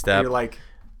big step. And you're like,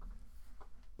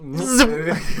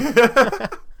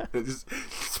 this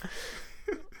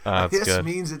good.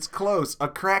 Means it's close. A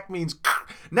crack means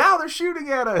now they're shooting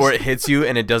at us. Or it hits you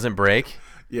and it doesn't break.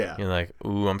 Yeah. You're like,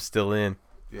 ooh, I'm still in.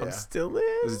 Yeah. I'm still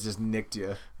in. This just nicked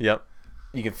you. Yep.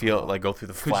 You can feel it like go through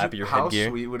the flap of your headgear.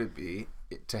 How sweet would it be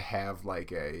to have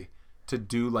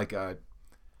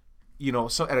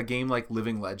so at a game like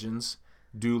Living Legends,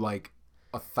 do like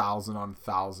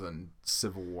 1,000-on-1,000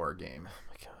 Civil War game. Oh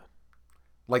my god.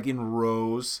 Like in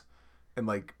rows and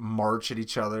like march at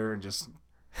each other and just.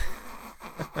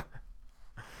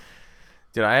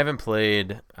 Dude, I haven't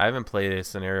played a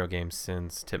scenario game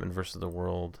since Tipman versus the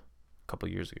World a couple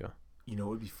years ago. You know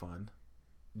what would be fun?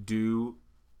 Do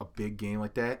a big game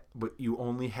like that, but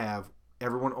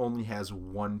everyone only has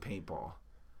 1 paintball.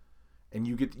 And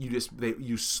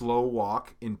you slow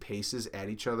walk in paces at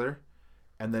each other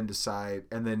and then decide,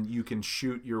 and then you can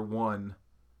shoot your one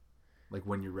like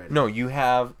when you're ready. No, you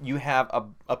have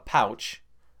a pouch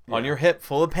on your hip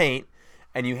full of paint.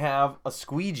 And you have a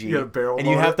squeegee, you have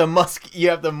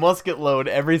the musket load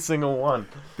every single one.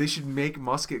 They should make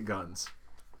musket guns.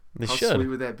 How sweet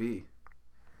would that be?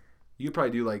 You could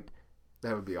probably do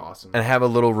that would be awesome. And have a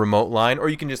little remote line, or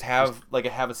you can just have a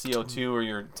CO2 or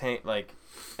your tank like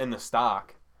in the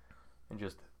stock, and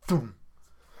just boom,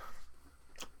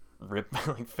 rip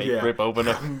open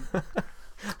a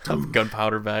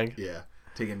gunpowder bag. Yeah,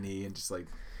 take a knee and just like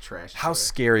trash. How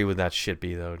scary would that shit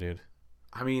be, though, dude?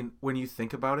 I mean, when you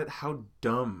think about it, how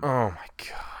dumb. Oh my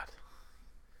god.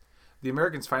 The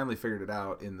Americans finally figured it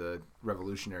out in the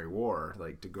Revolutionary War,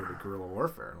 like to go to guerrilla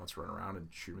warfare and let's run around and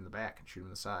shoot him in the back and shoot him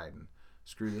in the side and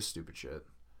screw this stupid shit.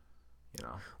 You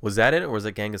know. Was that it, or was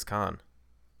it Genghis Khan?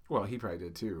 Well, he probably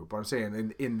did too. But I'm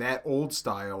saying in that old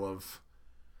style of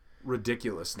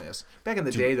ridiculousness. Back in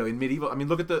the day, though, in medieval, I mean,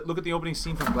 look at the opening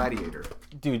scene from Gladiator.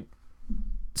 Dude,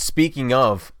 speaking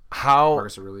of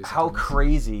how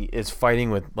crazy is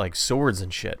fighting with like swords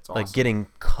and shit, awesome. Like getting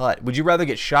cut. Would you rather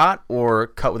get shot or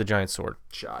cut with a giant sword?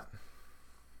 Shot.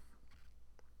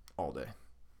 All day.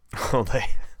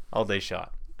 All day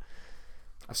shot.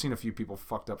 I've seen a few people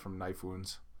fucked up from knife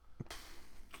wounds.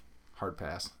 Hard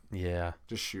pass. Yeah.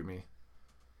 Just shoot me.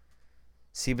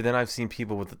 See, but then I've seen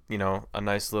people with, a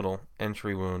nice little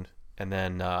entry wound, and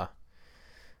then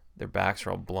their backs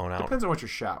are all blown out. Depends on what you're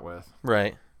shot with.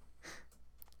 Right.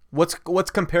 What's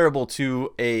comparable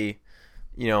to a,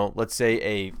 let's say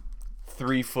a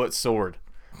 3-foot sword?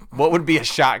 What would be a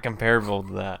shot comparable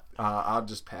to that? I'll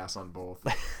just pass on both.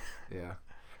 Yeah.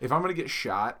 If I'm gonna get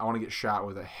shot, I want to get shot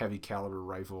with a heavy caliber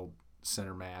rifle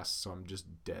center mass, so I'm just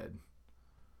dead.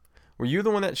 Were you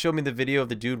the one that showed me the video of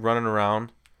the dude running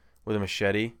around with a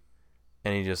machete,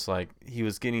 and he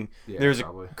was getting there's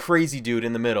probably a crazy dude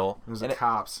in the middle. There's the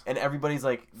cops, and everybody's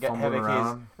like fumbling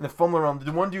around, and they're fumbling around.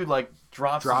 The one dude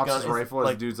drops his rifle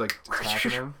as the dude's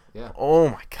attacking him. Yeah. Oh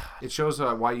my god. It shows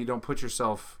why you don't put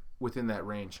yourself within that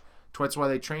range. That's why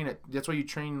they train it. That's why you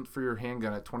train for your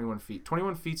handgun at 21 feet.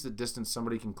 21 feet's the distance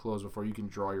somebody can close before you can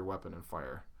draw your weapon and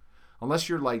fire, unless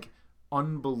you're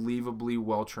unbelievably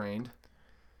well trained.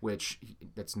 Which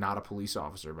that's not a police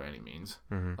officer by any means.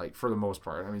 Mm-hmm. For the most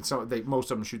part, I mean,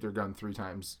 most of them shoot their gun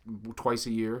twice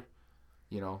a year,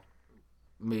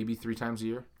 maybe 3 times a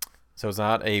year. So is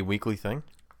that a weekly thing?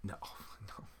 No.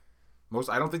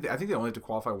 I think they only have to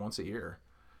qualify once a year,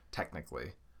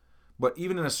 technically. But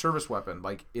even in a service weapon,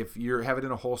 if you have it in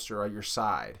a holster at your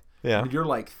side, yeah, and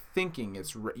you're thinking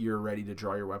you're ready to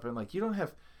draw your weapon, you don't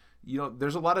have.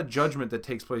 There's a lot of judgment that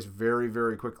takes place very,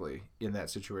 very quickly in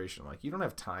that situation. You don't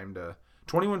have time to.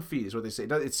 21 feet is what they say.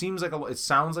 It sounds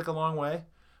like a long way,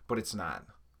 but it's not.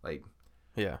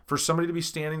 Yeah. For somebody to be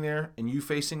standing there and you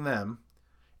facing them,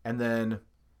 and then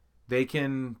they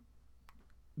can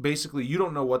basically you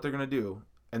don't know what they're gonna do,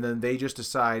 and then they just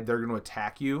decide they're gonna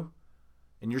attack you,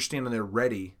 and you're standing there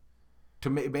ready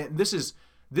to make.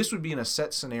 This would be in a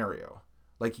set scenario.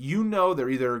 They're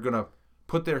either gonna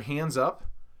put their hands up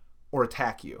or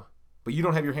attack you, but you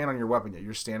don't have your hand on your weapon yet.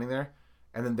 You're standing there,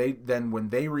 and then when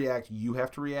they react, you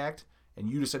have to react, and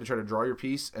you decide to try to draw your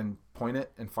piece and point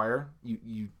it and fire.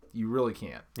 You really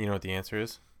can't. You know what the answer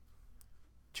is?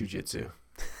 Jiu-jitsu.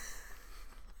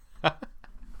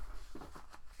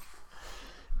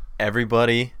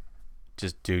 Everybody,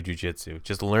 just do jiu-jitsu.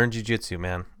 Just learn jiu-jitsu,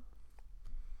 man.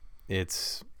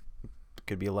 It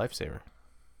could be a lifesaver.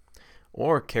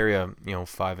 Or carry a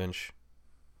 5-inch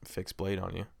fixed blade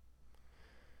on you.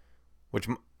 Which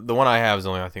the one I have is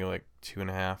only, I think,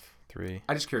 2.5, 3.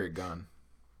 I just carry a gun.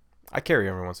 I carry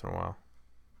every once in a while.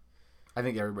 I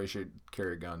think everybody should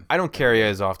carry a gun. I don't carry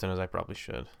as often as I probably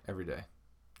should. Every day.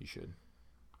 You should.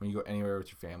 When you go anywhere with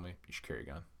your family, you should carry a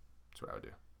gun. That's what I would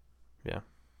do. Yeah.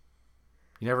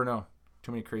 You never know.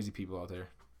 Too many crazy people out there.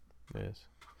 It is.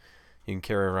 You can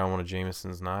carry around one of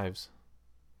Jameson's knives.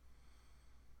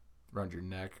 Around your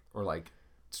neck. Or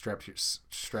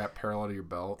strap parallel to your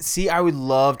belt. See, I would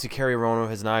love to carry around one of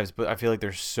his knives, but I feel like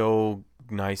they're so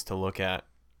nice to look at.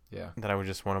 Yeah. That I would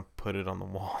just want to put it on the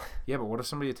wall. Yeah, but what if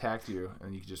somebody attacked you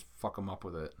and you could just fuck them up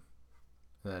with it?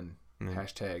 Then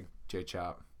hashtag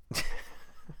JChop.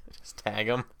 Just tag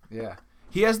him. Yeah.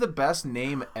 He has the best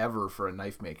name ever for a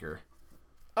knife maker.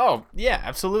 Oh, yeah,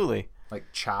 absolutely.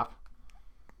 Chop.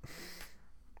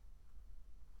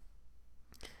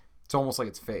 It's almost like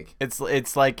it's fake. It's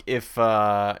like if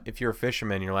you're a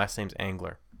fisherman, your last name's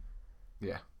Angler.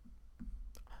 Yeah.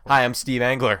 Hi, I'm Steve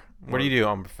Angler. What do you do?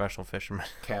 I'm a professional fisherman.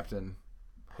 Captain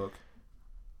Hook.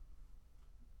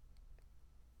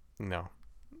 No.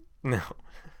 All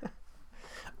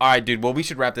right, dude. Well, we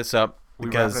should wrap this up.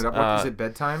 Because, wrapping it up? Is it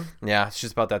bedtime? Yeah, it's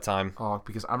just about that time. Oh,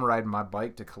 because I'm riding my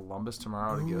bike to Columbus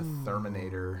tomorrow to get a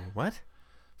Therminator. What?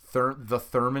 The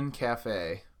Thurman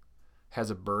Cafe has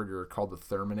a burger called the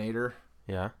Therminator.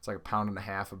 Yeah. It's 1.5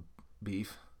 pounds of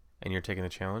beef. And you're taking the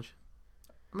challenge?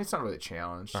 I mean, it's not really a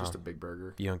challenge. It's just a big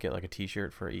burger. You don't get a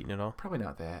t-shirt for eating it all? Probably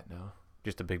not that, no.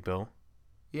 Just a big bill?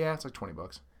 Yeah, it's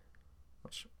 $20.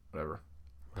 Which, whatever.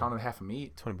 Pound and a half of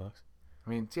meat. $20. I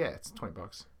mean, yeah, it's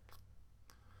 $20.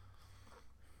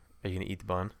 Are you going to eat the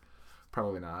bun?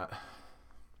 Probably not.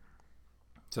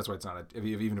 So that's why it's not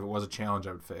even if it was a challenge,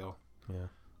 I would fail. Yeah.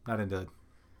 Not into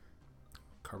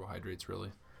carbohydrates,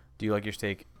 really. Do you like your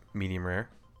steak medium rare?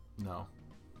 No.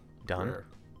 Done?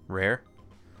 Rare?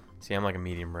 See, I'm like a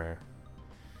medium rare.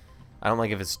 I don't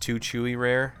like if it's too chewy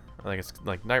rare. I like it's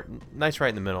like nice right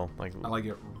in the middle. Like I like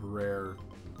it rare.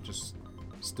 Just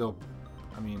still,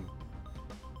 I mean,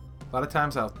 a lot of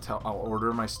times I'll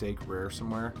order my steak rare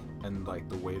somewhere, and like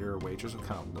the waiter or waitress will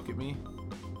kind of look at me.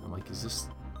 I'm like, is this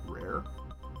rare?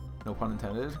 No pun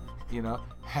intended. You know,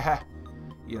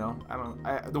 you know.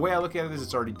 The way I look at it is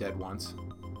it's already dead once.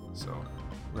 So.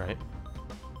 Right.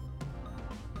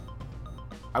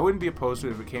 I wouldn't be opposed to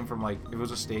it if it came from like if it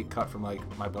was a steak cut from like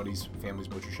my buddy's family's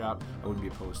butcher shop. I wouldn't be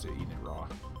opposed to eating it raw.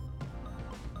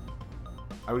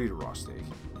 I would eat a raw steak.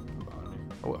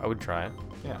 Oh, I would try it.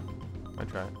 Yeah, I'd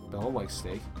try it. Bella likes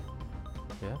steak.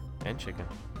 Yeah, and chicken.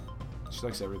 She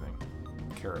likes everything.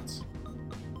 Carrots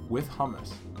with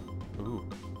hummus. Ooh.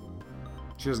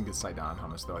 She doesn't get side-on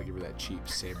hummus though. I give her that cheap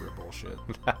Sabre bullshit.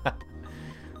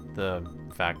 The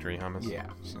factory hummus. Yeah.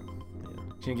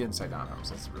 She ain't getting side-on hummus.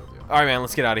 That's the real deal. All right, man.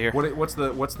 Let's get out of here. What's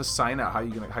the sign out? How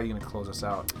you gonna close us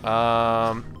out?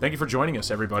 Thank you for joining us,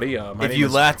 everybody. If you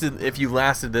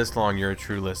lasted this long, you're a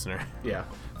true listener. Yeah.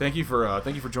 Thank you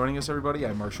for joining us, everybody.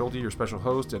 I'm Marc Schulte, your special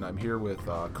host, and I'm here with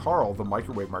Carl, the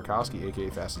Microwave Markowski, aka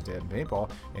Fastest Dad in Paintball,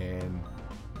 and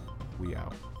we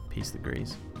out. Peace the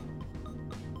grease.